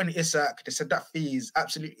 They wanted Isak. They said that fee is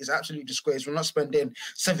absolute disgrace. We're not spending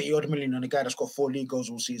 70-odd million on a guy that's got 4 league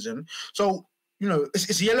goals all season. So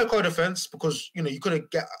it's a yellow card offence because you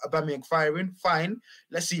couldn't get Aubameyang firing. Fine.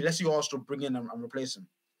 Let's see Arsenal bring in and replace him.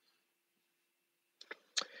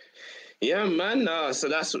 Yeah, man. So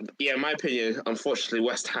that's my opinion. Unfortunately,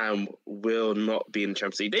 West Ham will not be in the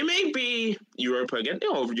Champions League. They may be Europa again,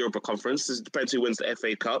 Europa Conference. It depends who wins the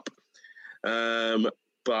FA Cup.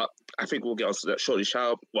 But I think we'll get onto that shortly.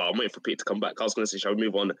 I'm waiting for Pete to come back. I was going to say, shall we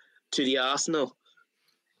move on to the Arsenal?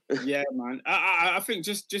 Yeah, man. I think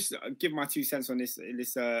just give my 2 cents on this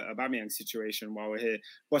Aubameyang situation while we're here.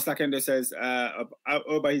 Boss Lakendo says,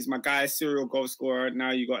 Oba, he's my guy, serial goal scorer.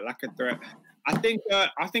 Now you got like a threat. I think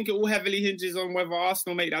it all heavily hinges on whether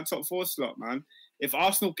Arsenal make that top 4 slot, man. If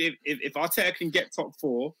Arteta can get top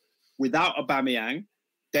 4 without Aubameyang,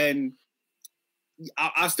 then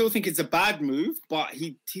I still think it's a bad move, but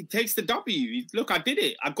he takes the W. Look, I did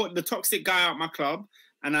it. I got the toxic guy out of my club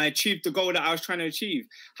and I achieved the goal that I was trying to achieve.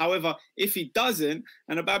 However, if he doesn't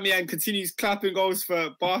and Aubameyang continues clapping goals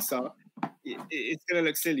for Barca, it's going to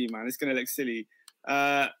look silly, man. It's going to look silly.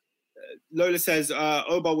 Lola says,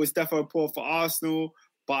 Oba was defo poor for Arsenal,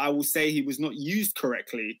 but I will say he was not used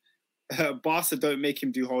correctly. Barca don't make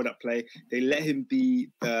him do hold-up play. They let him be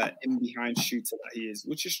the in-behind shooter that he is,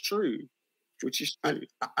 which is true. And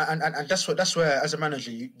that's where, as a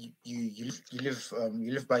manager, you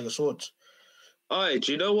live by your sword.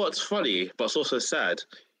 Do you know what's funny, but it's also sad?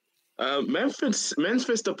 Memphis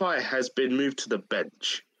Depay has been moved to the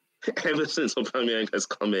bench ever since Aubameyang has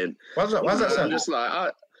come in. Why's that sad? I'm just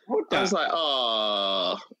like, I was like,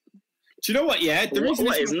 oh. Do you know what? Yeah,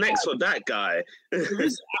 what is next for that guy?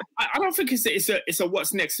 I don't think it's a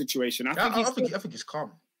what's next situation. I think it's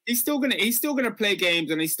calm. He's still gonna play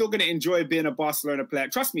games and he's still gonna enjoy being a Barcelona player.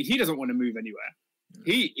 Trust me, he doesn't want to move anywhere.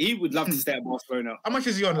 He would love to stay at Barcelona. How much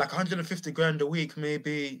is he on? Like 150 grand a week,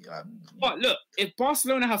 maybe. But look, if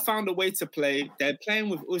Barcelona have found a way to play, they're playing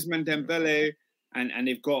with Ousmane Dembele, and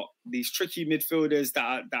they've got these tricky midfielders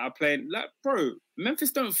that are playing. Like, bro,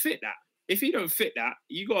 Memphis don't fit that. If you don't fit that,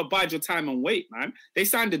 you got to bide your time and wait, man. They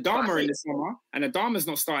signed Adama in the summer, and Adama's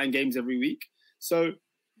not starting games every week. So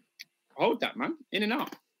hold that, man. In and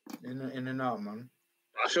out. In and out, man.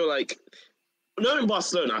 I feel like, knowing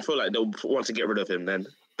Barcelona, I feel like they'll want to get rid of him then.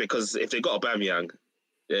 Because if they got Aubameyang,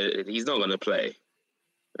 he's not going to play.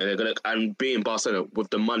 And being Barcelona with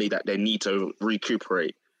the money that they need to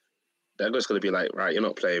recuperate, they're just going to be like, right, you're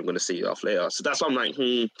not playing, I'm going to see you off later. So that's why I'm like,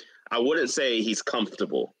 I wouldn't say he's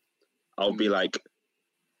comfortable. I'll be like,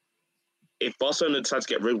 if Barcelona decides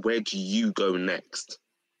to get rid, where do you go next?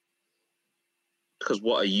 Because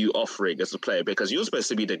what are you offering as a player? Because you're supposed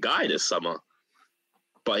to be the guy this summer,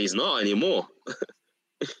 but he's not anymore.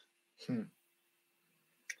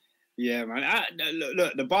 Yeah, man.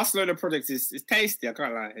 Look, the Barcelona project is tasty. I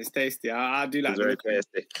can't lie, it's tasty. I do like. It's very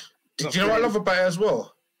tasty. Do you know what I love about it as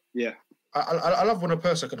well? Yeah, I love when a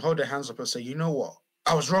person can hold their hands up and say, you know what,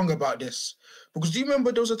 I was wrong about this. Because do you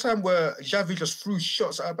remember there was a time where Xavi just threw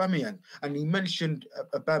shots at Aubameyang, and he mentioned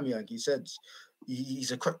Aubameyang. He said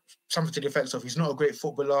he's something to the effect of he's not a great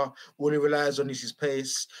footballer. All he relies on is his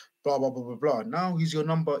pace. Blah blah blah blah blah. Now he's your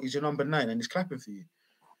number 9, and he's clapping for you.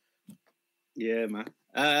 Yeah, man.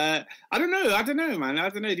 I don't know, man. I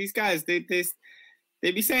don't know. These guys, they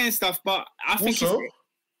be saying stuff, but I think also,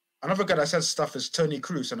 another guy that said stuff is Toni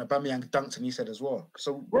Kroos, and Aubameyang dunked, and he said as well.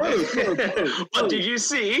 So, bro. But did you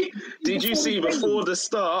see? Before the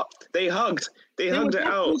start, they hugged. They hugged it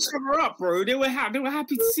out. Each other up, bro. They were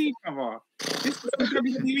happy to see each other. This is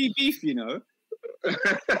WWE beef, you know.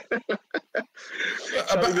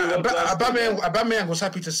 Aubameyang was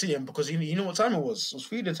happy to see him because you know what time it was. It was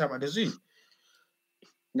feeding time at the zoo.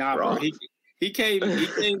 Nah, bro. He came.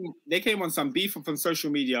 They came on some beef from social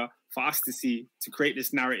media for us to see, to create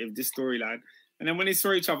this narrative, this storyline. And then when they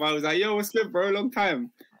saw each other, I was like, "Yo, what's good, bro? Long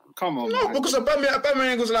time." Come on, no, man. Because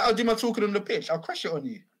Aubameyang was like, "I'll do my talking on the pitch. I'll crash it on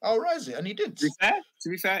you. I'll rise it," and he did. To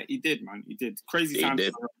be fair, he did, man. He did. Crazy times.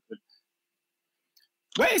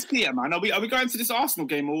 Where is Peter, man? Are we going to this Arsenal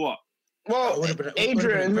game or what? Well,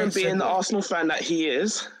 Adrian, being the Arsenal fan that he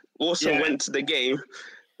is, also went to the game,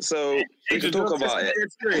 so we can talk about it.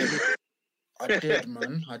 I did,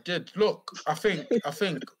 man. I did. Look, I think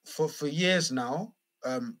for years now,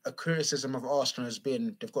 a criticism of Arsenal has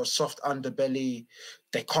been they've got a soft underbelly,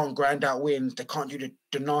 they can't grind out wins, they can't do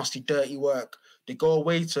the nasty, dirty work. They go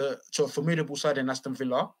away to a formidable side in Aston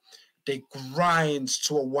Villa, they grind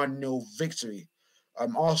to a 1-0 victory.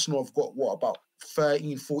 Arsenal have got about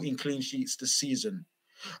 13, 14 clean sheets this season.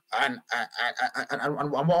 And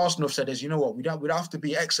what Arsenal have said is, you know what, we don't have to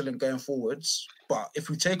be excellent going forwards, but if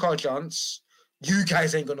we take our chance, you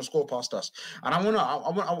guys ain't gonna score past us. And I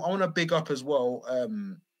wanna big up as well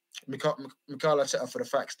Mikel Arteta for the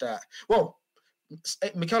fact that, well,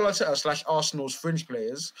 Mikel Arteta / Arsenal's fringe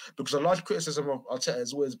players, because a large criticism of Arteta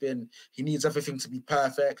has always been he needs everything to be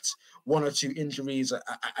perfect, 1 or 2 injuries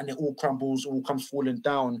and it all crumbles, all comes falling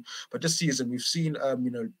down. But this season we've seen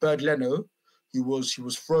Bernd Leno, who was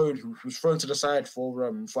thrown to the side for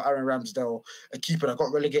Aaron Ramsdale, a keeper that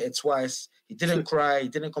got relegated twice. He didn't cry, he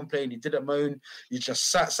didn't complain, he didn't moan. He just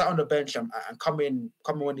sat on the bench and come in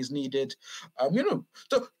when he's needed. Do you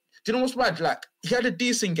know what's bad? Like, he had a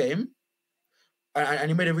decent game. And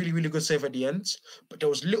he made a really, really good save at the end. But there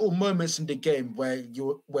was little moments in the game where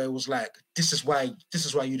it was like, this is why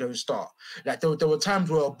you don't start. Like there were times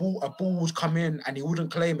where a ball would come in and he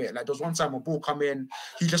wouldn't claim it. Like there was one time a ball come in,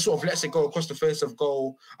 he just sort of lets it go across the face of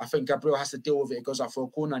goal. I think Gabriel has to deal with it. It goes out for a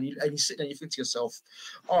corner, and you sit there and you think to yourself,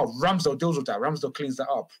 oh, Ramsdale deals with that. Ramsdale cleans that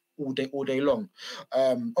up all day long.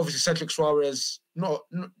 Obviously Cedric Suarez, not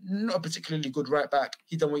a particularly good right back.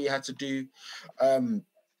 He done what he had to do.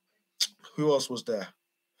 Who else was there?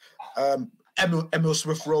 Emil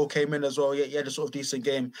Smith-Rowe came in as well. He had a sort of decent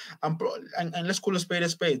game. And let's call a spade a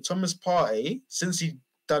spade. Thomas Partey, since he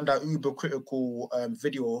done that uber critical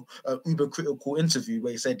interview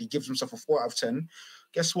where he said he gives himself a 4 out of 10,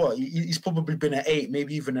 guess what? He's probably been an 8,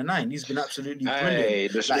 maybe even a 9. He's been absolutely brilliant. Hey,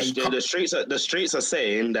 the streets are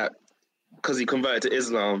saying that because he converted to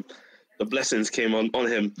Islam, the blessings came on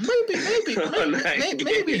him.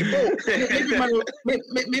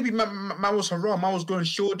 Maybe man was haram. Man was going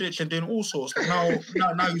Shoreditch and doing all sorts. But now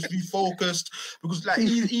he's refocused because like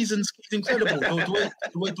he's incredible.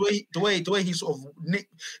 The way he sort of it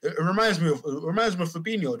reminds me of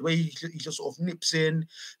Fabinho. The way he just sort of nips in.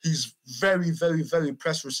 He's very, very, very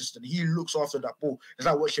press resistant. He looks after that ball. It's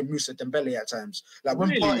like watching Moussa Dembele at times. Like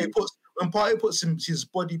when Partey puts his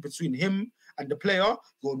body between him and the player,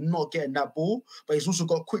 you're not getting that ball. But he's also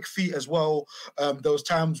got quick feet as well. There was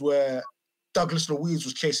times where Douglas Luiz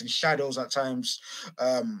was chasing shadows at times.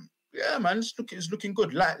 Yeah, man, it's looking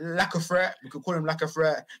good. Lack of threat, we could call him lack of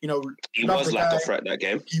threat. You know, he was lack of threat that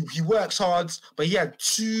game. He works hard, but he had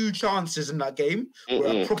 2 chances in that game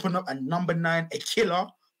where propping up and number 9, a killer,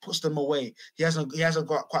 puts them away. He hasn't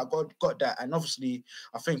got that. And obviously,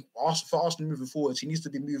 I think for Arsenal moving forward, he needs to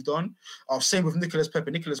be moved on. Same with Nicolas Pepe.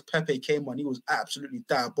 Nicolas Pepe came on. He was absolutely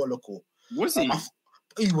diabolical. Was he?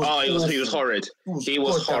 He was horrid. He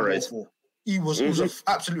was horrid. It was an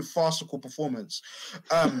absolute farcical performance.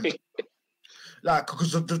 Like,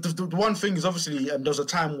 because the one thing is obviously there was a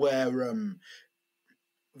time where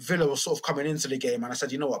Villa was sort of coming into the game, and I said,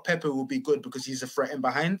 you know what, Pepe will be good because he's a threat in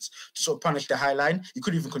behind to sort of punish the high line. He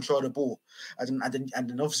couldn't even control the ball, and then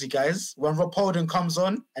obviously, guys, when Rob Holding comes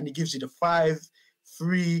on and he gives you the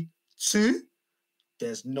 5-3-2,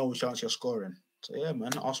 there's no chance you're scoring. So yeah,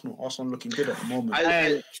 man, Arsenal looking good at the moment.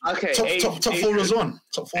 Top four is on.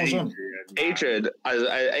 Adrian,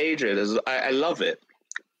 I love it,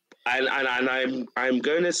 and I'm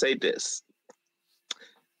going to say this.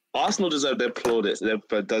 Arsenal deserve their plaudits. They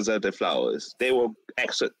deserve their flowers. They were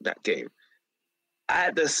excellent that game.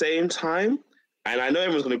 At the same time, and I know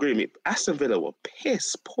everyone's going to agree with me, Aston Villa were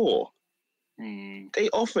piss poor. They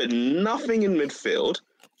offered nothing in midfield.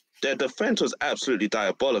 Their defense was absolutely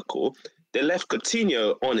diabolical. They left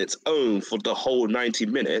Coutinho on its own for the whole 90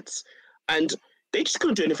 minutes, and they just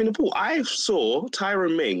couldn't do anything in the ball. I saw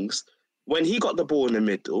Tyrone Mings, when he got the ball in the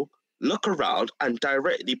middle, look around and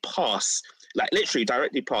directly pass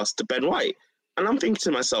to Ben White. And I'm thinking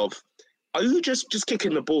to myself, are you just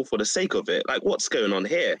kicking the ball for the sake of it? Like, what's going on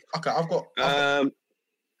here? Okay, I've got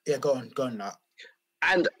yeah, go on now.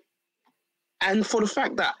 And for the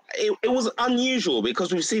fact that it was unusual,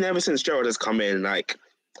 because we've seen ever since Gerrard has come in, like,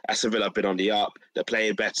 Aston Villa have been on the up, they're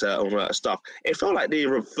playing better, all that stuff. It felt like they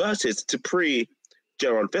reverted to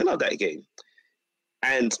pre-Gerrard Villa that game.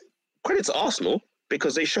 And credit to Arsenal,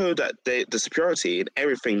 because they showed that the superiority in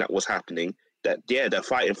everything that was happening, that, yeah, they're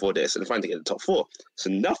fighting for this and fighting to get the top 4. So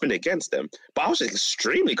nothing against them. But I was just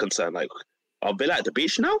extremely concerned, like, are Villa at the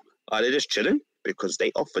beach now? Are they just chilling? Because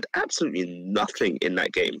they offered absolutely nothing in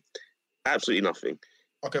that game. Absolutely nothing.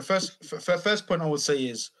 Okay, first point I would say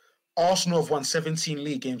is Arsenal have won 17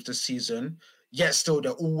 league games this season, yet still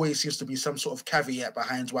there always seems to be some sort of caveat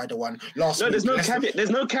behind why they won last week. There's no caveat. There's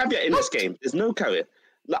no caveat in this game. There's no caveat.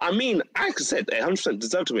 I mean, I said they 100%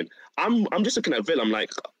 deserve to win. I'm just looking at Villa. I'm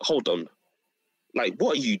like, hold on. Like,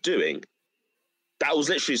 what are you doing? That was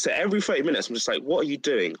literally, so every 30 minutes, I'm just like, what are you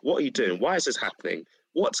doing? What are you doing? Why is this happening?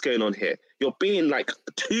 What's going on here? You're being, like,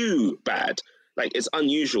 too bad. Like, it's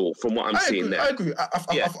unusual from what I'm seeing there. I agree.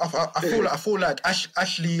 I feel like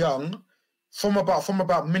Ashley Young, from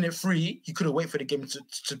about minute 3, he couldn't wait for the game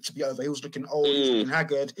to be over. He was looking old, he was looking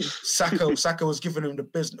haggard. Saka was giving him the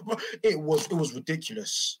business. It was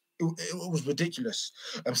ridiculous. It was ridiculous.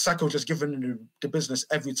 Saka was just giving him the business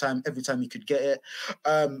every time he could get it.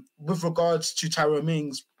 With regards to Tyrone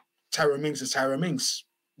Mings is Tyrone Mings.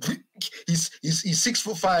 He's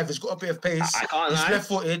 6'5", he's got a bit of pace. I can't lie. He's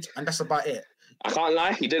left-footed, and that's about it. I can't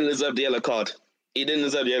lie. He didn't deserve the yellow card. He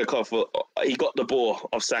got the ball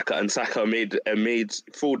of Saka, and Saka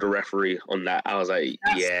fooled the referee on that. I was like,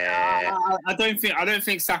 yeah. I don't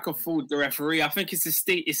think Saka fooled the referee. I think it's a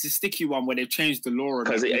sticky one where they've changed the law.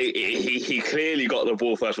 Because he clearly got the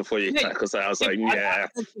ball first before you tackle. So I was like, yeah.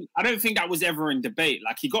 I don't think that was ever in debate.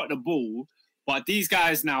 Like, he got the ball, but these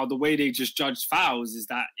guys now, the way they just judge fouls is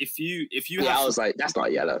that if you I was like, that's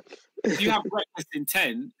not yellow. If you have reckless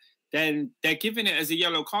intent, then they're giving it as a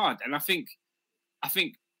yellow card. And I think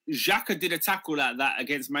Xhaka did a tackle like that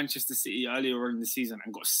against Manchester City earlier in the season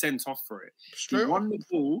and got sent off for it. He won the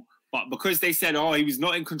ball, but because they said, he was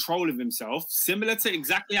not in control of himself, similar to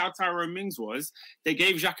exactly how Tyrone Mings was, they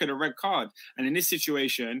gave Xhaka the red card. And in this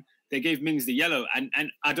situation, they gave Mings the yellow. And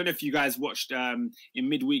I don't know if you guys watched in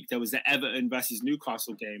midweek, there was the Everton versus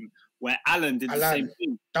Newcastle game where Alan did the same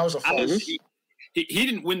thing. That was a false. He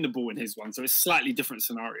didn't win the ball in his one, so it's a slightly different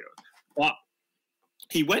scenario. But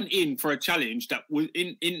he went in for a challenge that was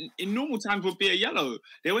in normal times would be a yellow.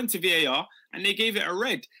 They went to VAR and they gave it a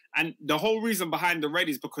red. And the whole reason behind the red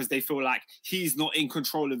is because they feel like he's not in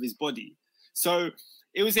control of his body. So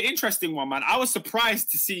it was an interesting one, man. I was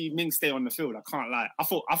surprised to see Ming stay on the field. I can't lie. I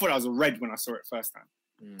thought that was a red when I saw it first time.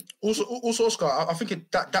 Also, Oscar, I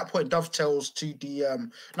think that point dovetails to the.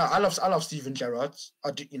 No, I love Steven Gerrard.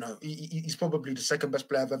 He's probably the second best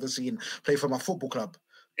player I've ever seen play for my football club.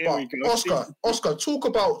 But Oscar, talk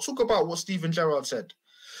about what Steven Gerrard said.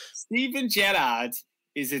 Steven Gerrard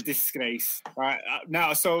is a disgrace, right?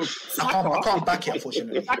 Now, so I can't back it,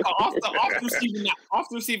 unfortunately.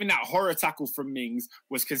 After receiving that horror tackle from Mings,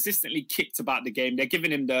 was consistently kicked about the game. They're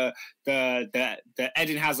giving him the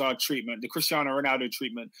Eden Hazard treatment, the Cristiano Ronaldo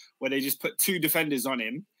treatment, where they just put 2 defenders on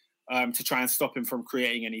him to try and stop him from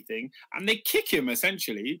creating anything, and they kick him.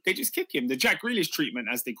 Essentially, they just kick him. The Jack Grealish treatment,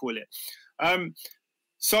 as they call it.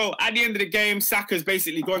 So at the end of the game, Saka's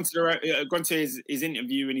basically gone to his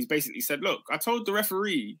interview, and he's basically said, "Look, I told the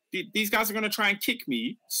referee these guys are going to try and kick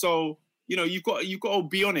me. So you've got to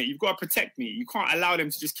be on it. You've got to protect me. You can't allow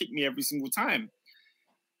them to just kick me every single time."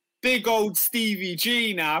 Big old Stevie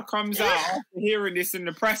G now comes out after hearing this in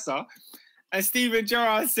the presser, and Steven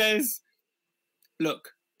Gerrard says,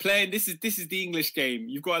 "Look, this is the English game.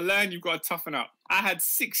 You've got to learn. You've got to toughen up. I had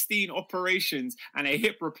 16 operations and a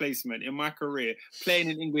hip replacement in my career playing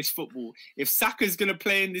in English football. If Saka's going to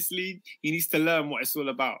play in this league, he needs to learn what it's all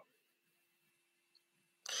about."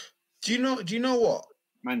 Do you know what?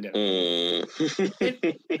 Mandem.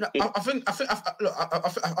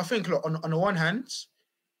 I think. Look, on the one hand,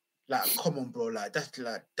 like, come on, bro. Like that's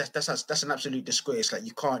an absolute disgrace. Like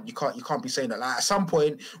you can't be saying that. Like at some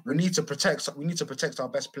point, we need to protect our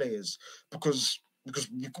best players because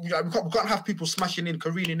we can't have people smashing in,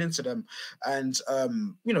 careening into them, and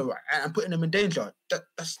and putting them in danger.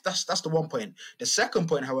 That's the one point. The second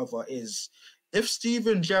point, however, is if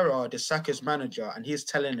Steven Gerrard is Saka's manager and he's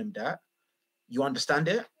telling him that, you understand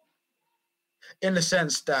it, in the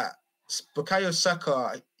sense that Bukayo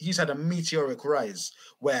Saka, he's had a meteoric rise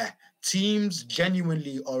where teams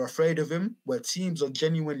genuinely are afraid of him, where teams are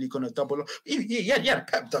genuinely going to double up. Yeah,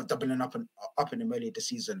 Pep doubling up in him earlier this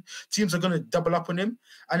season. Teams are going to double up on him.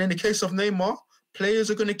 And in the case of Neymar,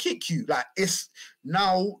 players are going to kick you. Like, it's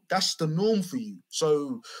now, that's the norm for you.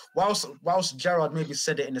 So whilst Gerrard maybe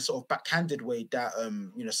said it in a sort of backhanded way that,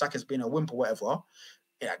 Saka's been a wimp or whatever,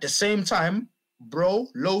 at the same time, bro,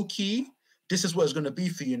 low key, this is what it's going to be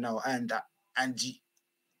for you now, and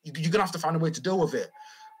you're going to have to find a way to deal with it.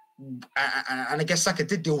 And I guess Saka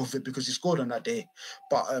did deal with it because he scored on that day.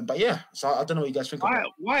 But yeah, so I don't know what you guys think about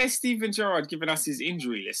it. Why is Steven Gerrard giving us his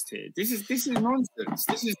injury list here? This is nonsense.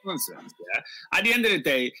 This is nonsense. Yeah. At the end of the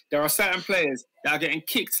day, there are certain players that are getting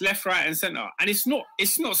kicked left, right, and centre, and it's not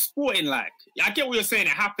sporting like. I get what you're saying. It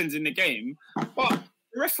happens in the game, but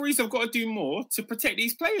the referees have got to do more to protect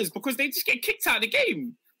these players because they just get kicked out of the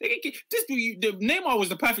game. Neymar was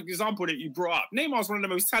the perfect example that you brought up. Neymar is one of the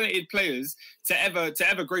most talented players to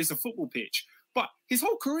ever grace a football pitch. But his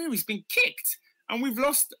whole career has been kicked. And we've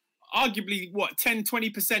lost arguably,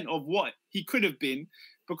 10-20% of what he could have been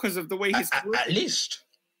because of the way his career... At least.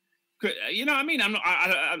 You know what I mean?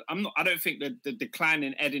 I don't think that the decline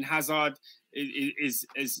in Eden Hazard is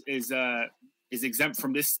exempt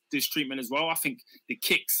from this treatment as well. I think the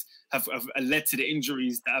kicks have led to the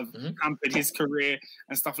injuries that have hampered his career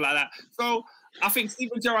and stuff like that. So I think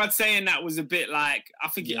Steven Gerrard saying that was a bit like, I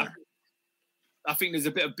think there's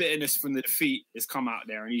a bit of bitterness from the defeat that's come out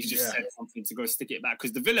there, and he's just said something to go stick it back.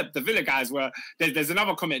 Because the Villa guys were, there's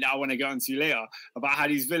another comment that I want to get onto later about how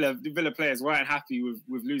these Villa players weren't happy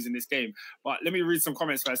with losing this game. But let me read some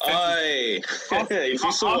comments first. If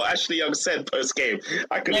you saw what Ashley Young said post game,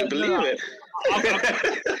 I couldn't believe it.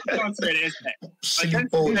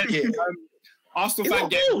 Arsenal fan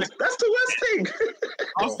that's the worst thing.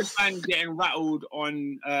 Arsenal fan getting rattled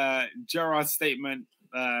on Gerrard's statement.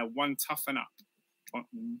 One toughen up.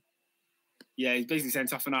 Yeah, he's basically saying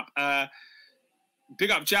toughen up.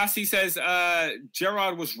 Big up Jas. He says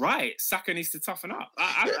Gerrard was right. Saka needs to toughen up.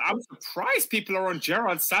 I'm surprised people are on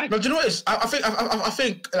Gerrard's side. No, do you know what it is? I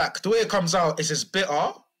think like the way it comes out is it's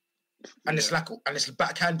bitter. And it's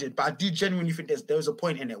backhanded, but I do genuinely think there's a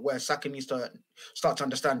point in it where Saka needs to start to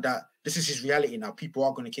understand that this is his reality now. People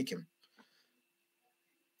are going to kick him.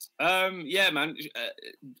 Yeah, man.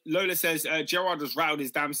 Lola says Gerrard has rattled his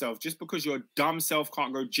damn self. Just because your dumb self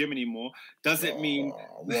can't go gym anymore doesn't mean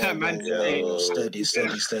that man today. Steady.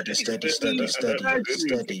 16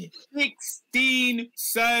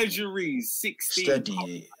 surgeries. 16.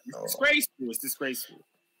 Steady. It's disgraceful. It's disgraceful.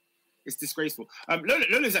 It's disgraceful.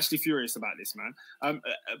 Lola's actually furious about this, man.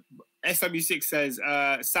 SW6 says,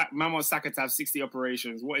 Man wants Saka to have 60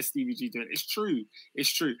 operations. What is Stevie G doing? It's true.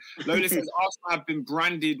 Lola says, Arsenal have been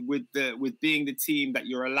branded with being the team that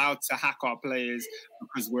you're allowed to hack our players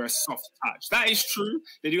because we're a soft touch. That is true.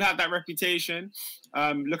 They do have that reputation.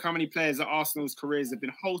 Look how many players at Arsenal's careers have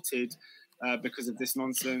been halted because of this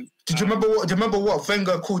nonsense. Do you remember what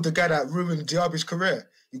Wenger called the guy that ruined Diaby's career?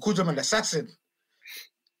 He called him an assassin.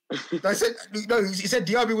 He said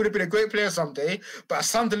Diaby would have been a great player someday, but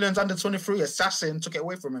Sunderland's under-23 assassin took it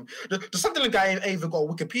away from him. The Sunderland guy ain't even got a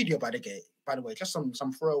Wikipedia, by the way, just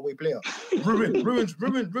some throwaway player.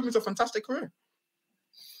 Ruins a fantastic career.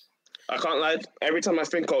 I can't lie. Every time I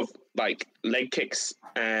think of like leg kicks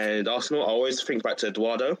and Arsenal, I always think back to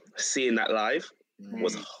Eduardo. Seeing that live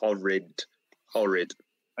was horrid.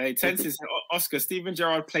 Hey, Tensis, Oscar, Steven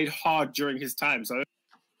Gerrard played hard during his time, so.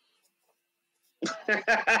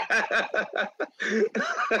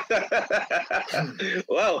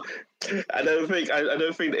 Well, I don't think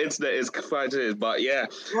the internet is confined to it, but yeah.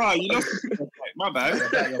 Right, you lost. My bad.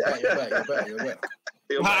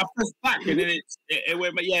 You're right. I pressed back and then it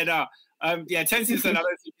went. But yeah, no. Tensi said I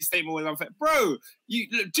don't think his statement was unfair, bro.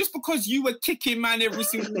 Just because you were kicking man every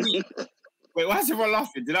single week. Wait, why is everyone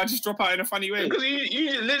laughing? Did I just drop out in a funny way? Because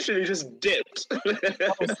you literally just dipped.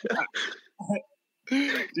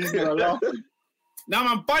 Just laughing. Now,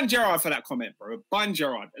 man, bun Gerrard for that comment, bro. Bun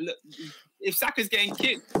Gerrard. Look, if Saka's getting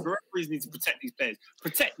kicked, the referees need to protect these players.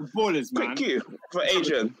 Protect the ballers, man. Thank you for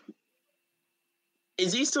Adrian.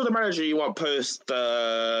 Is he still the manager you want post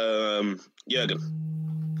Jurgen?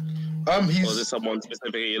 Or is it someone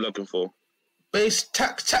specifically you're looking for?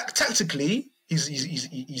 Tactically,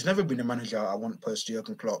 he's never been a manager I want post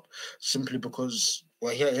Jurgen Klopp, simply because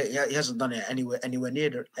he hasn't done it anywhere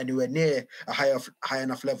near a high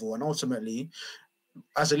enough level, and ultimately,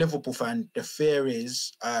 as a Liverpool fan, the fear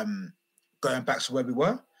is going back to where we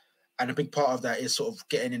were, and a big part of that is sort of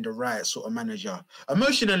getting in the right sort of manager.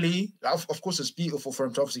 Emotionally, of course, it's beautiful for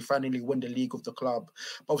him to obviously finally win the league of the club.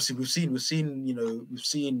 But obviously, we've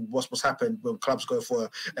seen what's happened when clubs go for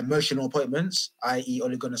emotional appointments, i.e.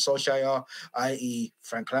 Ole Gunnar Solskjaer, i.e.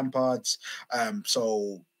 Frank Lampard.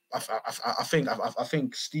 So I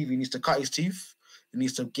think Stevie needs to cut his teeth. He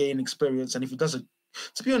needs to gain experience, and if he doesn't,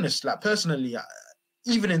 to be honest, like personally,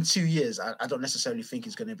 even in 2 years, I don't necessarily think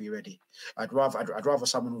he's going to be ready. I'd rather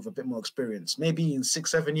someone with a bit more experience, maybe in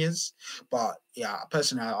 6-7 years. But yeah,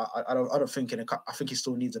 personally, I don't think I think he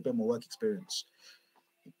still needs a bit more work experience.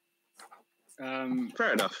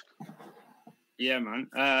 Fair enough. Yeah, man.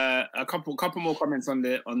 A couple more comments on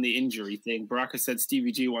the injury thing. Baraka said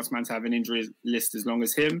Stevie G wants man to have an injury list as long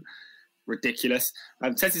as him. Ridiculous.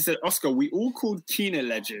 Tessie said, Oscar, we all called Keane a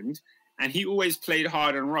legend, and he always played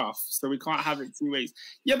hard and rough, so we can't have it two ways.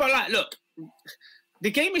 Yeah, but like, look,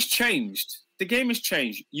 the game has changed.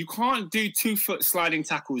 You can't do 2-foot sliding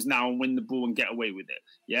tackles now and win the ball and get away with it.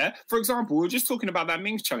 Yeah? For example, we were just talking about that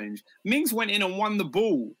Mings challenge. Mings went in and won the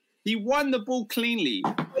ball. He won the ball cleanly.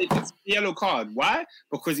 It's a yellow card. Why?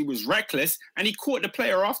 Because he was reckless and he caught the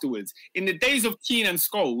player afterwards. In the days of Keane and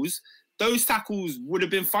Scholes, those tackles would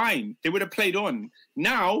have been fine. They would have played on.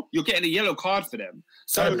 Now you're getting a yellow card for them.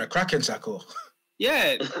 So a cracking tackle.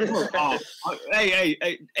 Yeah. Hey,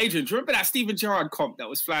 Adrian, do you remember that Steven Gerrard comp that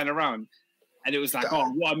was flying around? And it was like,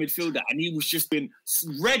 what a midfielder. And he was just been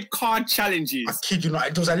red card challenges. I kid you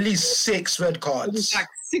not, there was at least 6 red cards. It was like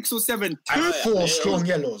 6 or 7. And 4 strong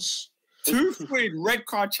yellows. 2 red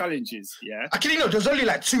card challenges, yeah? I kid you not, there was only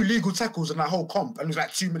like 2 legal tackles in that whole comp. And it was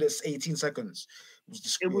like 2 minutes, 18 seconds.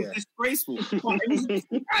 It was disgraceful. It was a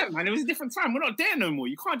different time, man. It was a different time. We're not there no more.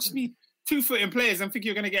 You can't just be 2-footing players and think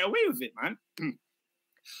you're going to get away with it, man.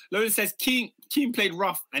 Lola says, Keane played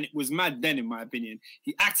rough and it was mad then, in my opinion.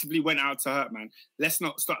 He actively went out to hurt, man. Let's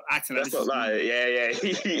not stop acting like this. That's not lie. Yeah.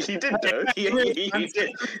 He did, though. He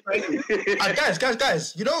did.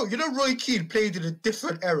 Guys, you know Roy Keane played in a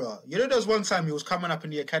different era. You know there was one time he was coming up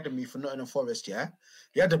in the academy for Nottingham Forest, yeah?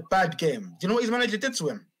 He had a bad game. Do you know what his manager did to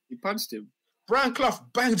him? He punched him. Brian Clough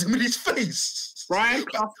banged him in his face. Brian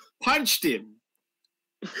Clough punched him.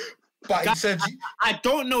 But he said... I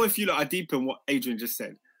don't know if you lot are deep in what Adrian just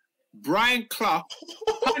said. Brian Clough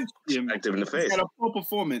punched him. Banked him in the face. He had a poor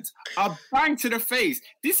performance. A bang to the face.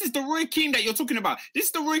 This is the Roy Keane that you're talking about. This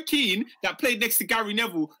is the Roy Keane that played next to Gary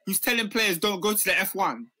Neville, who's telling players don't go to the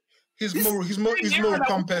F1. His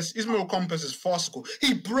moral compass is farcical.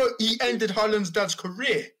 He ended Haaland's dad's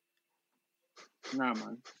career. Nah,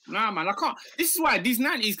 man. I can't. This is why these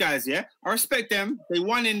 90s guys, yeah, I respect them. They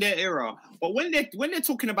won in their era. But when they're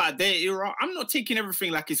talking about their era, I'm not taking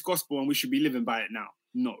everything like it's gospel and we should be living by it now.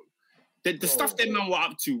 No. The stuff that man were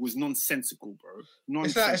up to was nonsensical, bro.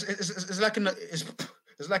 It's like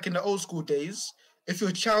in the old school days. If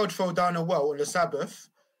your child fell down a well on the Sabbath,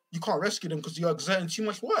 you can't rescue them because you're exerting too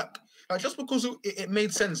much work. Like just because it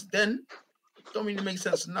made sense then, don't mean it makes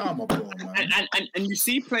sense now, my bro. Man. And you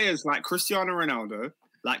see players like Cristiano Ronaldo,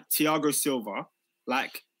 like Thiago Silva,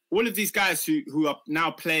 like all of these guys who are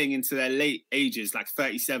now playing into their late ages, like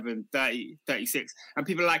 37, 30, 36, and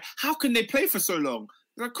people are like, how can they play for so long?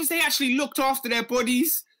 Because they actually looked after their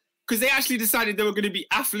bodies, because they actually decided they were going to be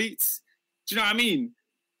athletes. Do you know what I mean?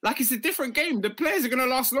 Like, it's a different game. The players are going to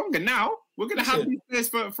last longer. Now, we're going to have these players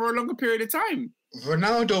for a longer period of time.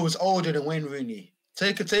 Ronaldo was older than Wayne Rooney.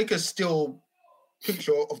 Take a still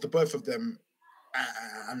picture of the both of them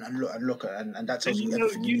and look and that tells you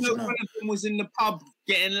everything you need to know. One of them was in the pub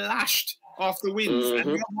getting lashed after wins, and the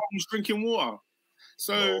other one was drinking water.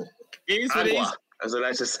 So, it is what it is. As I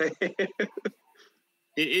like to say.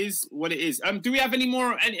 It is what it is. Do we have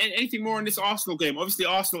anything more on this Arsenal game? Obviously,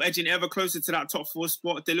 Arsenal edging ever closer to that top 4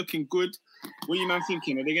 spot. They're looking good. What are you, man,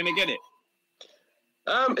 thinking? Are they going to get it?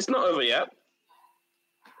 It's not over yet,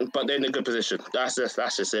 but they're in a good position. That's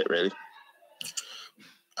just it, really.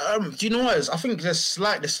 Do you know what? I think there's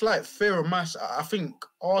slight fear of mass. I think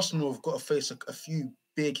Arsenal have got to face a few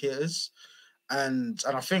big hitters. And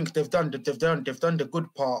I think they've done the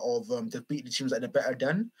good part of they've beat the teams that they're better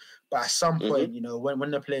than, but at some point, you know, when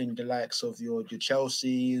they're playing the likes of your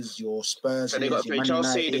Chelseas, your Spurs, so they got to play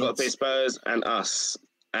Chelsea, they got to play Spurs and us,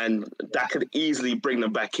 and that could easily bring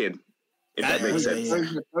them back in. If that makes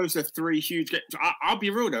sense. Those are 3 huge games. I'll be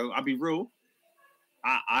real though.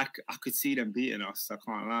 I could see them beating us. I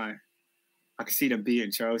can't lie. I could see them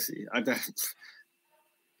beating Chelsea. I don't.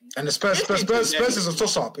 And the Spurs is a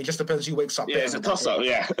toss-up. It just depends who wakes up. Yeah, it's a toss-up,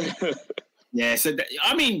 yeah. Yeah, so,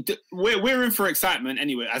 I mean, we're in for excitement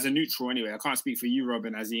anyway, as a neutral anyway. I can't speak for you,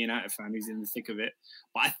 Robin, as a United fan who's in the thick of it.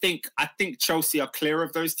 But I think Chelsea are clear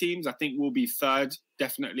of those teams. I think we'll be third,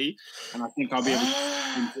 definitely. And I think I'll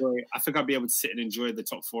be able to sit and enjoy the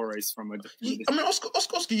top 4 race from a... I mean,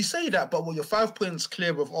 Oscar, you say that, but you're 5 points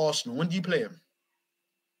clear of Arsenal. When do you play them?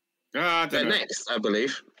 They're next, I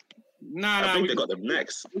believe. I think they got them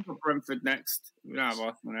next. We've got Brentford next. We don't have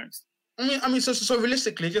Arsenal next. I mean, so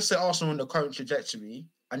realistically, just say Arsenal on the current trajectory,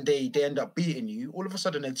 and they end up beating you. All of a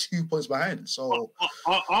sudden, they're 2 points behind. So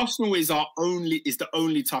Arsenal is the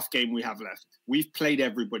only tough game we have left. We've played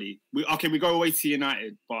everybody. We go away to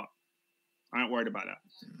United, but I ain't worried about that.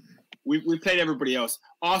 We played everybody else.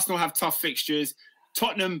 Arsenal have tough fixtures.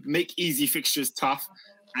 Tottenham make easy fixtures tough.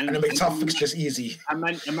 And they make tough fixtures easy. And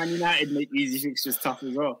Man United make easy fixtures tough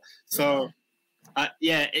as well. So, I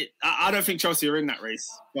don't think Chelsea are in that race.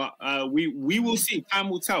 But we will see. Time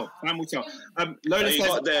will tell. Lola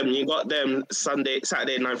you got them Saturday,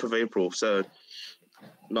 9th of April. So,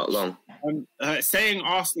 not long. Saying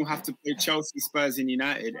Arsenal have to play Chelsea, Spurs and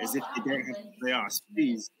United as if they don't have to play us.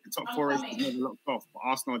 Please, the top 4 race is never locked off. But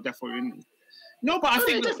Arsenal are definitely in. No, but I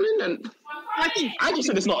think... I just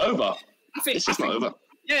said it's not over. It's just not over.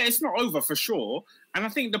 Yeah, it's not over for sure. And I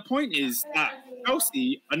think the point is that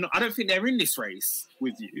Chelsea, I don't think they're in this race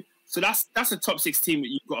with you. So that's a top 6 team that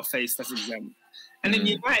you've got to face that's exempt. And then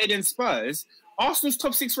United and Spurs, Arsenal's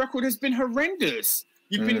top 6 record has been horrendous.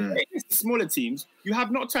 You've been against the smaller teams. You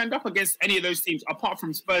have not turned up against any of those teams apart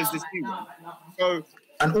from Spurs this season. So,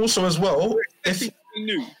 and also as well, if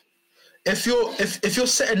you're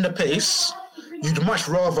setting the pace, you'd much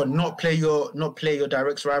rather not play your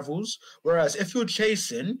direct rivals. Whereas if you're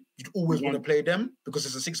chasing, you'd always want to play them because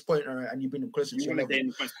it's a 6-pointer and you've been closer to your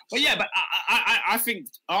level. But yeah, but I think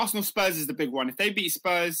Arsenal Spurs is the big one. If they beat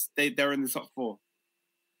Spurs, they're in the top 4.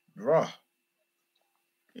 Right.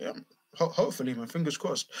 Yeah. Hopefully, man. Fingers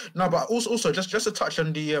crossed. No, but also just to touch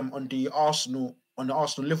on the Arsenal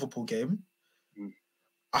Liverpool game.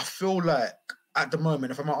 I feel like at the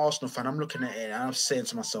moment, if I'm an Arsenal fan, I'm looking at it and I'm saying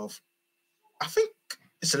to myself, I think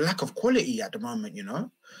it's a lack of quality at the moment, you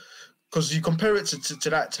know, because you compare it to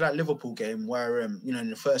that Liverpool game where you know,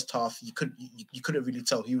 in the first half you couldn't really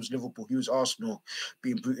tell who was Liverpool, who was Arsenal,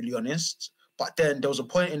 being brutally honest. But then there was a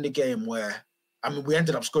point in the game where, I mean, we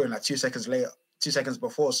ended up scoring like 2 seconds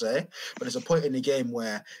before, say, but there's a point in the game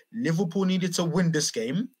where Liverpool needed to win this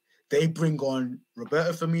game. They bring on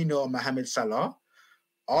Roberto Firmino and Mohamed Salah.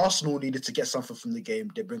 Arsenal needed to get something from the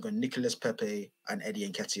game. They bring on Nicolas Pepe and Eddie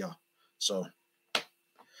Nketiah. So,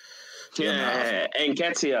 yeah,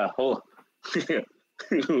 Nketiah. Oh,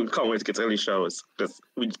 can't wait to get to any shows because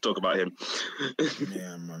we need to talk about him.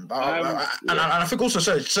 Yeah, man. But I think also,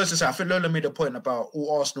 so to say, I think Lola made a point about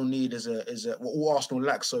all Arsenal need all Arsenal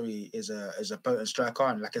lack. Sorry, is a potent striker,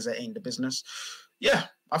 and like as that ain't the business. Yeah,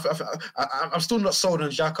 I'm still not sold on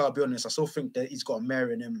Xhaka, I'll be honest. I still think that he's got a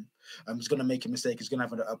mare in him. He's going to make a mistake. He's going to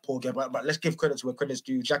have a poor game. But let's give credit to where credit's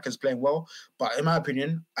due. Xhaka's playing well. But in my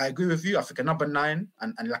opinion, I agree with you. I think a number 9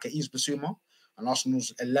 and like an Yves Bissouma and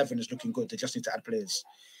Arsenal's 11 is looking good. They just need to add players.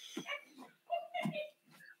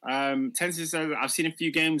 Tensi says, I've seen a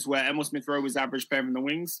few games where Emil Smith-Rowe was average player in the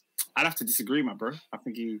wings. I'd have to disagree, my bro. I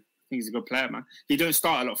think he's a good player, man. He don't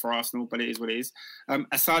start a lot for Arsenal, but it is what it is.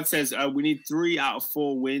 Assad says, we need 3 out of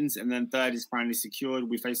 4 wins, and then 3rd is finally secured.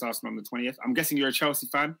 We face Arsenal on the 20th. I'm guessing you're a Chelsea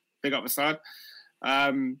fan. Big up, Assad.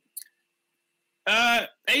 AD,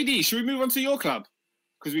 should we move on to your club?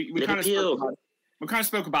 Because we kind of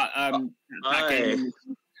spoke about that game.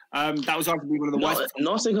 That was arguably one of the worst.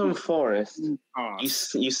 Nottingham Forest.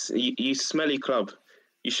 You smelly club.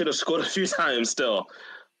 You should have scored a few times still.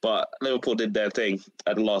 But Liverpool did their thing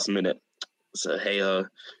at the last minute. So, hey,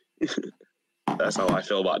 that's how I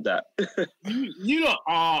feel about that. you lot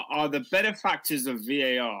are the benefactors of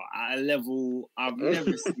VAR at a level I've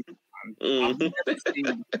never seen. I've never seen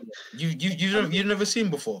before. You've never seen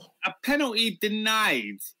before? A penalty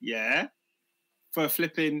denied, yeah, for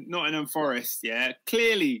flipping Nottingham Forest, yeah.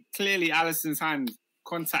 Clearly, Alisson's hand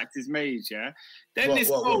contact is made, yeah. Then this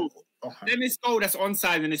goal... Okay. Then this goal that's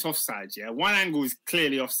onside and it's offside, yeah. One angle is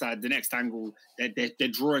clearly offside. The next angle, they're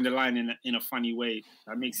drawing the line in a funny way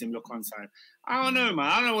that makes him look onside. I don't know, man.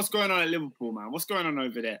 I don't know what's going on at Liverpool, man. What's going on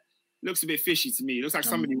over there? Looks a bit fishy to me. It looks like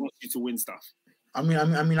somebody wants you to win stuff. I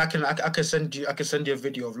can send you a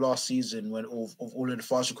video of last season when all of the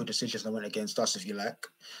farcical decisions that went against us, if you like.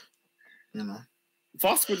 You know,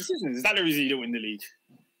 farcical decisions. Is that the reason you don't win the league?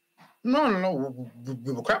 No.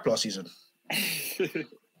 We were crap last season.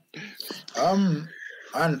 And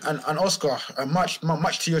Oscar,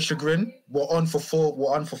 much to your chagrin, we're on for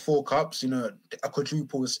 4 cups. You know, a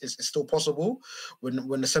quadruple is still possible.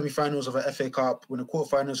 When the semi-finals of the FA Cup, when the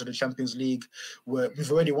quarterfinals of the Champions League,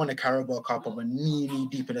 we've already won a Carabao Cup and we're knee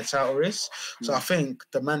deep in the title race. So I think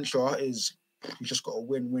the mantra is we just got to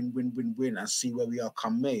win and see where we are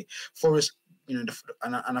come May. Forest, you know,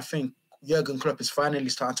 and I think Jurgen Klopp is finally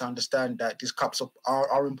starting to understand that these cups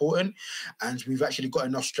are important, and we've actually got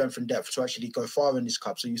enough strength and depth to actually go far in these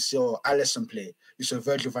cups. So you saw Alisson play, you saw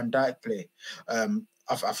Virgil van Dijk play.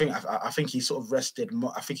 I think he sort of rested.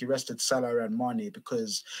 I think he rested Salah and Mane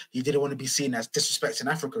because he didn't want to be seen as disrespecting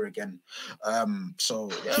Africa again.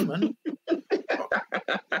 So yeah, man.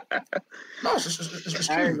 No, it's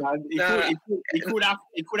hey, man. He called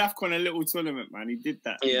AFCON a little tournament, man. He did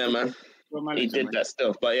that. Yeah, man. He did that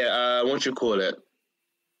stuff. But yeah, what you call it?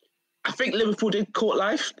 I think Liverpool did caught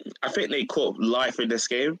life. I think they caught life in this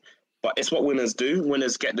game. But it's what winners do.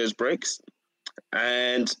 Winners get those breaks.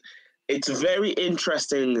 And it's very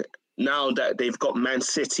interesting now that they've got Man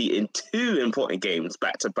City in 2 important games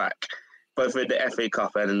back-to-back, both in the FA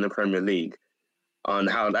Cup and in the Premier League, on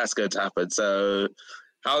how that's going to happen. So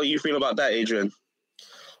how are you feeling about that, Adrian?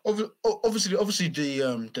 Obviously,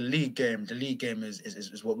 the league game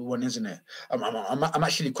is what we want, isn't it? I'm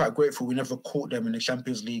actually quite grateful we never caught them in the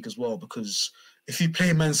Champions League as well, because if you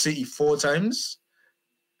play Man City 4 times,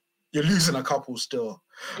 you're losing a couple still.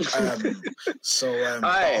 The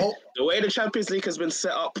way the Champions League has been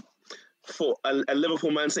set up for a Liverpool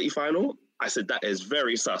Man City final, I said that is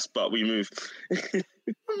very sus, but we move. I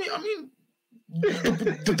mean.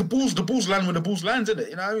 The Bulls land when the Bulls land, isn't it?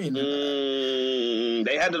 You know what I mean?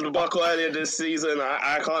 They had the debacle earlier this season.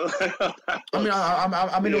 I can't.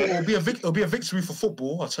 I mean, it'll be a victory for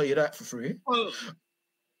football. I'll tell you that for free. Well,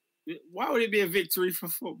 why would it be a victory for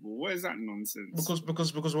football? What is that nonsense?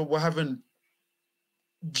 Because we're having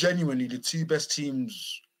genuinely the 2 best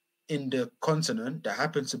teams in the continent that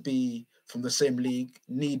happen to be from the same league,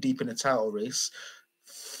 knee deep in a title race,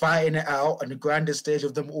 fighting it out on the grandest stage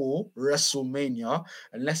of them all, WrestleMania,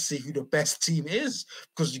 and let's see who the best team is.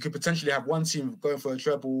 Because you could potentially have one team going for a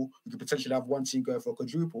treble, you could potentially have one team going for a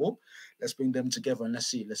quadruple. Let's bring them together and let's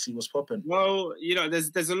see what's popping. Well, you know,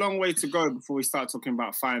 there's a long way to go before we start talking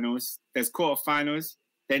about finals. There's quarterfinals,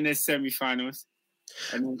 then there's semi-finals,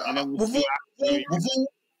 and then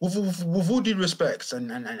with all due respect,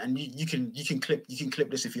 and you can clip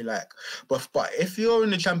this if you like, but if you're in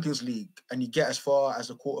the Champions League and you get as far as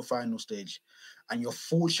the quarterfinal stage, and you're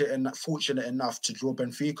fortunate enough to draw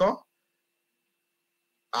Benfica,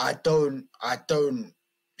 I don't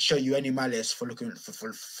show you any malice for looking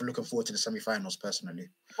forward to the semi-finals personally.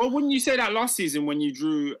 Well, wouldn't you say that last season when you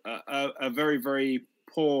drew a very, very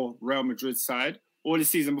poor Real Madrid side, or the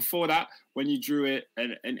season before that when you drew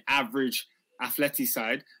an average Atleti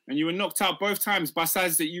side, and you were knocked out both times by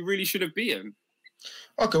sides that you really should have beaten?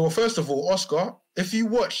 Okay, well, first of all, Oscar, if you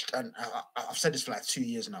watched, and I've said this for like 2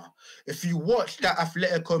 years now, if you watched that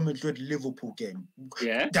Atletico Madrid-Liverpool game,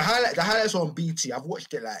 the highlights are on BT. I've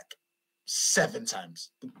watched it like 7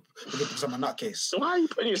 times because I'm a nutcase. So why are you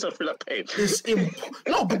putting yourself through that pain?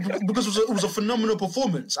 No, because it was a phenomenal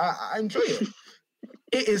performance. I enjoy it.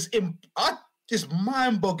 It's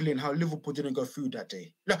mind-boggling how Liverpool didn't go through that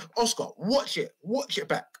day. Like, Oscar, watch it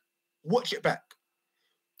back.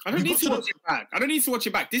 I don't need to watch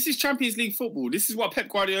it back. This is Champions League football. This is what Pep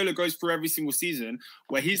Guardiola goes through every single season,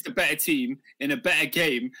 where he's the better team in a better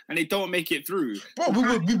game, and they don't make it through. Bro,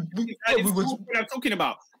 what I'm talking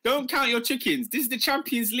about. Don't count your chickens. This is the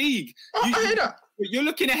Champions League. I hear that. You're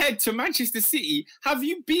looking ahead to Manchester City. Have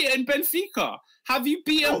you beaten Benfica? Have you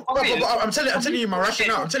beaten? I'm telling you my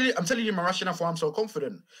rationale. I'm telling you my rationale for why I'm so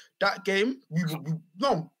confident. That game,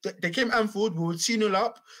 they came Anfield. We were 2-0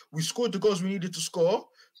 up. We scored the goals we needed to score.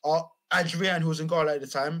 Adrian, who was in goal at the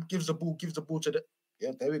time, gives the ball to the.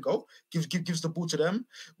 Yeah, there we go. Gives the ball to them.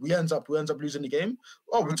 We end up losing the game.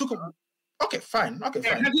 Oh, we took. Okay, fine. Can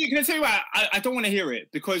I tell you what? I don't want to hear it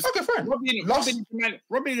because fine.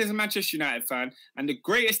 Robin is a Manchester United fan, and the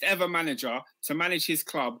greatest ever manager to manage his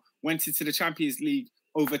club went into the Champions League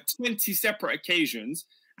over 20 separate occasions,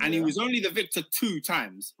 and he was only the victor 2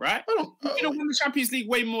 times, right? You should have won the Champions League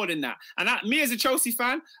way more than that. And me as a Chelsea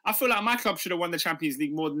fan, I feel like my club should have won the Champions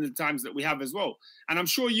League more than the times that we have as well. And I'm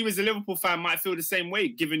sure you as a Liverpool fan might feel the same way,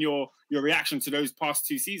 given your reaction to those past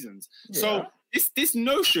 2 seasons. Yeah. So this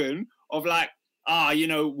notion of like, we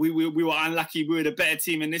were unlucky, we were the better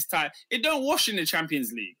team in this time, it don't wash in the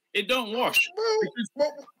Champions League. It don't wash.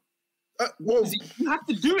 You have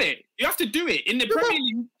to do it. You have to do it. In the Premier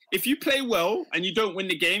League, if you play well and you don't win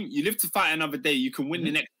the game, you live to fight another day. You can win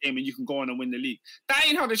the next game and you can go on and win the league. That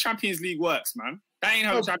ain't how the Champions League works, man. That ain't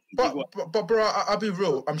how the Champions League works. But bro, I'll be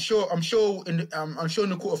real. I'm sure in the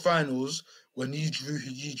quarterfinals when you drew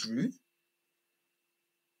who you drew.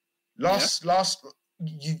 Who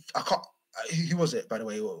was it, by the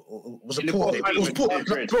way? Was it Porto? It was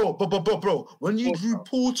Porto. Bro. When you drew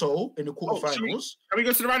Porto in the quarterfinals, can we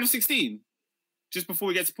go to the round of 16? Just before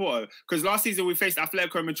we get to Porto, because last season we faced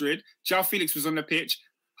Atletico Madrid. João Felix was on the pitch.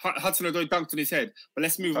 Hudson-Odoi dunked on his head. But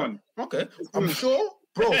let's move on. Okay, I'm sure,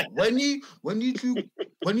 bro. when you drew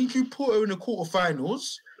Porto in the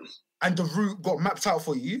quarterfinals, and the route got mapped out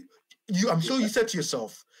for you, I'm sure you said to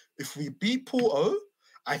yourself, if we beat Porto,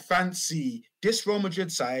 I fancy this Real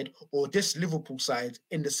Madrid side or this Liverpool side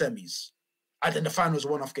in the semis. And then the final was a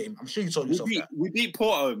one-off game. I'm sure you told yourself that. We beat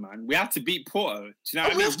Porto, man. We had to beat Porto. Do you know what I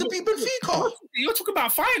mean? We have to beat Benfica. You're talking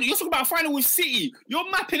about final. You're talking about final with City. You're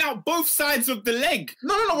mapping out both sides of the leg.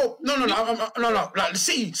 No. Like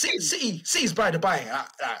City's by the by.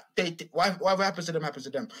 Whatever happens to them happens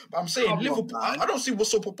to them. But I'm saying Liverpool. I don't see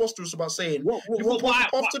what's so preposterous about saying Liverpool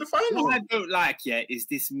off to the final. What I don't like, is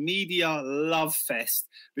this media love fest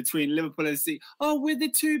between Liverpool and City. Oh, we're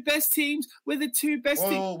the 2 best teams. We're the 2 best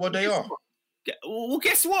teams. Well, they are. Well,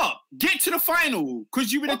 guess what? Get to the final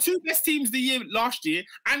because you were the 2 best teams last year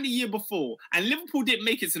and the year before, and Liverpool didn't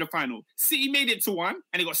make it to the final. City made it to 1,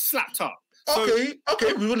 and it got slapped up. Okay.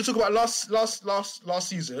 We want to talk about last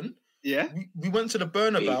season. Yeah, we went to the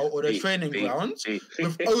Bernabeu or the training grounds with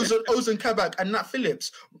Ozan Kabak and Nat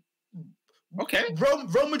Phillips. Okay,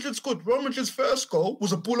 Real Madrid scored. Real Madrid's first goal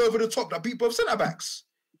was a ball over the top that beat both centre backs.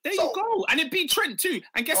 There you go, and it beat Trent too.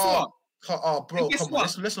 And guess what? Oh, bro, come on,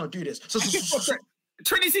 let's not do this. So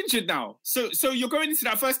Trent is injured now. So you're going into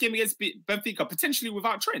that first game against Benfica potentially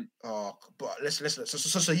without Trent. Oh, but let's.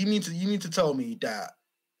 So you mean to tell me that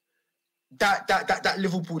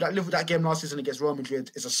Liverpool that game last season against Real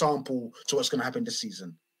Madrid is a sample to what's going to happen this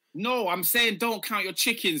season? No, I'm saying don't count your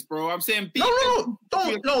chickens, bro. I'm saying don't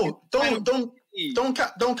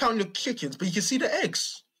count your chickens, but you can see the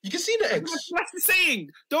eggs. You can see the eggs. That's the saying.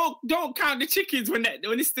 Don't count the chickens when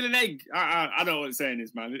it's still an egg. I know what I'm saying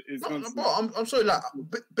is, man. It's I'm sorry. Like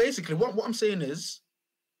basically, what I'm saying is,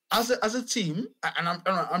 as a team, and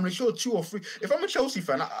I'm sure 2 or 3. If I'm a Chelsea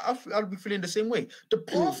fan, I'll be feeling the same way. The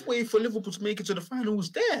pathway for Liverpool to make it to the final was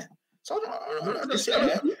there. So I don't see.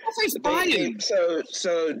 You face Bayern.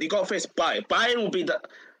 So you got to face Bayern. Bayern will be the.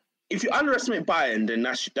 If you underestimate Bayern, then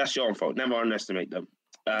that's your own fault. Never underestimate them.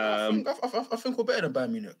 I think we're better than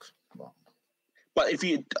Bayern Munich. But if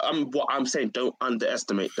you, what I'm saying, don't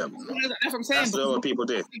underestimate them. That's what I'm saying. That's what people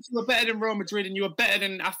do. You were better than Real Madrid and you were better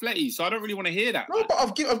than Atleti, so I don't really want to hear that. No, man. But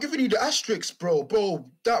I've given you the asterisks, bro.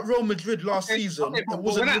 That Real Madrid last season, it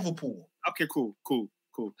wasn't Liverpool. Okay, cool.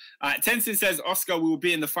 Tenzin says, Oscar, we will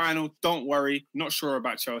be in the final. Don't worry. Not sure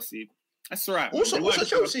about Chelsea. That's all right. Also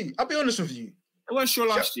Chelsea, I'll be honest with you. I wasn't sure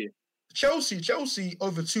last year. Chelsea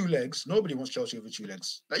over 2 legs. Nobody wants Chelsea over 2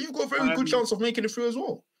 legs. Like, you've got a very good chance of making it through as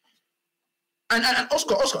well. And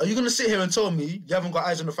Oscar, are you going to sit here and tell me you haven't got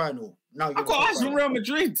eyes on the final? I've got eyes on Real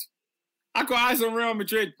Madrid. I got eyes on Real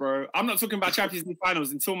Madrid, bro. I'm not talking about Champions League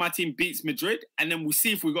finals until my team beats Madrid, and then we'll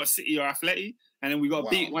see if we got City or Atleti, and then we got to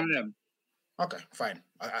beat one of them. Okay, fine.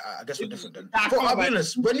 I guess we're different then. But I'll be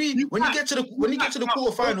honest, when you get to the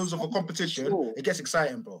quarterfinals of a competition, it gets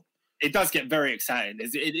exciting, bro. It does get very exciting.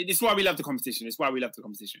 It's why we love the competition.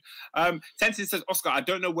 Tenton says, Oscar, I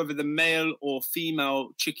don't know whether the male or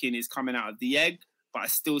female chicken is coming out of the egg, but I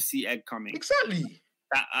still see egg coming. Exactly.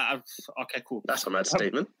 Okay, cool. That's a mad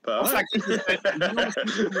statement. But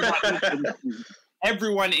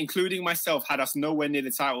everyone, including myself, had us nowhere near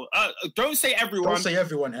the title. Don't say everyone. Don't say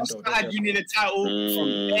everyone, Endo. Had you near the title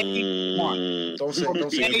from day one. Don't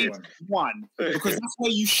say everyone. One, because that's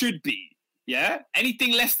where you should be. Yeah,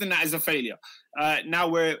 anything less than that is a failure. Now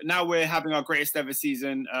we're having our greatest ever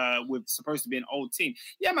season. With supposed to be an old team.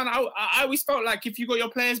 Yeah, man. I always felt like if you got your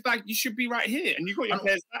players back, you should be right here, and you got your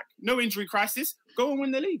players back. No injury crisis. Go and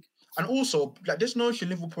win the league. And also, like, this notion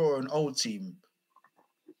Liverpool are an old team.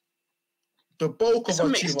 The bulk of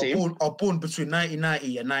our team are born between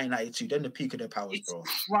 1990 and 1992. Then the peak of their powers, bro.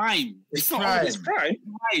 Prime. It's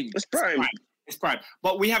prime.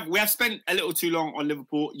 But we have spent a little too long on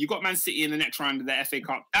Liverpool. You got Man City in the next round of the FA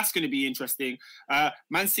Cup. That's going to be interesting.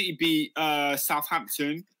 Man City beat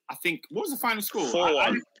Southampton. I think, what was the final score?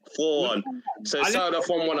 4-1. 4-1. So it started off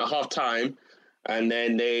 1-1 at half time. And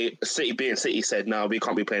then City said, no, we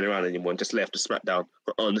can't be playing around anymore. And just left the smackdown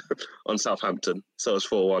on Southampton. So it's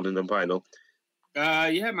 4-1 in the final.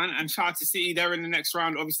 Yeah, man. And shout out to City. They're in the next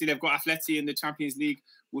round. Obviously, they've got Atleti in the Champions League.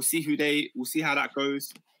 We'll see how that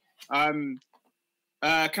goes. Can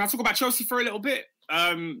I talk about Chelsea for a little bit?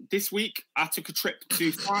 This week, I took a trip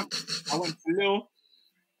to France. I went to Lille.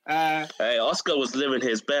 Hey, Oscar was living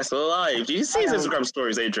his best life. Do you see his Instagram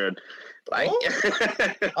stories, Adrian? Like,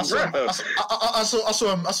 I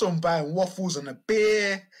saw him buying waffles and a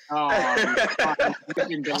beer. I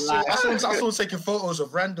saw him taking photos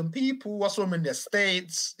of random people. I saw him in their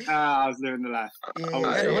states. I was living the life.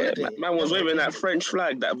 Man was waving that French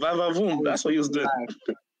flag, that va-va-voom. That's what he was doing.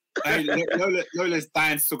 Hey, Lola's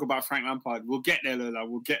dying to talk about Frank Lampard. We'll get there, Lola.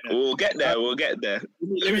 We'll get there.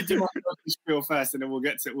 Let me do my spiel first, and then we'll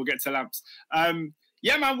get to Lamps.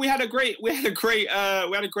 Yeah, man, we had a great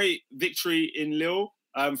victory in Lille.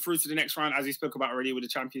 Through to the next round, as we spoke about already with the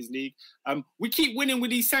Champions League. We keep winning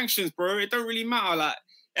with these sanctions, bro. It don't really matter. Like,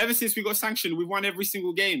 ever since we got sanctioned, we've won every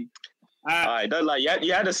single game. I don't like.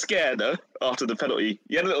 You had a scare though after the penalty.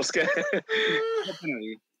 You had a little scare.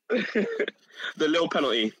 The Lille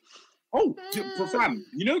penalty. Oh, fam!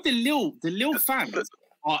 You know the Lille fans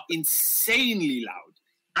are insanely loud.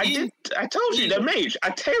 I told you they're mage.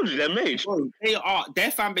 Bro, they are.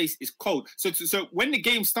 Their fan base is cold. So when the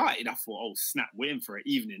game started, I thought, oh snap, we're in for an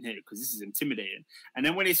evening here because this is intimidating. And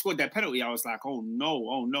then when they scored their penalty, I was like, oh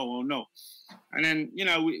no. And then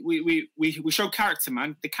we show character,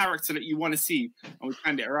 man. The character that you want to see, and we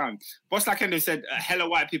turned it around. Boss like Endo said, hella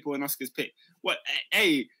white people in Oscar's pick. What?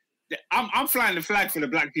 Hey. I'm flying the flag for the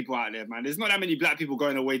black people out there, man. There's not that many black people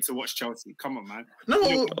going away to watch Chelsea. Come on, man.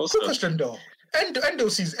 No, good question though. Endo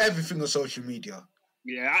sees everything on social media.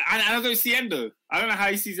 Yeah, I don't see Endo. I don't know how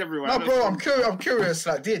he sees everyone. No, bro, I'm curious.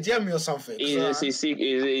 Like, DM me or something.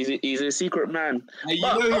 He's a secret man. I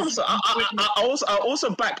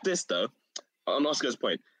also back this though. On Oscar's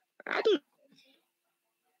point, I do.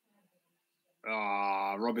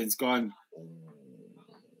 Robin's gone.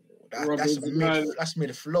 That's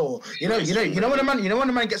mid floor. You know when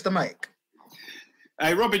the man gets the mic.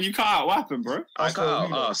 Hey Robin, you cut out. What happened, bro? I cut out.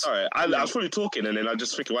 Oh, sorry. I was fully talking and then I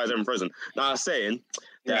just thinking, why is everyone frozen? Now I was saying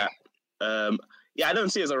that I don't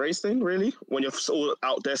see it as a race thing really when you're all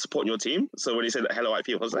out there supporting your team. So when he said that hello white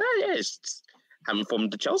people, I was like, it's just having fun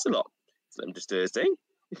with the Chelsea lot. So I'm just doing his thing.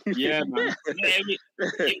 Yeah, man.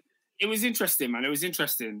 It was interesting, man. It was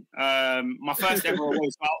interesting. My first ever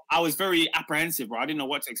was. I was very apprehensive, bro. I didn't know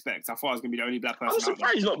what to expect. I thought I was going to be the only black person. I'm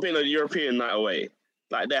surprised not being a European night away.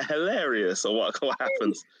 Like, they're hilarious, or what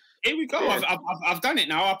happens. Here we go. Yeah. I've done it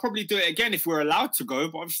now. I'll probably do it again if we're allowed to go.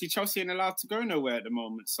 But obviously, Chelsea ain't allowed to go nowhere at the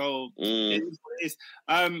moment. So it is what it is.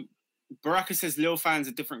 Baraka says Lille fans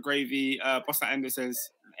are different gravy. Boss Ender says,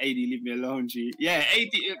 AD, leave me alone, G. Yeah,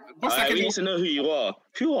 AD. We need to know who you are.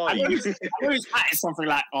 Who are you? I know his hat is something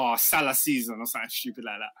like, Salah season or something stupid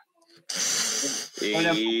like that.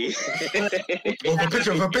 A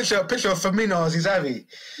picture of Firmino as he's heavy.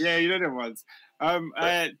 Yeah, you know them ones. You're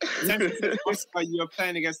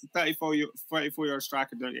playing against the 34-year-old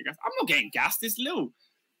striker. Don't get gassed. I'm not getting gassed. It's Lille.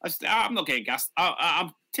 I'm not getting gassed.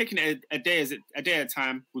 I'm taking it a day at a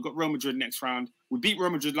time. We've got Real Madrid next round. We beat Real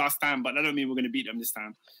Madrid last time, but that don't mean we're going to beat them this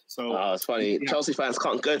time. So it's funny. Yeah. Chelsea fans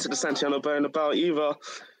can't go to the Santiago Bernabeu either.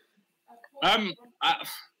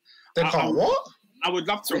 They can't what? I would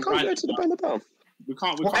love to. They can't go to the Bernabeu. We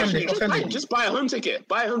can't. Just buy a home ticket.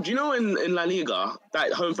 Buy a home. Do you know in La Liga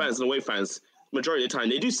that home fans and away fans, majority of the time,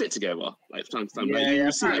 they do sit together, like from time to time.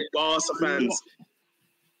 You see like Barca fans.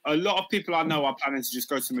 A lot of people I know are planning to just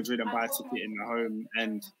go to Madrid and buy a ticket in the home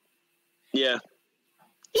and. Yeah,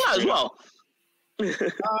 as well.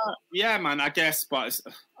 Yeah, man. I guess, but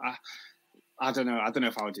I don't know. I don't know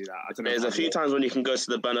if I would do that. I don't know. There's a few times when you can go to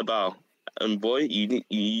the Bernabeu. And boy, you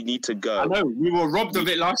need to go. I know we were robbed of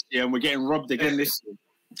it last year, and we're getting robbed again this year.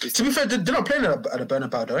 To be fair, they're not playing at the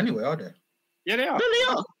Bernabeu though, anyway, are they? Yeah, they are.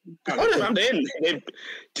 No, they are.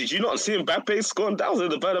 Did you not see Mbappe scoring down at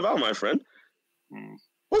the Bernabeu, my friend?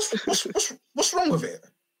 What's wrong with it?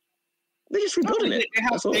 They're just rebuilding it.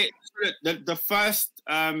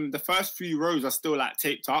 The first few rows are still like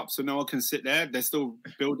taped up, so no one can sit there. They're still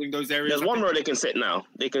building those areas. There's one row they can sit now.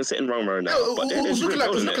 They can sit in one row now. But it's looking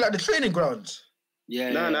like the training grounds.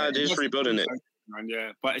 Yeah. No, they're just rebuilding it.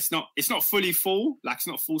 Yeah, but it's not fully full. Like it's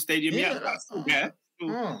not full stadium yet. That's still there.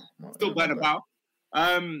 Still Bernabeu.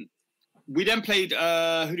 We then played.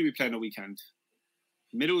 Who did we play on the weekend?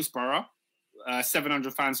 Middlesbrough.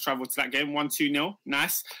 700 fans travelled to that game, 1-2-0.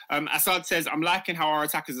 Nice. Assad says, I'm liking how our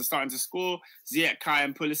attackers are starting to score. Ziyech, Kai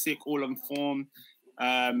and Pulisic all on form.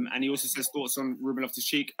 And he also says thoughts on Ruben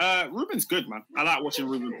Loftus-Cheek. Ruben's good, man. I like watching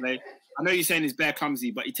Ruben play. I know you're saying he's bare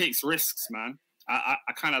clumsy, but he takes risks, man. I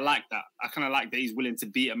kind of like that. I kind of like that he's willing to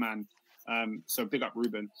beat a man. So big up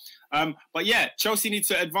Ruben. But yeah, Chelsea need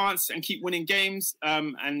to advance and keep winning games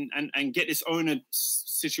and get this owner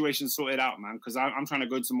situation sorted out, man. Because I'm trying to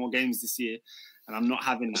go to more games this year, and I'm not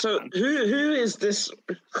having that. So man. who is this?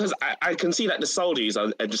 Because I can see that the Saudis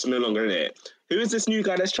are just no longer in it. Who is this new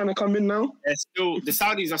guy that's trying to come in now? The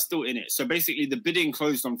Saudis are still in it. So basically, the bidding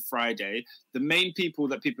closed on Friday. The main people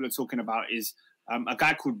that people are talking about is a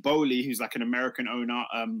guy called Bowley, who's like an American owner,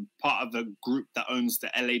 part of the group that owns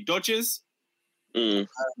the LA Dodgers.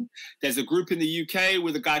 There's a group in the UK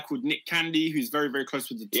with a guy called Nick Candy, who's very, very close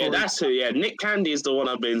with the Tories. Yeah, that's who. Yeah, Nick Candy is the one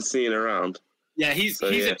I've been seeing around. Yeah, he's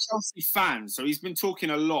a Chelsea fan, so he's been talking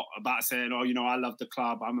a lot about saying, "Oh, I love the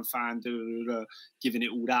club, I'm a fan," giving it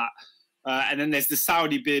all that. And then there's the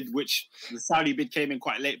Saudi bid, which the Saudi bid came in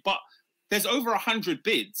quite late, but there's over 100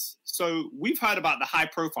 bids. So we've heard about the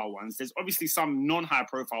high-profile ones. There's obviously some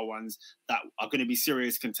non-high-profile ones that are going to be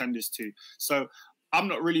serious contenders too. So I'm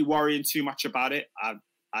not really worrying too much about it.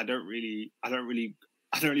 I don't really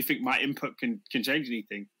think my input can change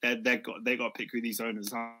anything. They got to pick who these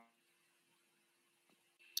owners are.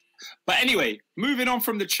 But anyway, moving on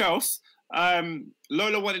from the Chelsea,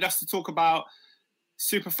 Lola wanted us to talk about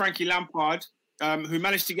Super Frankie Lampard, who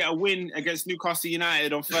managed to get a win against Newcastle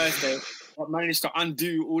United on Thursday, but managed to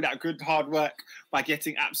undo all that good hard work by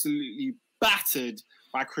getting absolutely battered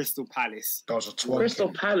by Crystal Palace. That was a 20.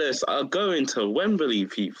 Crystal Palace are going to Wembley,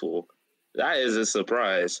 people. That is a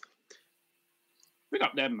surprise. Big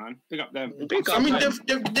up them, man. Big up them. I mean,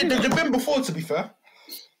 they've been before, to be fair.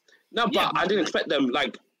 No, but I didn't expect them.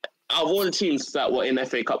 Like, out of all the teams that were in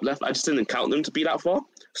FA Cup left, I just didn't count them to be that far.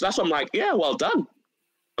 So that's why I'm like, yeah, well done.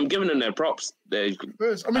 I'm giving them their props. They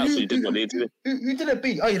absolutely did what they did. Who did they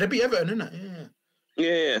beat? Oh, yeah, they beat Everton, didn't they?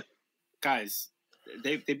 Yeah. Guys,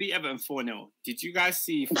 they beat Everton 4-0. Did you guys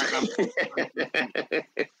see Frank Lampard?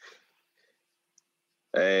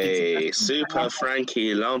 Hey, Super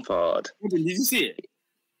Frankie Lampard. Did you see it?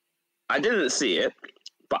 I didn't see it,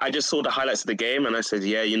 but I just saw the highlights of the game and I said,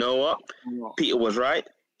 yeah, you know what? Peter was right.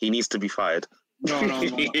 He needs to be fired. No. He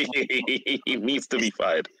needs to be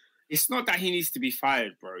fired. It's not that he needs to be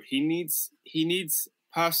fired, bro. He needs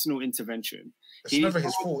personal intervention. It's never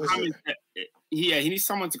his fault, is it? He needs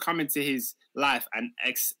someone to come into his life and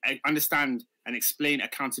understand and explain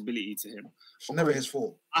accountability to him. It's never his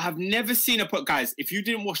fault. I have never seen guys, if you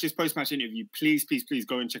didn't watch this post-match interview, please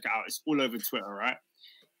go and check it out. It's all over Twitter, right?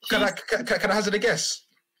 Can I hazard a guess?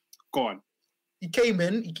 Go on. He came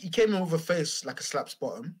in with a face like a slap's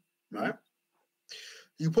bottom, right?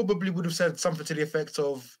 You probably would have said something to the effect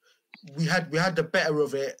of, we had the better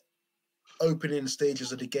of it opening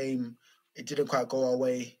stages of the game. It didn't quite go our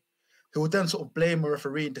way. He will then sort of blame a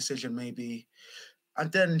refereeing decision maybe.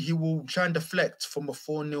 And then he will try and deflect from a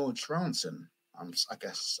 4-0 trouncing, I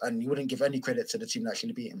guess. And he wouldn't give any credit to the team that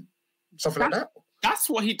actually beat him. Something like that. That's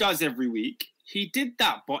what he does every week. He did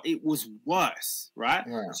that, but it was worse, right?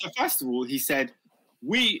 Yeah. So first of all, he said,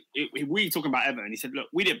 we talking about Everton, he said, look,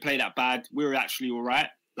 we didn't play that bad. We were actually all right.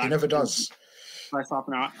 He never does. First half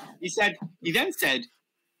an hour. He then said,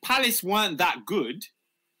 Palace weren't that good,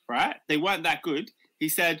 right? They weren't that good. He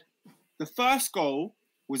said the first goal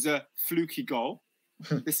was a fluky goal.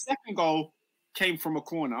 The second goal came from a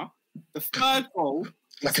corner. The third goal...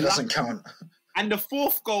 Like it doesn't count. And the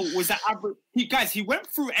fourth goal was that average. He went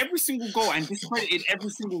through every single goal and discredited every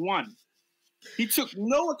single one. He took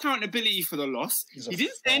no accountability for the loss. He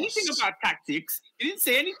didn't say anything about tactics. He didn't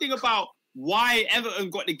say anything about why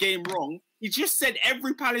Everton got the game wrong. He just said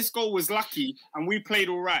every Palace goal was lucky and we played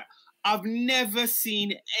all right. I've never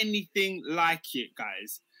seen anything like it,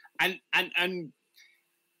 guys. And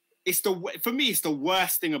for me, it's the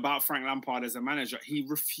worst thing about Frank Lampard as a manager. He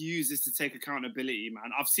refuses to take accountability,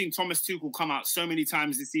 man. I've seen Thomas Tuchel come out so many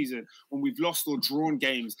times this season when we've lost or drawn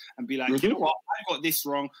games and be like, you know what, I got this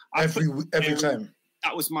wrong. Every time.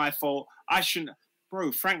 That was my fault. I shouldn't.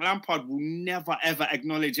 Bro, Frank Lampard will never, ever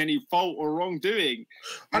acknowledge any fault or wrongdoing.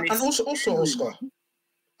 And also, Oscar,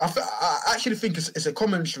 I actually think it's a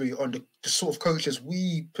commentary on the sort of coaches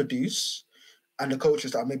we produce and the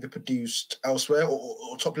coaches that are maybe produced elsewhere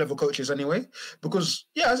or top-level coaches anyway. Because,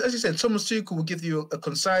 yeah, as you said, Thomas Tuchel will give you a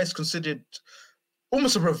concise, considered,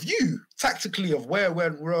 almost a review tactically of where it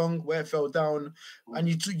went wrong, where it fell down. And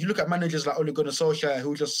you look at managers like Ole Gunnar Solskjaer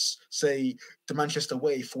who just say the Manchester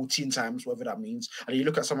way 14 times, whatever that means. And you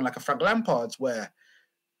look at someone like a Frank Lampard where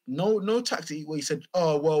no tactic, where he said,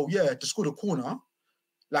 oh, well, yeah, to score the corner,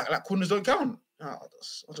 like corners don't count. I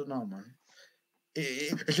don't know, man.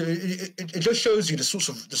 It just shows you the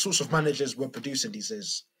sorts of managers we're producing these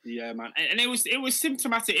days. Yeah, man, and it was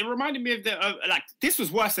symptomatic. It reminded me of this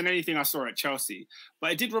was worse than anything I saw at Chelsea,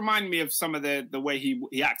 but it did remind me of some of the way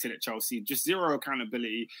he acted at Chelsea. Just zero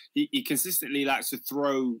accountability. He consistently likes to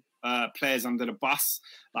throw players under the bus.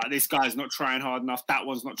 Like, this guy's not trying hard enough. That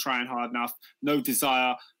one's not trying hard enough. No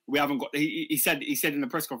desire. We haven't got. He said in the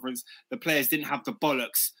press conference the players didn't have the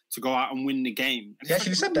bollocks to go out and win the game. He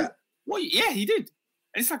actually said that. What? Yeah, he did.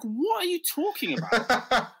 And it's like, what are you talking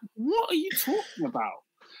about? What are you talking about?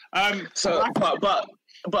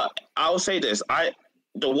 But I'll say this.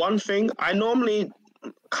 The one thing I normally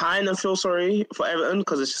kind of feel sorry for Everton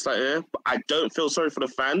because it's just like, but I don't feel sorry for the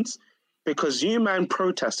fans because you man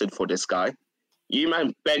protested for this guy. You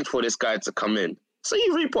man begged for this guy to come in. So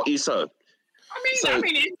you reap what you sow. I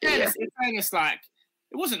mean, in fairness, it's like,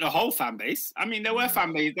 it wasn't the whole fan base. I mean, there were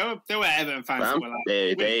fan base. There were Everton fans. That were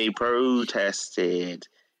like, they protested.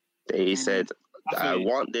 They said, I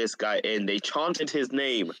want this guy in. They chanted his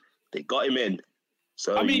name. They got him in.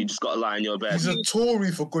 So you just got to lie in your bed. He's a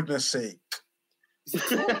Tory, for goodness sake.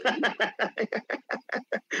 That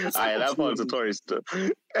part's a Tory still.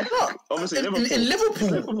 Obviously, in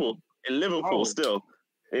Liverpool. In Liverpool still.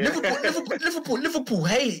 Yeah. Liverpool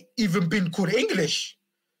hate even being called English.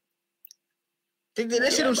 They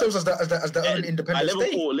see themselves as their own independent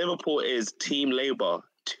state. Liverpool is Team Labour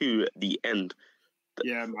to the end.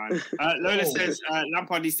 Yeah, man. Lola says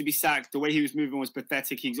Lampard needs to be sacked. The way he was moving was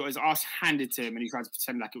pathetic. He got his ass handed to him and he tried to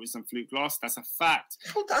pretend like it was some fluke loss. That's a fact.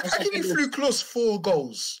 I can't give you fluke loss 4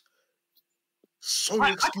 goals. So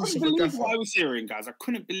exclusive. I couldn't believe what I was hearing, guys. I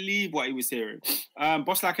couldn't believe what he was hearing.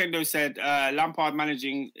 Boss Like Endo said Lampard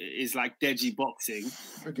managing is like Deji boxing.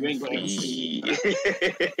 You ain't got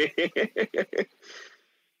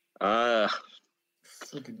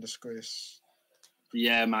Freaking disgrace.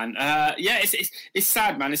 Yeah, man. It's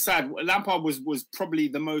sad, man. It's sad. Lampard was probably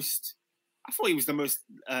the most. I thought he was the most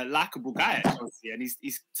likable guy at Chelsea, and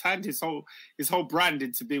he's turned his whole brand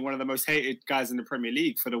into being one of the most hated guys in the Premier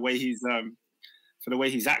League for the way he's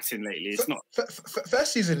acting lately. It's not.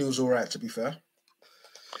 First season he was all right, to be fair.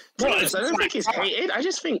 No, I don't think he's hated. I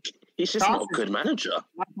just think he's just not a good manager.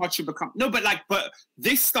 But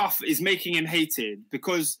this stuff is making him hated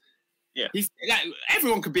because. Yeah, he's like,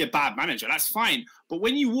 everyone could be a bad manager. That's fine. But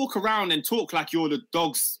when you walk around and talk like you're the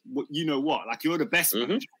dogs, you know what? Like you're the best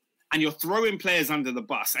manager, and you're throwing players under the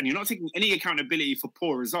bus, and you're not taking any accountability for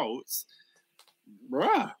poor results,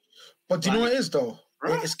 bruh. But do you know what it is though?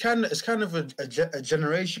 Bruh. It's kind of a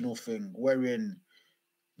generational thing, wherein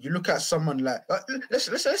you look at someone like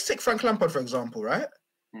let's take Frank Lampard for example, right?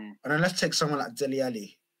 And then let's take someone like Dele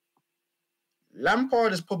Alli.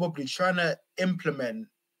 Lampard is probably trying to implement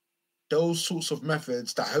those sorts of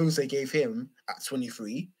methods that Jose gave him at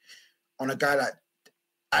 23 on a guy like,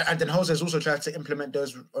 and then Jose has also tried to implement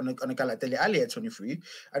those on a guy like Dele Alli at 23,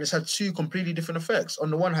 and it's had 2 completely different effects.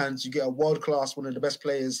 On the one hand, you get a world-class, one of the best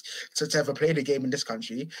players to ever play the game in this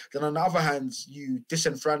country. Then on the other hand, you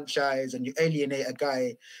disenfranchise and you alienate a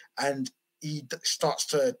guy, and he starts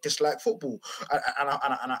to dislike football.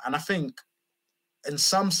 And I think, in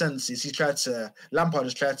some senses, Lampard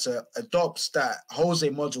has tried to adopt that Jose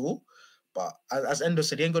model, But as Endo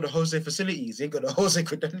said, he ain't got the Jose facilities, he ain't got the Jose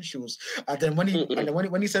credentials. And then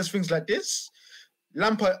when he says things like this,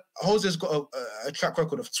 Lampard, Jose's got a track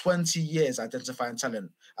record of 20 years identifying talent.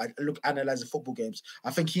 Analyzing football games.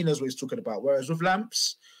 I think he knows what he's talking about. Whereas with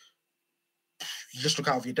Lamps, you just look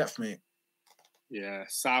out of your depth, mate. Yeah,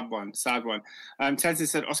 sad one. Tenzin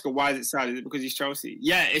said, Oscar, why is it sad? Is it because he's Chelsea?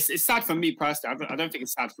 Yeah, it's sad for me personally. I don't think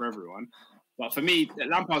it's sad for everyone. But for me,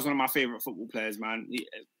 Lampard's one of my favourite football players, man.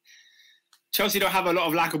 Chelsea don't have a lot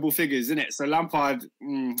of likeable figures, innit? So Lampard,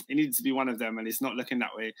 he needs to be one of them, and it's not looking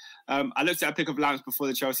that way. I looked at a pic of Lamps before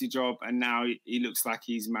the Chelsea job, and now he looks like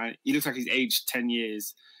he's aged 10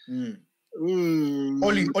 years.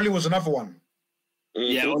 Oli was another one.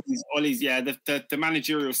 Yeah, Ollie's yeah. The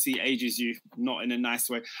managerial seat ages you, not in a nice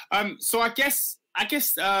way. So I guess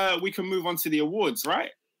we can move on to the awards,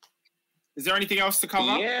 right? Is there anything else to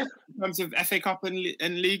cover? Yeah. In terms of FA Cup and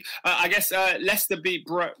league, I guess Leicester beat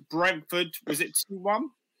Brentford. Was it 2-1?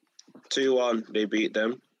 2-1. They beat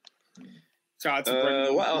them. Shout out to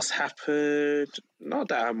Brentford. What else happened? Not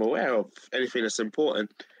that I'm aware of anything that's important.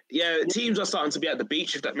 Yeah, teams are starting to be at the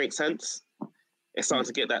beach, if that makes sense. It's starting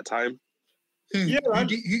to get that time. Who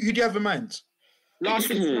do you have in mind? Last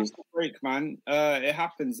international break, man. It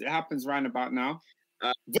happens. It happens round about now.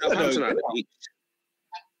 Southampton at the beach.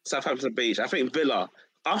 Southampton Beach. I think Villa.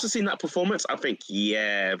 After seeing that performance, I think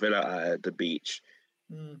Villa at the beach.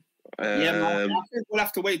 Man, I think we'll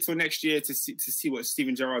have to wait till next year to see what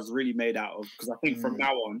Steven Gerrard's really made out of. Because I think from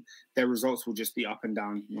now on, their results will just be up and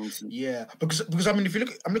down nonsense. Yeah, because I mean, if you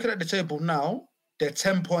look, I'm looking at the table now. They're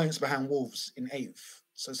 10 points behind Wolves in 8th.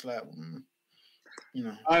 So it's like, you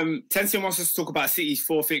know. Tenzin wants us to talk about City's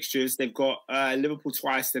 4 fixtures. They've got Liverpool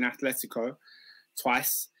twice, then Atletico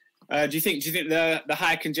twice. Do you think the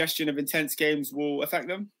high congestion of intense games will affect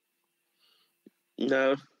them?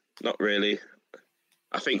 No, not really.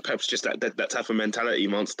 I think Pep's just that type of mentality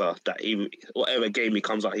monster that whatever game he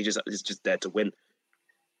comes out, he's just there to win.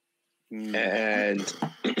 And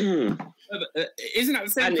isn't that the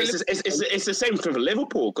same? And it's the same for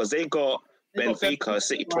Liverpool because they got Benfica,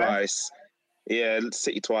 City twice. Yeah,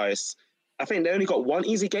 City twice. I think they only got one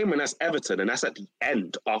easy game, and that's Everton, and that's at the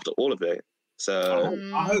end after all of it. So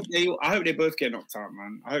I hope they both get knocked out,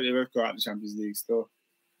 man. I hope they both go out of the Champions League still.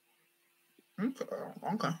 Okay,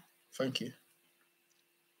 thank you.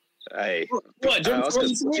 Hey,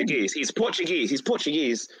 Oscar's Portuguese. He's Portuguese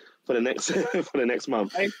for the next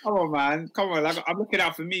month. Hey, come on, man. I'm looking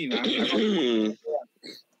out for me, man.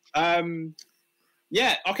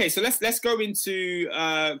 Yeah. Okay. So let's go into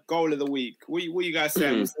goal of the week. What you guys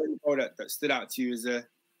saying? What's the goal that stood out to you as a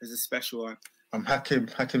special one? Hakim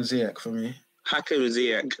Ziyech for me. Hakim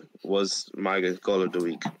Ziyech was my goal of the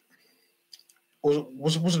week.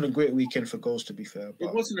 Wasn't a great weekend for goals, to be fair. But...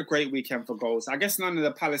 It wasn't a great weekend for goals. I guess none of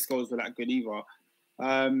the Palace goals were that good either.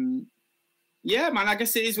 Yeah, man. I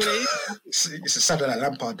guess it is what it is. It's a sad like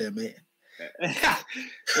Lampard there, mate.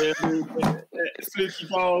 Fluky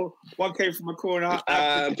goal. One came from a corner.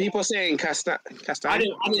 People saying Castagne. I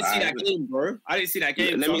didn't see that game, bro. I didn't see that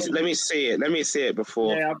game. Let me see it. Let me see it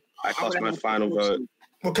before I cast my final vote.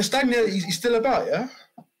 Well, Castagne, he's still about, yeah?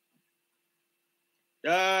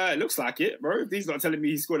 It looks like it, bro. He's not telling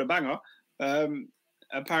me he scored a banger.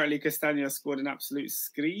 Apparently, Castagne scored an absolute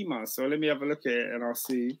screamer. So let me have a look at it and I'll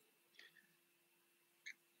see.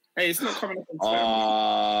 Hey, it's not coming up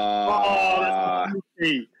on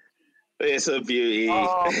screen. It's a beauty.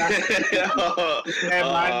 Yeah,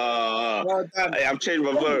 man. Well done. Hey, I've changed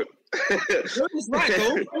my vote. That's right,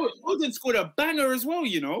 though. Foden scored a banger as well,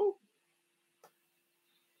 you know.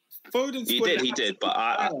 Foden scored He did, but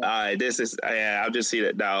I'll just see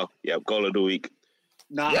that now. Yeah, goal of the week.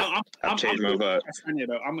 Nah, I've changed my vote. Castagne,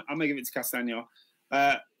 though. I'm gonna give it to Castagne.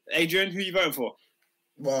 Adrian, who you voting for?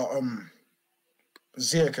 Well,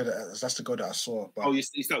 Ziyech, that's the goal that I saw. But...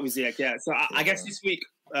 you start with Ziyech, yeah. So I guess this week,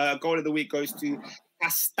 goal of the week goes to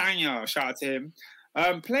Castagne. Shout out to him.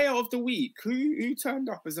 Player of the week. Who turned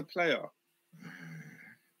up as a player?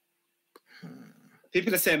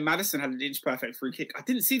 People are saying Maddison had an inch-perfect free kick. I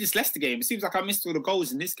didn't see this Leicester game. It seems like I missed all the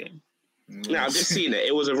goals in this game. Yeah, I've just seen it.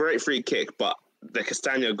 It was a great free kick, but the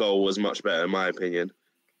Castagne goal was much better, in my opinion.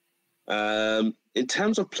 In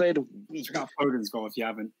terms of player of the week... Check out Foden's goal if you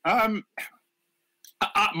haven't. My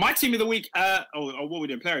team of the week... what are we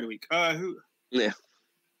doing? Player of the week.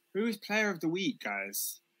 Who is player of the week,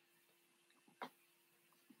 guys? I'm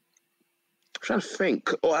trying to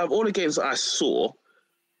think. Out of all the games that I saw...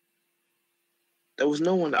 There was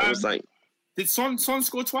no one that was like... Did Son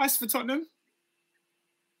score twice for Tottenham?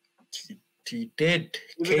 He did.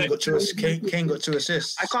 Kane got two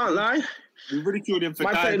assists. I can't lie. We ridiculed him for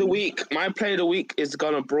my player of the week is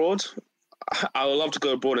gone abroad. I would love to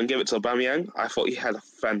go abroad and give it to Aubameyang. I thought he had a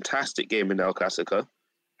fantastic game in the El Clasico.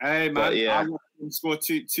 Hey man, I watched him score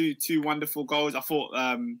two wonderful goals. I thought,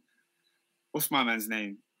 what's my man's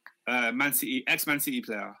name? Man City, ex-Man City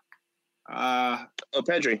player.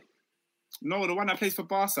 Pedri. No, the one that plays for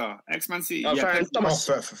Barca, ex-Man City. Ferran Torres.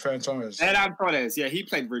 Ferran Torres. Yeah, he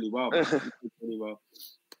played really well.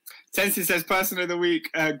 Tensi says, person of the week,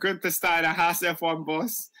 Gunther Steiner, House F1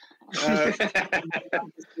 boss.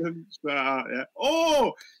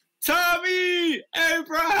 Oh, Tammy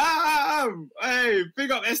Abraham! Hey,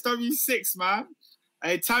 big up SW6, man.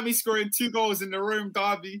 Hey, Tammy scoring 2 goals in the Rome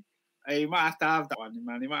derby. Hey, you might have to have that one,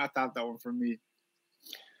 man. You might have to have that one from me.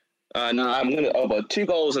 No, I'm going to 2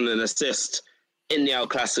 goals and an assist in the El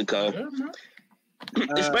Clasico.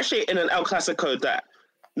 Especially in an El Clasico that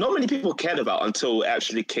not many people cared about until it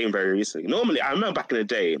actually came very recently. Normally, I remember back in the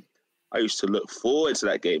day, I used to look forward to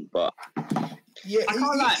that game, but yeah, I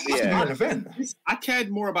can't lie. Yeah. An event. I cared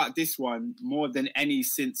more about this one more than any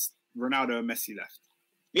since Ronaldo and Messi left.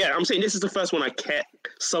 Yeah, I'm saying this is the first one I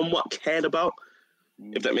somewhat cared about,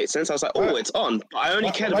 if that makes sense. I was like, oh, it's on. But I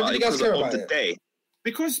only cared about it because of the day.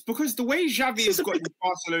 Because the way Xavi has got his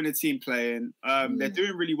Barcelona team playing, they're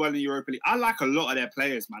doing really well in the Europa League. I like a lot of their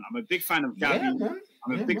players, man. I'm a big fan of Gavi. Yeah,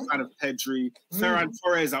 I'm a big fan of Pedri. Ferran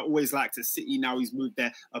Torres, I always liked at City. Now he's moved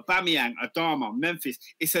there. Aubameyang, Adama, Memphis.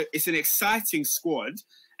 It's an exciting squad.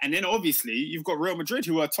 And then obviously you've got Real Madrid,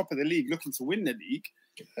 who are top of the league, looking to win the league.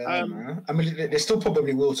 I mean, they still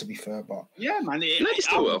probably will, to be fair, but yeah, man.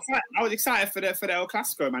 I was excited for the El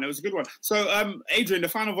Clasico, man. It was a good one. So, Adrian, the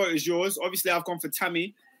final vote is yours. Obviously, I've gone for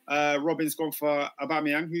Tammy. Robin's gone for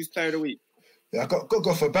Aubameyang. Who's player of the week? Yeah, I got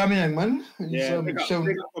for Aubameyang, man.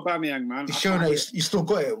 Big up Aubameyang, man. He's showing that he's still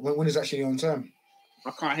got it when he's actually on time.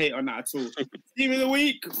 I can't hate on that at all. Team of the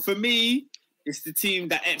week for me, it's the team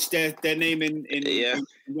that etched their name in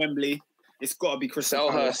Wembley. It's got to be Crystal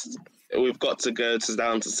Palace. We've got to go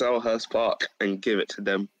down to Selhurst Park and give it to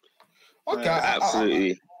them. Okay,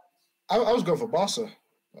 absolutely. I was going for Barca.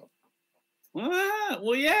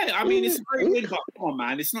 Well, yeah. I mean, it's a great win, but come on,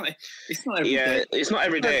 man. It's not every day. Yeah, it's not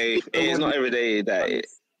every day. It's not every day that. I mean,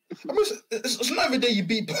 it's not every day you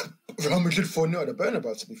beat Real Madrid 4-0 at the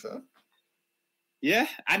Bernabeu, to be fair. Yeah,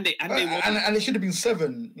 and it should have been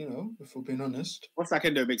 7. You know, if we're being honest. What's that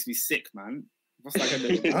Endo makes me sick, man. What's that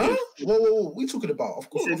going to do? Huh? Whoa, what are you talking about? Of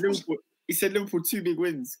course. He said Liverpool 2 big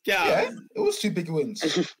wins. Yeah, it was 2 big wins.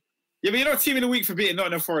 Yeah, but you're not team of the week for beating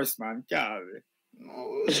Nottingham Forest, man. Get out of it.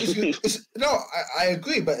 No, I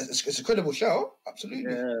agree, but it's a credible show.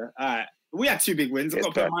 Absolutely. Yeah, all right. We had 2 big wins. I'm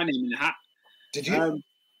not putting my name in the hat. Did you?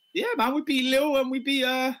 Yeah, man. We beat Lille and we beat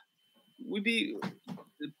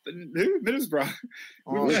Middlesbrough.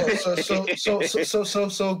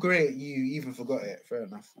 So great. You even forgot it. Fair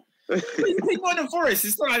enough. You think Nottingham Forest?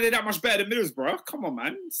 It's not like they're that much better than Middlesbrough. Come on,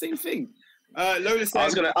 man. Same thing. Lola said,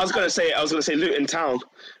 I was gonna say Luton Town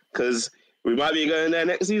because we might be going there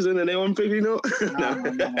next season and they won't pick you up.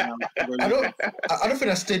 No. I don't think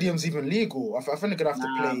that stadium's even legal. I think they're gonna have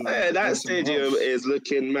to play. Yeah, that stadium is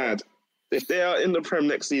looking mad. If they are in the Prem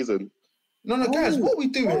next season. No, guys, what are we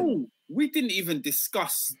doing? We didn't even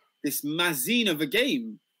discuss this mazine of a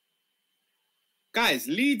game. Guys,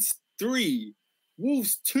 Leeds 3,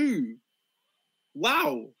 Wolves 2.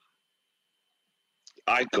 Wow.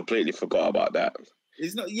 I completely forgot about that.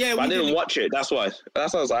 It's not. Yeah, I didn't watch it. That's why.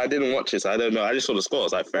 That's why I was like, I didn't watch it. So I don't know. I just saw the score. I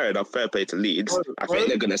was like, fair enough. Fair play to Leeds. I think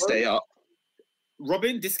they're gonna stay up.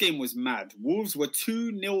 Robin, this game was mad. Wolves were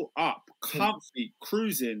 2-0 up, comfy,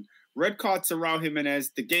 cruising. Red card to Raul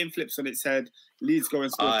Jimenez. The game flips on its head. Leeds go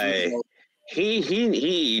and score.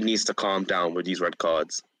 He needs to calm down with these red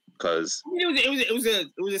cards because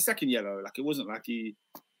it was a second yellow. Like it wasn't like he.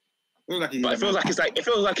 But it feels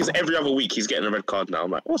like it's every other week he's getting a red card now.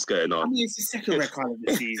 I'm like, what's going on? I mean, it's the second red card of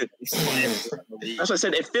the season. That's what I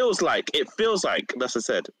said. It feels like. That's what I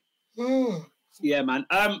said. Yeah, man.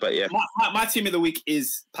 But yeah, my team of the week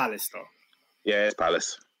is Palace, though. Yeah, it's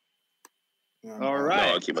Palace. Yeah, all right.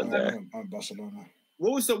 No argument there. I'm Barcelona.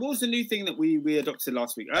 What was the new thing that we adopted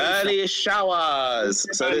last week? Early showers.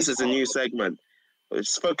 So this is a new segment.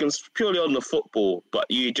 It's focused purely on the football, but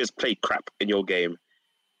you just played crap in your game.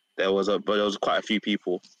 There was quite a few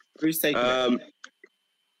people. Who's taking it?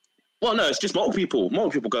 Well, no, it's just multiple people.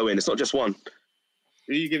 Multiple people go in. It's not just one.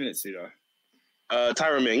 Who are you giving it to, though?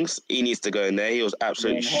 Tyrone Mings, he needs to go in there. He was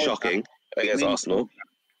absolutely shocking against Arsenal.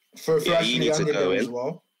 He needs to go in as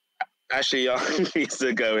well. Ashley Young needs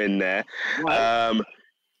to go in there.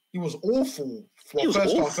 He was awful. He was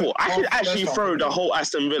awful. I could actually throw the whole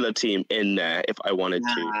Aston Villa team in there if I wanted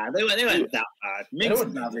to. They weren't that bad.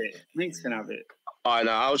 Mings can have it. I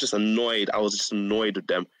know. I was just annoyed. with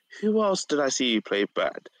them. Who else did I see play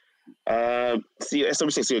bad? See,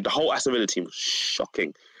 the whole Aston Villa team was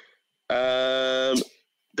shocking. There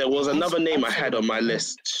was another name I had on my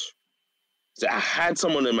list. So I had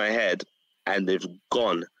someone in my head, and they've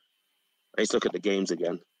gone. I need to look at the games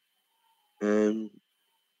again.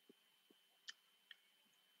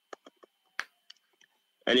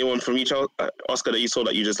 Anyone from each other, Oscar, that you saw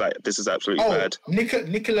that you just like, this is absolutely bad?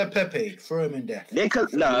 Nicola Pepe, throw him in there.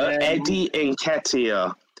 Eddie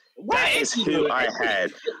Nketiah. That is who I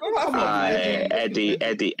had.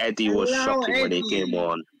 Eddie was shocking when he came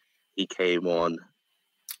on. He came on.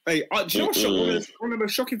 Hey, do you know one of the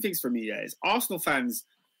most shocking things for me is Arsenal fans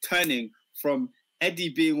turning from Eddie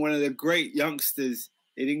being one of the great youngsters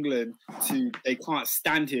in England to they can't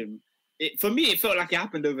stand him. For me, it felt like it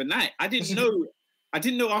happened overnight. I didn't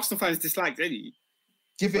know Arsenal fans disliked Eddie.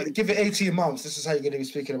 Give it 18 months. This is how you're going to be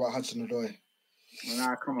speaking about Hudson-Odoi.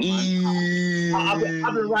 Nah, come on, man.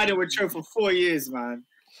 I've been riding with Cho for 4 years, man.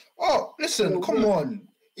 Oh, listen, come on.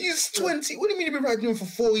 He's 20. What do you mean you've been riding him for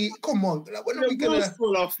 4 years? Come on. Like, when are we going to...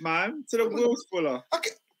 full off, man. To the wheels full off.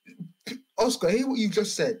 Okay. Oscar, hear what you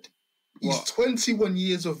just said. He's 21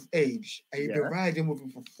 years of age, and you've been riding with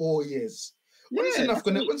him for 4 years. When's enough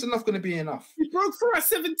going to be enough? He broke through at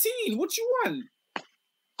 17. What you want?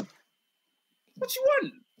 What you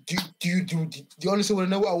want? Do you honestly want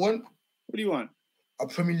to know what I want? What do you want? A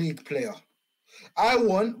Premier League player. I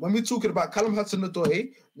want, when we're talking about Callum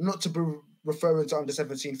Hudson-Odoi, not to be referring to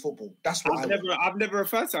under-17 football. That's what I've never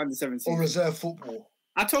referred to under-17. Or reserve football.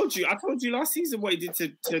 I told you last season what he did to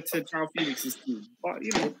João Felix's team. But,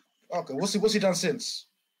 you know. Okay, what's he done since?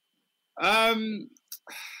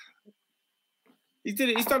 He's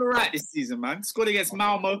done all right this season, man. Scored against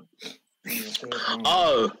Malmo.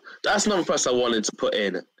 Oh, that's another person I wanted to put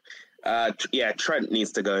in. Trent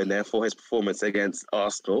needs to go in there for his performance against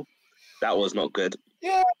Arsenal. That was not good.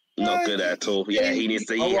 Yeah, not good at all. Yeah, he needs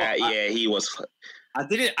to. He was. I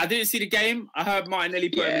didn't see the game. I heard Martinelli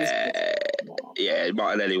put him. Yeah,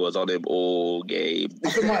 Martinelli was on him all game. I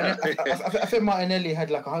think Martinelli had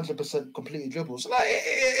like 100% completely dribbles. Like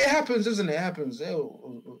it happens, doesn't it? It happens. It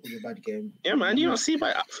was a bad game. Yeah, man. You don't see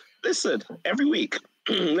listen, every week.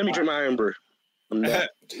 Let me drink my iron brew.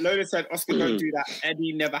 Lola said, Oscar, don't do that.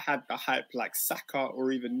 Eddie never had the hype like Saka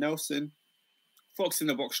or even Nelson. Fox in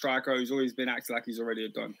the box striker who's always been acting like he's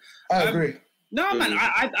already done. I agree. No, man,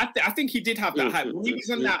 I think he did have that hype. When he was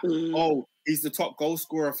on that, he's the top goal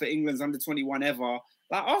scorer for England's under-21 ever.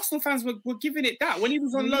 Like, Arsenal fans were giving it that. When he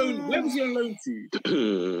was on loan, where was he on loan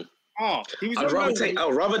to? He was I'd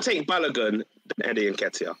rather take Balogun than Eddie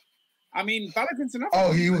Nketiah. I mean, Balogun's enough.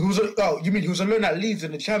 You mean he was on loan at Leeds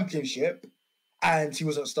in the Championship and he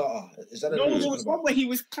was a starter? Is that there was one where he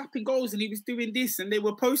was clapping goals and he was doing this and they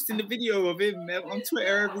were posting the video of him on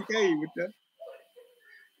Twitter every day with the...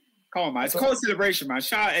 Come on, man. It's called celebration, man.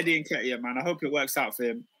 Shout out Eddie Nketiah, man. I hope it works out for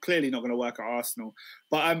him. Clearly not going to work at Arsenal.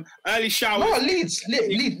 But early showers... No, Leeds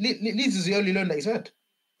is the only loan that he's had.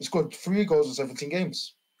 He scored 3 goals in 17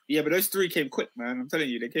 games. Yeah, but those 3 came quick, man. I'm telling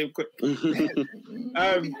you, they came quick.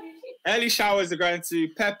 Early showers are going to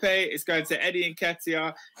Pepe. It's going to Eddie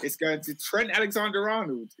Nketiah. It's going to Trent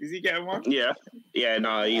Alexander-Arnold. Is he getting one? Yeah. Yeah,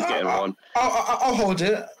 no, he's getting one. I'll hold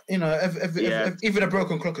it. You know, if even a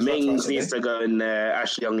broken clock is Mings needs to go in there.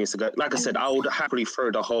 Ashley Young needs to go. Like I said, I would happily throw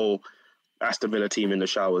the whole Aston Villa team in the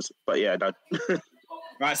showers. But yeah, no.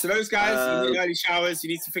 Right, so those guys, in the early showers, you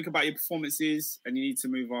need to think about your performances and you need to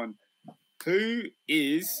move on. Who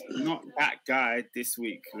is not that guy this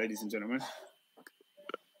week, ladies and gentlemen?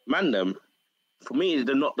 Man, for me,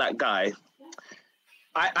 they're not that guy.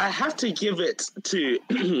 I have to give it to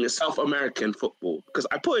South American football because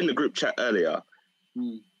I put in the group chat earlier.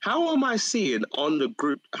 How am I seeing on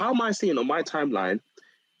my timeline,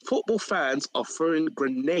 football fans are throwing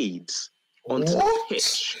grenades onto the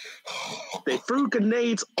pitch? They threw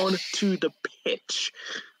grenades onto the pitch.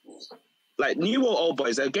 Like New World Old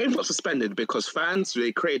Boys, their game got suspended because fans,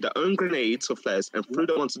 they created their own grenades for flares and threw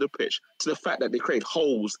them onto the pitch to the fact that they created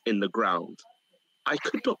holes in the ground. I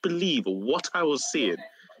could not believe what I was seeing.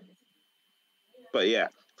 But yeah,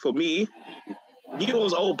 for me, New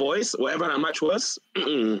World Old Boys, whatever that match was,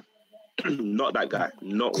 not that guy.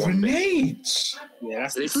 Not grenades. One. Yeah,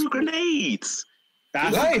 they threw grenades.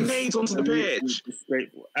 That's grenades onto the pitch.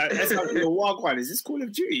 That's like the wild one. Is this Call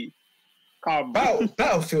of Duty?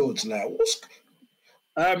 Battlefields now. What's...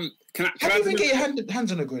 How do you even get your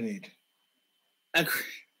hands on a grenade? That's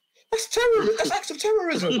terrorism. That's acts of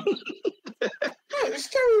terrorism. No, it's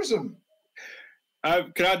terrorism.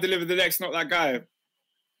 Can I deliver the next Not That Guy?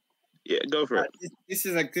 Yeah, go for it. This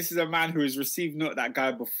is a man who has received Not That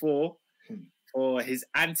Guy before for his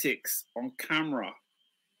antics on camera.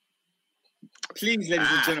 Please, ladies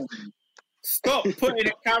and gentlemen, stop putting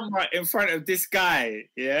a camera in front of this guy.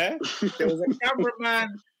 Yeah, there was a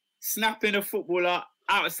cameraman snapping a footballer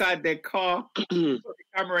outside their car. Put the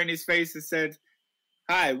camera in his face and said,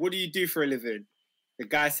 "Hi, what do you do for a living?" The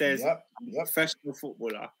guy says, "I'm a professional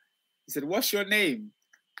footballer." He said, "What's your name?"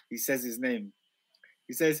 He says his name.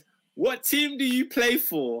 He says, "What team do you play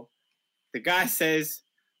for?" The guy says,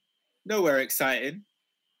 "Nowhere exciting,"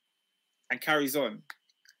 and carries on.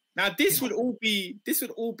 Now, this would all be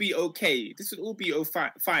okay. This would all be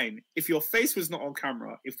fine if your face was not on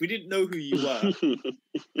camera, if we didn't know who you were, and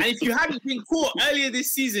if you hadn't been caught earlier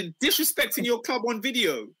this season disrespecting your club on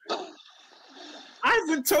video.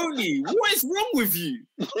 Ivan Toney, what is wrong with you?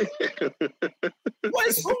 What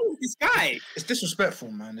is wrong with this guy? It's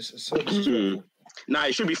disrespectful, man. It's so disrespectful. Nah,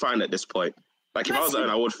 he should be fine at this point. Like, if I was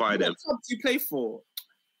I would find him. What club do you play for?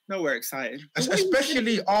 Nowhere exciting.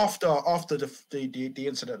 Especially after the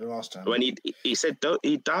incident the last time. When he said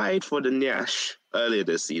he died for the Nyash earlier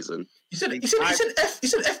this season. He said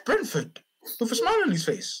F Brentford with a smile on his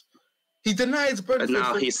face. He denied Brentford. And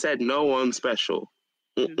now he said no one special.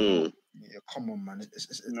 Mm-mm. Yeah, come on, man.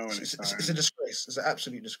 It's a disgrace. It's an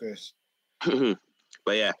absolute disgrace.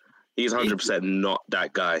 But yeah, he's 100% not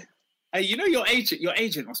that guy. Hey, you know your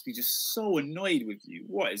agent must be just so annoyed with you.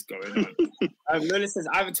 What is going on? Lola says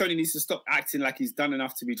Ivan Toney needs to stop acting like he's done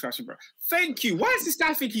enough to be trashing bro. Thank you. Why does this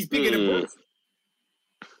guy think he's bigger than bro?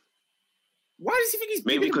 Why does he think he's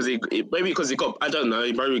bigger? Maybe because he got, I don't know,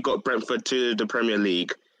 he probably got Brentford to the Premier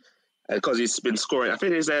League because he's been scoring. I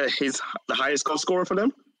think he's the highest goal scorer for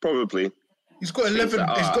them. Probably. He's got 11.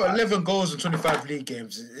 He's got 11 goals in 25 league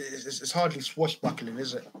games. It's hardly swashbuckling,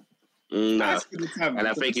 is it? No. And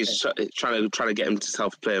I think he's trying to get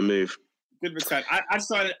himself to play a move. Good return. I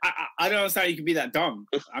don't understand how you can be that dumb.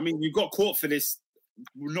 I mean, you got caught for this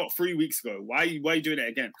not 3 weeks ago. Why are you doing it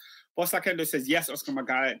again? Boss Lakendo says, yes, Oscar, my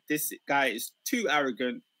guy. This guy is too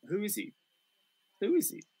arrogant. Who is he? I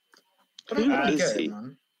don't know get it,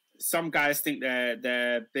 man. Some guys think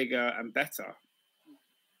they're bigger and better.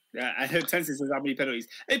 Yeah, I heard Tencent says how many penalties.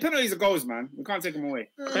 8 penalties are goals, man. We can't take them away.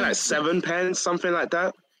 I think like 7 pens, something like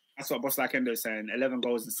that. That's what Boss Lakendo is saying. 11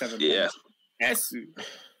 goals and 7 yeah. Yes.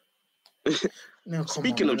 No,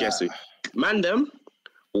 speaking of Jesu, Mandem,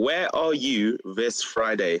 where are you this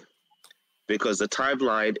Friday? Because the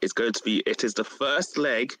timeline is going to be, it is the first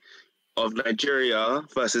leg of Nigeria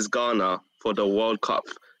versus Ghana for the World Cup.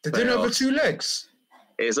 They're doing over 2 legs.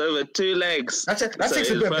 It's over 2 legs. That takes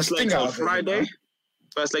a bit of a sting out of it. Friday.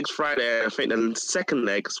 First leg's Friday. I think the second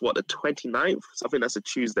leg's the 29th? So I think that's a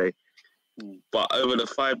Tuesday. But over the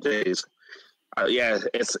 5 days,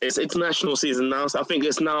 it's international season now. So I think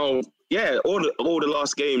it's now, all the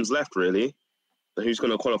last games left really. Who's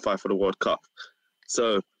going to qualify for the World Cup?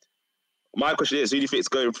 So my question is, who do you think is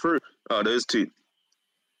going through? Oh, those 2.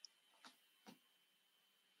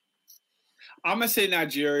 I'm going to say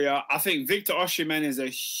Nigeria. I think Victor Osimhen is a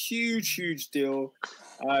huge, huge deal.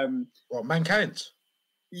 Mankind?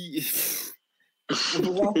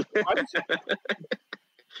 No,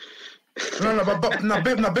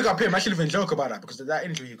 big up him. I shouldn't even joke about that because that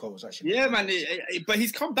injury he got was actually... Yeah, man. But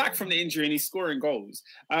he's come back from the injury and he's scoring goals.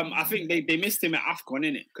 I think they missed him at AFCON,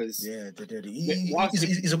 innit? Because yeah, they did.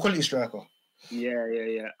 He's a quality striker.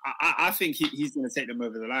 Yeah. I think he's going to take them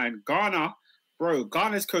over the line.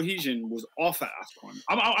 Ghana's cohesion was off at AFCON.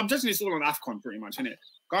 I'm judging this all on AFCON pretty much, innit?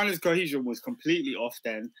 Ghana's cohesion was completely off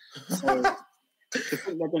then. So... I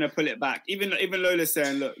think they're going to pull it back. Even Lola's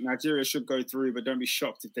saying, look, Nigeria should go through, but don't be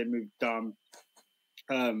shocked if they move dumb.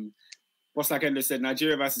 Boss Lakendo said,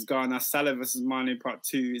 Nigeria versus Ghana, Salah versus Mane part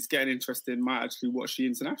 2. It's getting interesting. Might actually watch the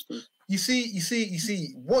international. You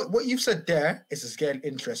see, what you've said there is getting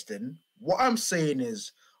interesting. What I'm saying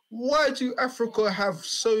is, why do Africa have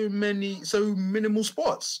so minimal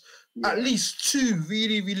spots? Yeah. At least 2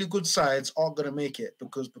 really, really good sides aren't going to make it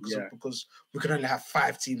because we can only have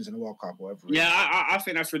 5 teams in the World Cup or whatever. Yeah, I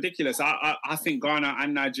think that's ridiculous. I think Ghana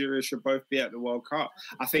and Nigeria should both be at the World Cup.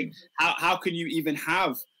 I think how can you even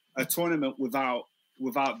have a tournament without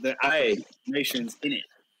the African nations in it?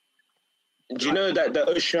 Do you know that the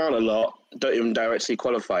Oceania lot don't even directly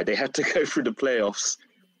qualify? They have to go through the playoffs.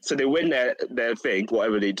 So they win their thing,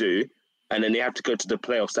 whatever they do, and then they have to go to the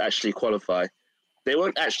playoffs to actually qualify. They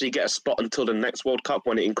won't actually get a spot until the next World Cup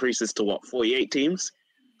when it increases to 48 teams.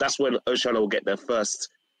 That's when Oceania will get their first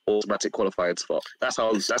automatic qualifying spot. That's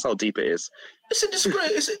how deep it is. It's a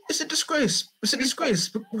disgrace. It's a disgrace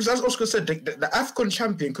because, as Oscar said, the AFCON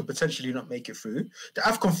champion could potentially not make it through. The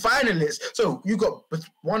AFCON finalists. So you got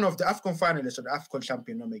one of the AFCON finalists and the AFCON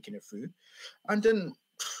champion not making it through, and then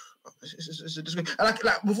It's a disgrace. And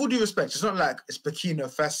like, with all due respect, it's not like it's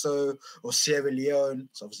Burkina Faso or Sierra Leone.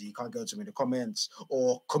 So obviously you can't go to me in the comments,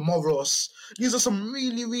 or Comoros. These are some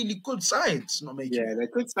really, really good sides. Not making. Yeah, they're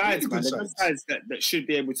good sides, really man. They're good sides that should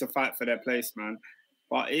be able to fight for their place, man.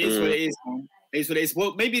 But it is what it is, man. It is what it is.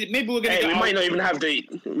 Well, maybe we're gonna. We might not even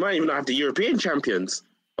have the European champions.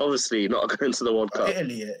 Obviously, not going to the World Cup.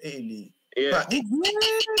 Italy. Yeah. But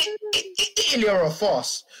Italy are a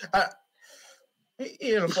farce.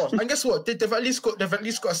 And guess what? They've at least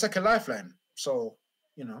got a second lifeline. So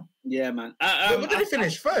Yeah, man. What did they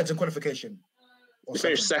finish? Third in qualification. They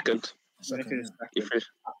finished second. We're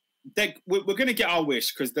going to get our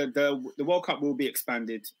wish because the World Cup will be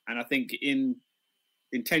expanded, and I think in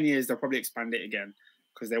 10 years they'll probably expand it again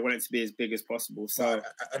because they want it to be as big as possible. So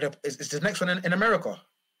is the next one in America?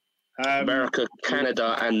 America,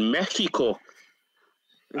 Canada, and Mexico.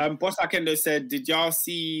 Boss Akendo said, "Did y'all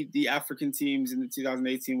see the African teams in the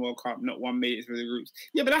 2018 World Cup? Not one made it through the groups.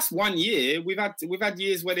 Yeah, but that's 1 year. We've had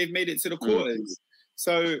years where they've made it to the quarters.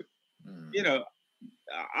 So,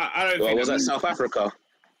 I don't. Well, was that South Africa?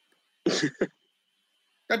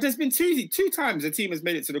 There's been two times a team has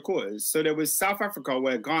made it to the quarters. So there was South Africa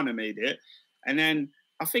where Ghana made it, and then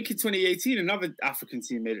I think in 2018 another African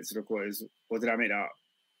team made it to the quarters. Or did I make that up?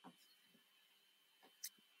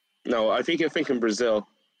 No, I think you're thinking Brazil.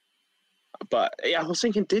 But yeah, I was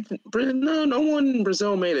thinking, no one in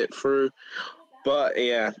Brazil made it through. But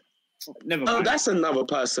yeah, never mind. That's another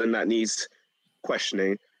person that needs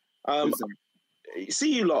questioning.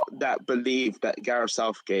 See you lot that believe that Gareth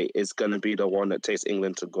Southgate is going to be the one that takes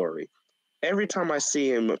England to glory. Every time I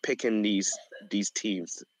see him picking these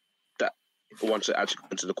teams that want to actually go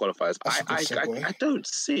into the qualifiers, I don't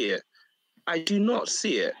see it. I do not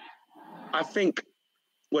see it. I think.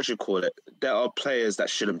 There are players that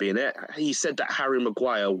shouldn't be in it. He said that Harry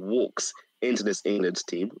Maguire walks into this England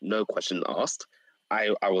team, no question asked.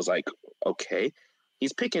 I was like, okay.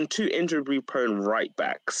 He's picking 2 injury-prone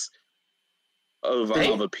right-backs over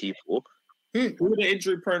other people. Who are the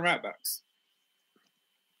injury-prone right-backs?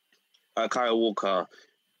 Kyle Walker.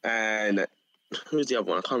 And who's the other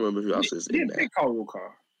one? I can't remember who else is in there. Kyle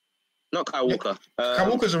Walker. Not Kyle Walker. Kyle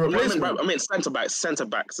Walker's a replacement. I mean, centre-backs.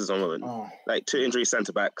 Centre-backs is on one. Like 2 injury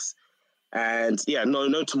centre-backs. And, yeah, no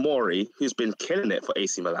Tomori, who's been killing it for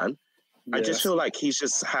AC Milan. Yeah. I just feel like he's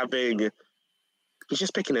just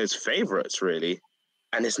picking his favourites, really.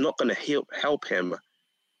 And it's not going to help him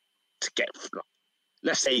to get...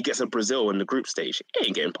 Let's say he gets a Brazil in the group stage. He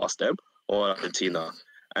ain't getting past them. Or Argentina.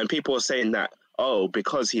 And people are saying that,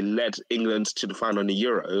 because he led England to the final in the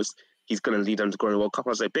Euros... he's going to lead them to go in the World Cup. I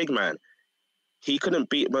was like, big man, he couldn't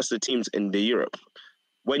beat most of the teams in the Europe.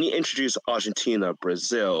 When you introduce Argentina,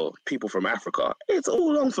 Brazil, people from Africa, it's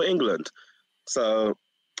all on for England. So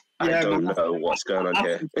I don't know what's going on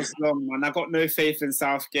here. It's long, man. I got no faith in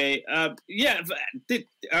Southgate. I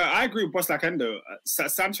agree with Boss Lakendo.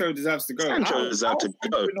 Sancho deserves to go. Sancho deserves to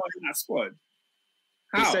go. Not in that squad.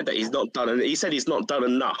 How? He said that he's not done. He said he's not done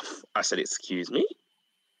enough. I said, excuse me.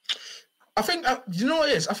 I think you know what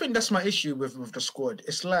it is. I think that's my issue with the squad.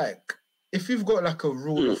 It's like if you've got like a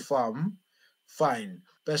rule of thumb, fine.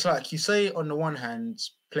 But it's like you say on the one hand,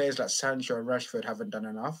 players like Sancho and Rashford haven't done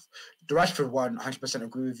enough. The Rashford one, 100%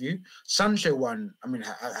 agree with you. Sancho one, I mean,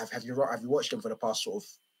 have you watched him for the past sort of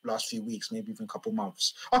last few weeks, maybe even a couple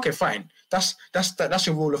months? Okay, fine. That's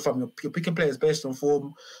your rule of thumb. You're picking players based on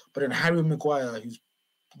form. But then Harry Maguire, who's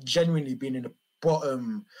genuinely been in the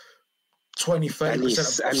bottom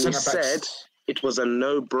 20-30% of he said it was a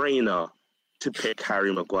no-brainer to pick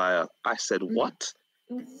Harry Maguire. I said, what?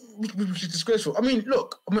 Which is disgraceful. I mean,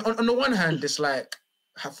 look, on the one hand, it's like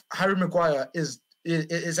Harry Maguire is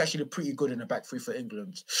actually pretty good in the back three for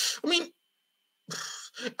England. I mean,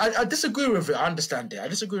 I disagree with it. I understand it. I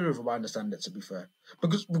disagree with it, but I understand it, to be fair.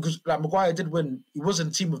 Because like Maguire did win. He was in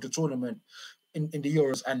the team of the tournament in the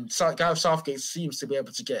Euros, and Gareth Southgate seems to be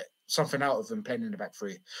able to get something out of him playing in the back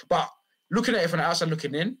three. But looking at it from the outside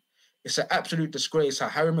looking in, it's an absolute disgrace how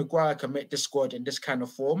Harry Maguire can make this squad in this kind of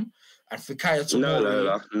form, and Fikayo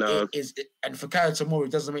Tomori and Fikayo Tomori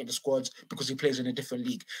doesn't make the squads because he plays in a different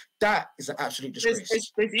league. That is an absolute disgrace.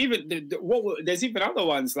 There's even other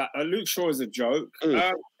ones like Luke Shaw is a joke.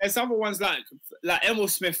 There's other ones like Emil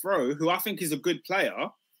Smith Rowe, who I think is a good player,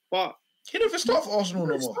 but he never started for Arsenal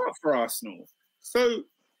no more. Start for Arsenal. So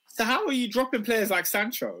how are you dropping players like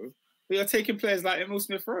Sancho? But you're taking players like Emil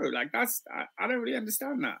Smith Rowe. Like I don't really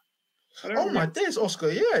understand that. My days,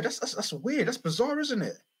 Oscar. Yeah, that's weird. That's bizarre, isn't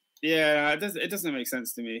it? Yeah, it doesn't make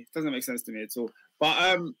sense to me. It doesn't make sense to me at all.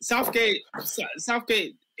 But Southgate,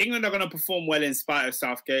 England are going to perform well in spite of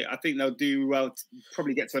Southgate. I think they'll do well to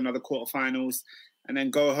probably get to another quarterfinals. and then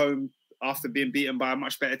go home after being beaten by a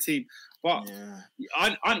much better team. But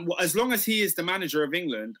as long as he is the manager of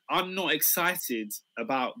England, I'm not excited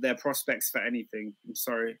about their prospects for anything. I'm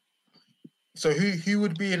sorry. So who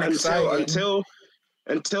would be an exciting...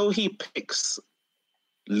 Until he picks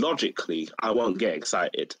logically, I won't get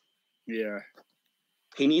excited. Yeah.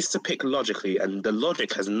 He needs to pick logically, and the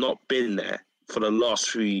logic has not been there for the last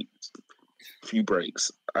few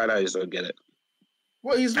breaks. I just don't get it.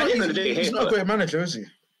 Well, he's not a great manager, is he?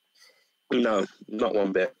 No, not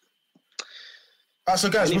one bit. So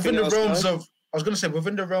guys, within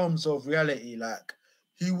the realms of reality, like,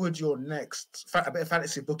 who would your next, a bit of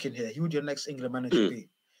fantasy booking here, who would your next England manager be?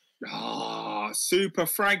 Super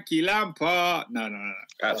Frankie Lampard. No.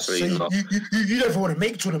 Absolutely not. You don't even want to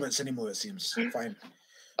make tournaments anymore, it seems. Fine.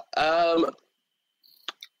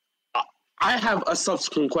 I have a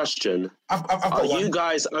subsequent question. I've got one. You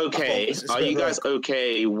guys okay? Are you guys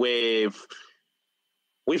okay with...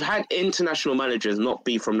 We've had international managers not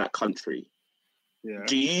be from that country. Yeah.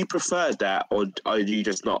 Do you prefer that, or are you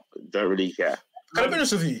just don't really care? Can I be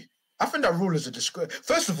honest with you? I think that rule is a disgrace.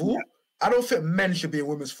 First of all, I don't think men should be in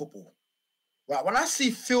women's football. Right? When I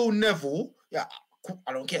see Phil Neville,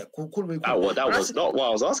 I don't care. Cool. That was not what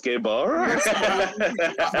I was asking, but all right.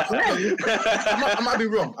 I might be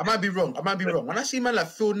wrong. When I see a man like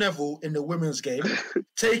Phil Neville in the women's game,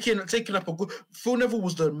 taking up a good... Phil Neville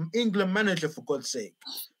was the England manager, for God's sake.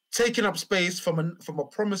 Taking up space from a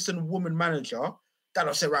promising woman manager, that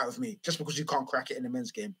don't sit right with me, just because you can't crack it in the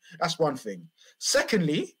men's game. That's one thing.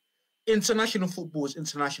 Secondly, international football is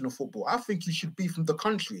international football. I think you should be from the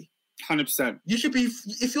country. 100%. You should be...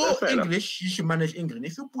 If you're English, you should manage England.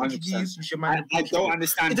 If you're Portuguese, 100%. You should manage Portugal. I don't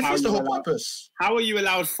understand it defeats the whole purpose. How are you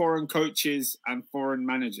allowed foreign coaches and foreign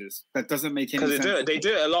managers? That doesn't make any sense. Because they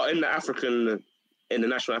do it a lot in the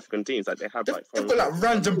national African teams. Like, they have they've got like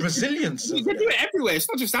random Brazilians. They do it everywhere. It's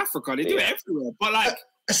not just Africa. They do it everywhere. But like...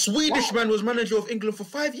 A Swedish man was manager of England for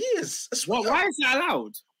 5 years. Why is that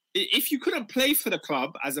allowed? If you couldn't play for the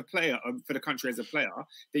club as a player, for the country as a player,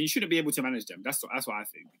 then you shouldn't be able to manage them. That's what I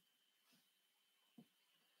think.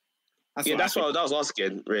 That's what I was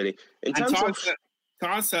asking, really. In terms to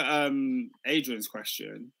answer Adrian's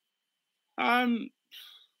question, I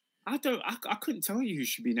couldn't tell you who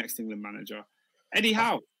should be next England manager. Eddie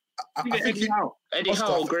Howe. Eddie Howe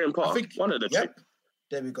or Graham Potter. One of the two.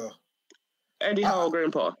 There we go. Eddie Howe or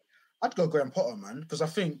Graham Potter. I'd go Graham Potter, man, because I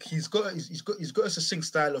think he's got a succinct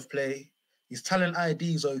style of play. His talent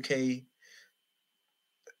ID is okay.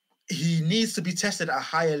 He needs to be tested at a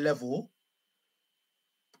higher level.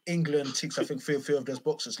 England ticks, I think, three of those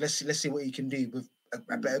boxes. Let's see what he can do with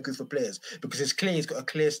a better group of players, because he's got a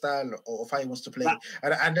clear style of how he wants to play.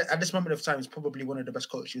 And at this moment of time, he's probably one of the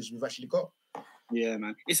best coaches we've actually got. Yeah,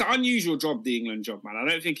 man. It's an unusual job, the England job, man. I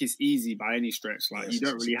don't think it's easy by any stretch. Like, it's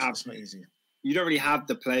not easy. You don't really have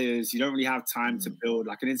the players. You don't really have time to build.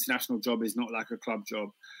 Like, an international job is not like a club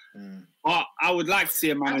job. But I would like to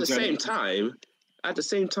see a manager. At the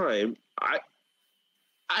same time,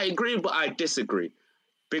 I agree, but I disagree.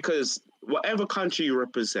 Because whatever country you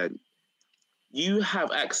represent, you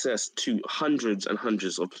have access to hundreds and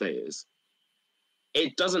hundreds of players.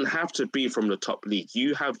 It doesn't have to be from the top league.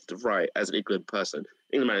 You have the right, as an England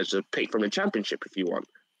manager, to pick from the Championship if you want.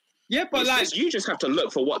 Yeah, but you just have to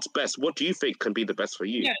look for what's best. What do you think can be the best for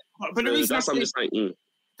you? Yeah, but the reason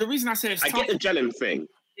the reason I say it's tough, I get the gelling thing.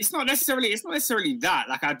 It's not necessarily that.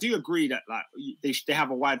 Like, I do agree that like they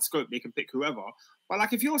have a wide scope. They can pick whoever. But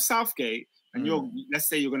like, if you're Southgate and let's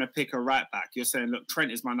say you're going to pick a right back, you're saying, look, Trent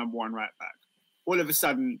is my number one right back. All of a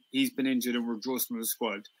sudden, he's been injured and withdraws from the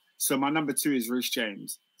squad. So my number two is Reece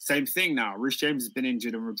James. Same thing now. Reece James has been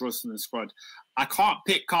injured and withdraws from the squad. I can't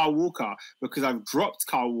pick Kyle Walker because I've dropped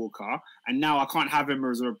Kyle Walker and now I can't have him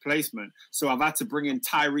as a replacement. So I've had to bring in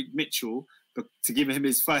Tyreek Mitchell to give him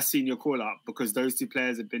his first senior call-up because those two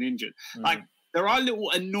players have been injured. Like, there are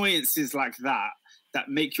little annoyances like that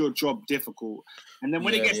make your job difficult. And then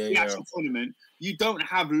when it gets to the actual tournament, you don't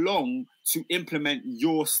have long to implement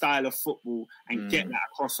your style of football and get that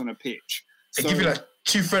across on a pitch. They give you like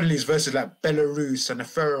 2 friendlies versus like Belarus and the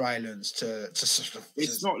Faroe Islands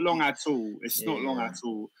It's not long at all. It's not long at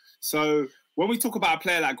all. So when we talk about a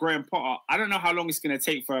player like Graham Potter, I don't know how long it's going to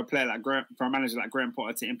take for a manager like Graham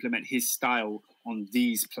Potter to implement his style on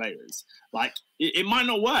these players. Like, it might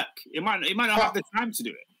not work. It might not have the time to do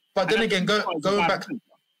it. But then again, going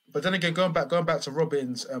back to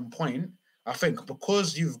Robin's point, I think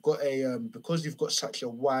because you've got such a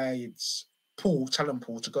wide talent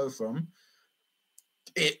pool to go from,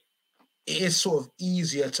 it is sort of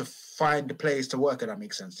easier to find the players to work. If that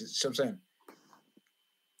makes sense. You see what I'm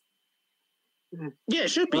saying? Yeah,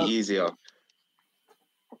 it should be easier.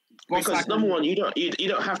 Because number one, you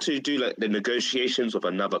don't have to do like the negotiations with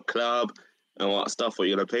another club and all that stuff. Or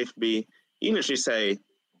you're gonna pay for me. You literally say,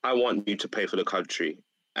 "I want you to pay for the country,"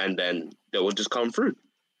 and then they will just come through.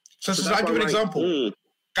 So I'll give you an example.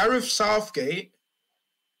 Gareth Southgate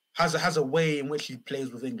has a way in which he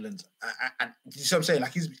plays with England. And you see what I'm saying?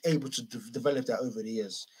 Like, he's able to develop that over the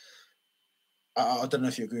years. I don't know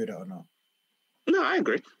if you agree with that or not. No, I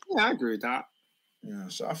agree. Yeah, I agree with that. Yeah,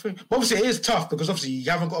 so I think obviously it is tough because obviously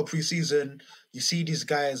you haven't got a pre-season. You see these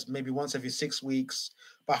guys maybe once every 6 weeks,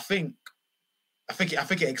 but I think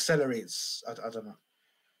it accelerates. I don't know.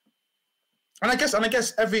 And I guess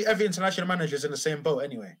every international manager is in the same boat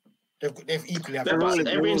anyway. They've equally have.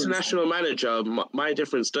 Every international manager, my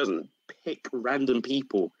difference doesn't pick random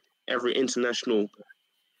people. Every international,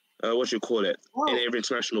 in every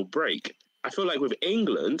international break. I feel like with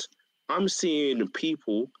England, I'm seeing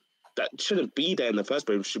people that shouldn't be there in the first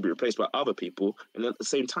place, should be replaced by other people, and at the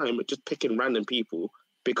same time, just picking random people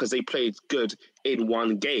because they played good in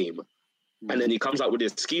one game. And then he comes out with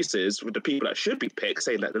excuses with the people that should be picked,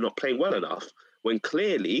 saying that they're not playing well enough, when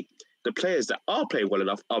clearly the players that are playing well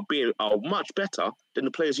enough are much better than the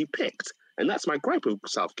players you picked. And that's my gripe with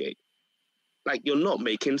Southgate. Like, you're not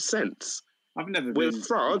making sense. With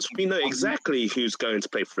France, we know exactly who's going to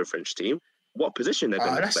play for the French team, what position they're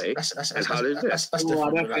going to play, and how they do it.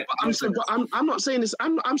 I'm not saying this.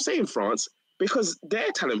 I'm saying France because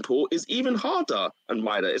their talent pool is even harder and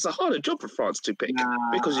wider. It's a harder job for France to pick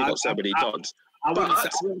because you've got so many dons.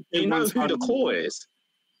 But you know who the core is.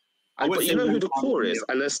 But you know who the core is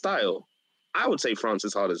and their style. I would say France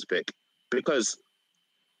is harder to pick because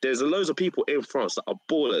there's loads of people in France that are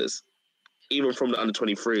ballers, even from the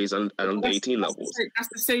under-23s and under 18 levels. That's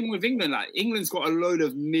the same with England. Like, England's got a load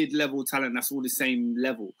of mid-level talent that's all the same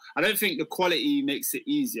level. I don't think the quality makes it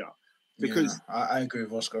easier because I agree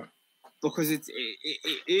with Oscar. Because it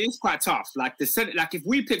is quite tough. Like if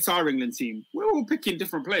we picked our England team, we're all picking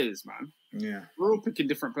different players, man. Yeah, we're all picking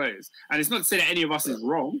different players, and it's not to say that any of us is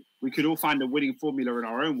wrong. We could all find a winning formula in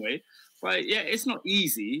our own way, but yeah, it's not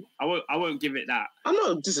easy. I won't give it that. I'm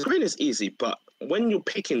not disagreeing it's easy, but when you're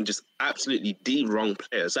picking just absolutely the wrong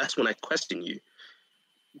players, that's when I question you.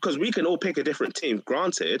 Because we can all pick a different team,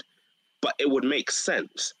 granted, but it would make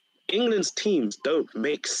sense. England's teams don't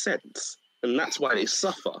make sense. And that's why they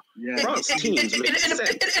suffer. Yeah. France teams make sense.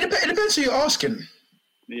 It depends who you're asking.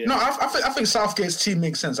 Yeah. No, I think Southgate's team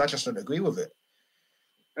makes sense. I just don't agree with it.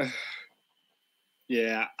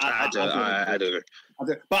 Yeah, I don't agree.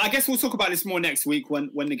 But I guess we'll talk about this more next week when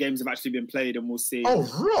the games have actually been played, and we'll see. Oh,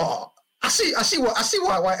 raw! I see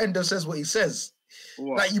why Endo says what he says.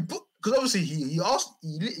 What? Like because obviously he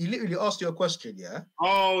literally asked you a question, yeah.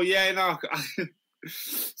 Oh yeah, no.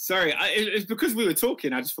 Sorry, it's because we were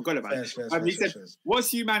talking. I just forgot about it. He said,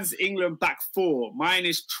 "What's you man's England back four? Mine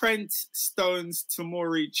is Trent, Stones,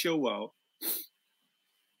 Tomori, Chilwell."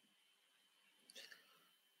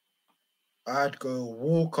 I'd go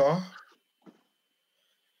Walker.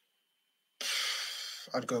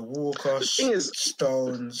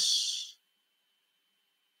 Stones.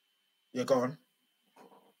 Yeah, go on.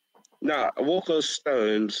 Nah, Walker,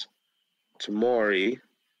 Stones, Tomori.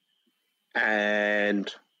 And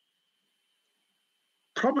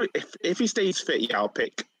probably if he stays fit, I'll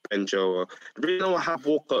pick Ben Chilwell. The reason I have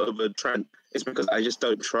Walker over Trent is because I just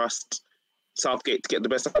don't trust Southgate to get the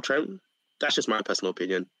best out of Trent. That's just my personal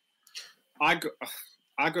opinion. I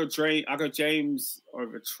go James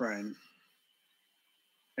over Trent,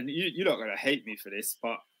 and you're not gonna hate me for this,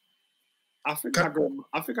 but I think I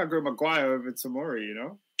go Maguire over Tomori. You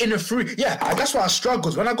know. In a free, yeah, that's why I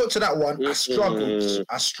struggled. When I got to that one, I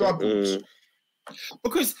struggled.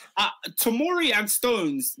 Because Tomori and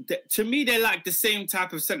Stones, to me, they're like the same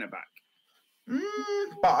type of centre back.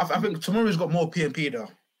 But I think Tomori's got more PMP though.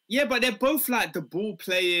 Yeah, but they're both like the ball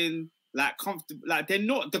playing, like comfortable. Like they're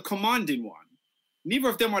not the commanding one. Neither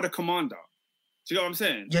of them are the commander. Do you know what I'm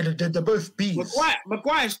saying? Yeah, they're both B's.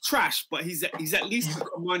 Maguire's trash, but he's at least a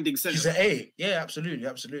commanding centre. He's an A. Yeah, absolutely.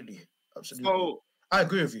 So I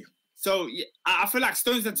agree with you. So yeah, I feel like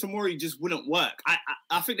Stones and Tomori just wouldn't work.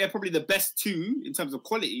 I think they're probably the best two in terms of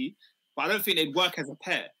quality, but I don't think they'd work as a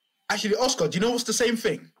pair. Actually, Oscar, do you know what's the same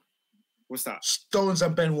thing? What's that? Stones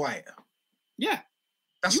and Ben White. Yeah.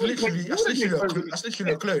 That's literally a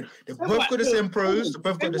clone. They've both got the same pros. They've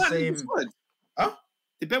both got the same. Huh?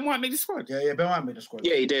 Did Ben White make the squad? Yeah, Ben White made the squad.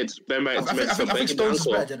 Yeah, he did. Ben White. I think Stones is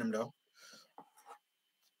better than him though.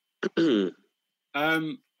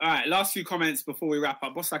 All right, last few comments before we wrap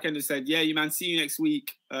up. Boss Ender said, yeah, you man, see you next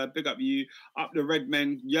week. Big up you. Up the red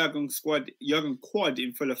men, Jurgen Quad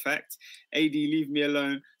in full effect. AD, leave me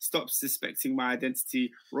alone. Stop suspecting my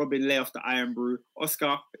identity. Robin, lay off the Iron Brew.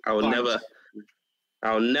 Oscar. I'll never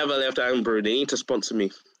lay off the Iron Brew. They need to sponsor me.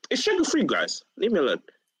 It's sugar-free, guys. Leave me alone.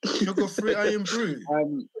 Sugar-free Iron Brew.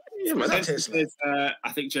 Yeah, man. That tastes like...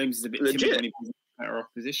 I think James is a bit timid when he's in a better off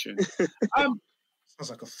position. Sounds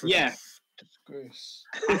like a fruit. Yeah. Disgrace.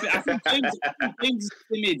 I think James is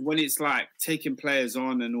timid when it's like taking players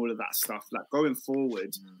on and all of that stuff. Like going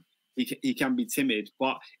forward, he can be timid.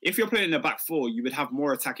 But if you're playing in the back four, you would have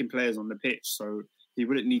more attacking players on the pitch. So he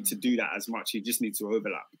wouldn't need to do that as much. He just needs to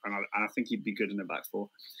overlap. And I think he'd be good in the back four.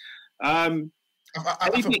 I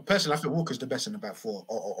think Walker's the best in the back four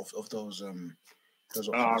of those options.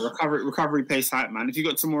 Recovery pace height, man. If you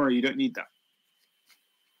got tomorrow, you don't need that.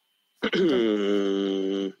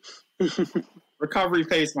 Recovery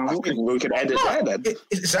pace, man. We could end it there then.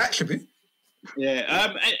 It's an attribute.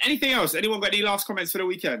 Yeah. Anything else? Anyone got any last comments for the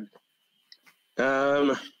weekend?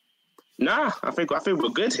 Nah. I think we're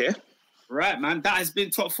good here. Right, man. That has been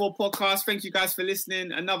Top 4 Podcast. Thank you guys for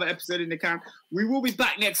listening. Another episode in the can. We will be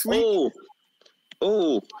back next week.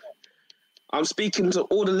 Oh. I'm speaking to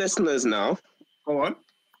all the listeners now. Go on.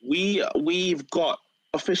 We've got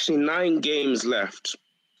officially 9 games left.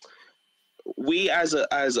 We as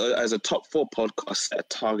a Top 4 podcast set a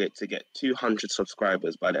target to get 200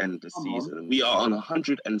 subscribers by the end of the season. We are on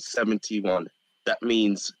 171. That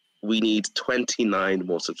means we need 29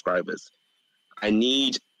 more subscribers. I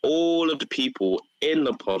need all of the people in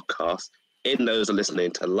the podcast, in those are listening,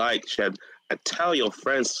 to like, share, and tell your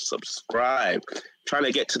friends to subscribe. Trying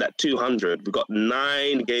to get to that 200. We've got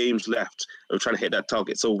 9 games left. We're trying to hit that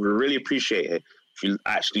target. So we really appreciate it if you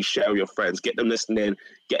actually share with your friends, get them listening,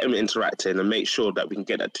 get them interacting, and make sure that we can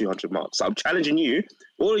get that 200 mark. So I'm challenging you,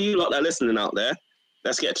 all of you lot that are listening out there,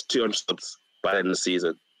 let's get to 200 subs by the end of the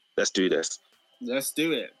season. Let's do this. Let's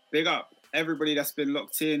do it. Big up everybody that's been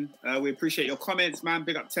locked in. We appreciate your comments, man.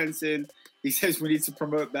 Big up Tenzin. He says we need to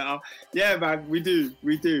promote better. Yeah, man, we do.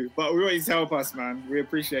 But we want you to help us, man. We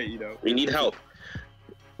appreciate you, though. We need help.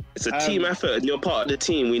 It's a team effort, and you're part of the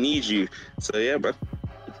team. We need you. So, yeah, bro.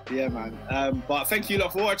 Yeah, man. But thank you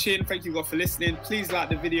lot for watching. Thank you lot for listening. Please like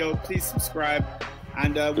the video. Please subscribe.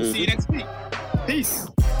 And we'll see you next week. Peace.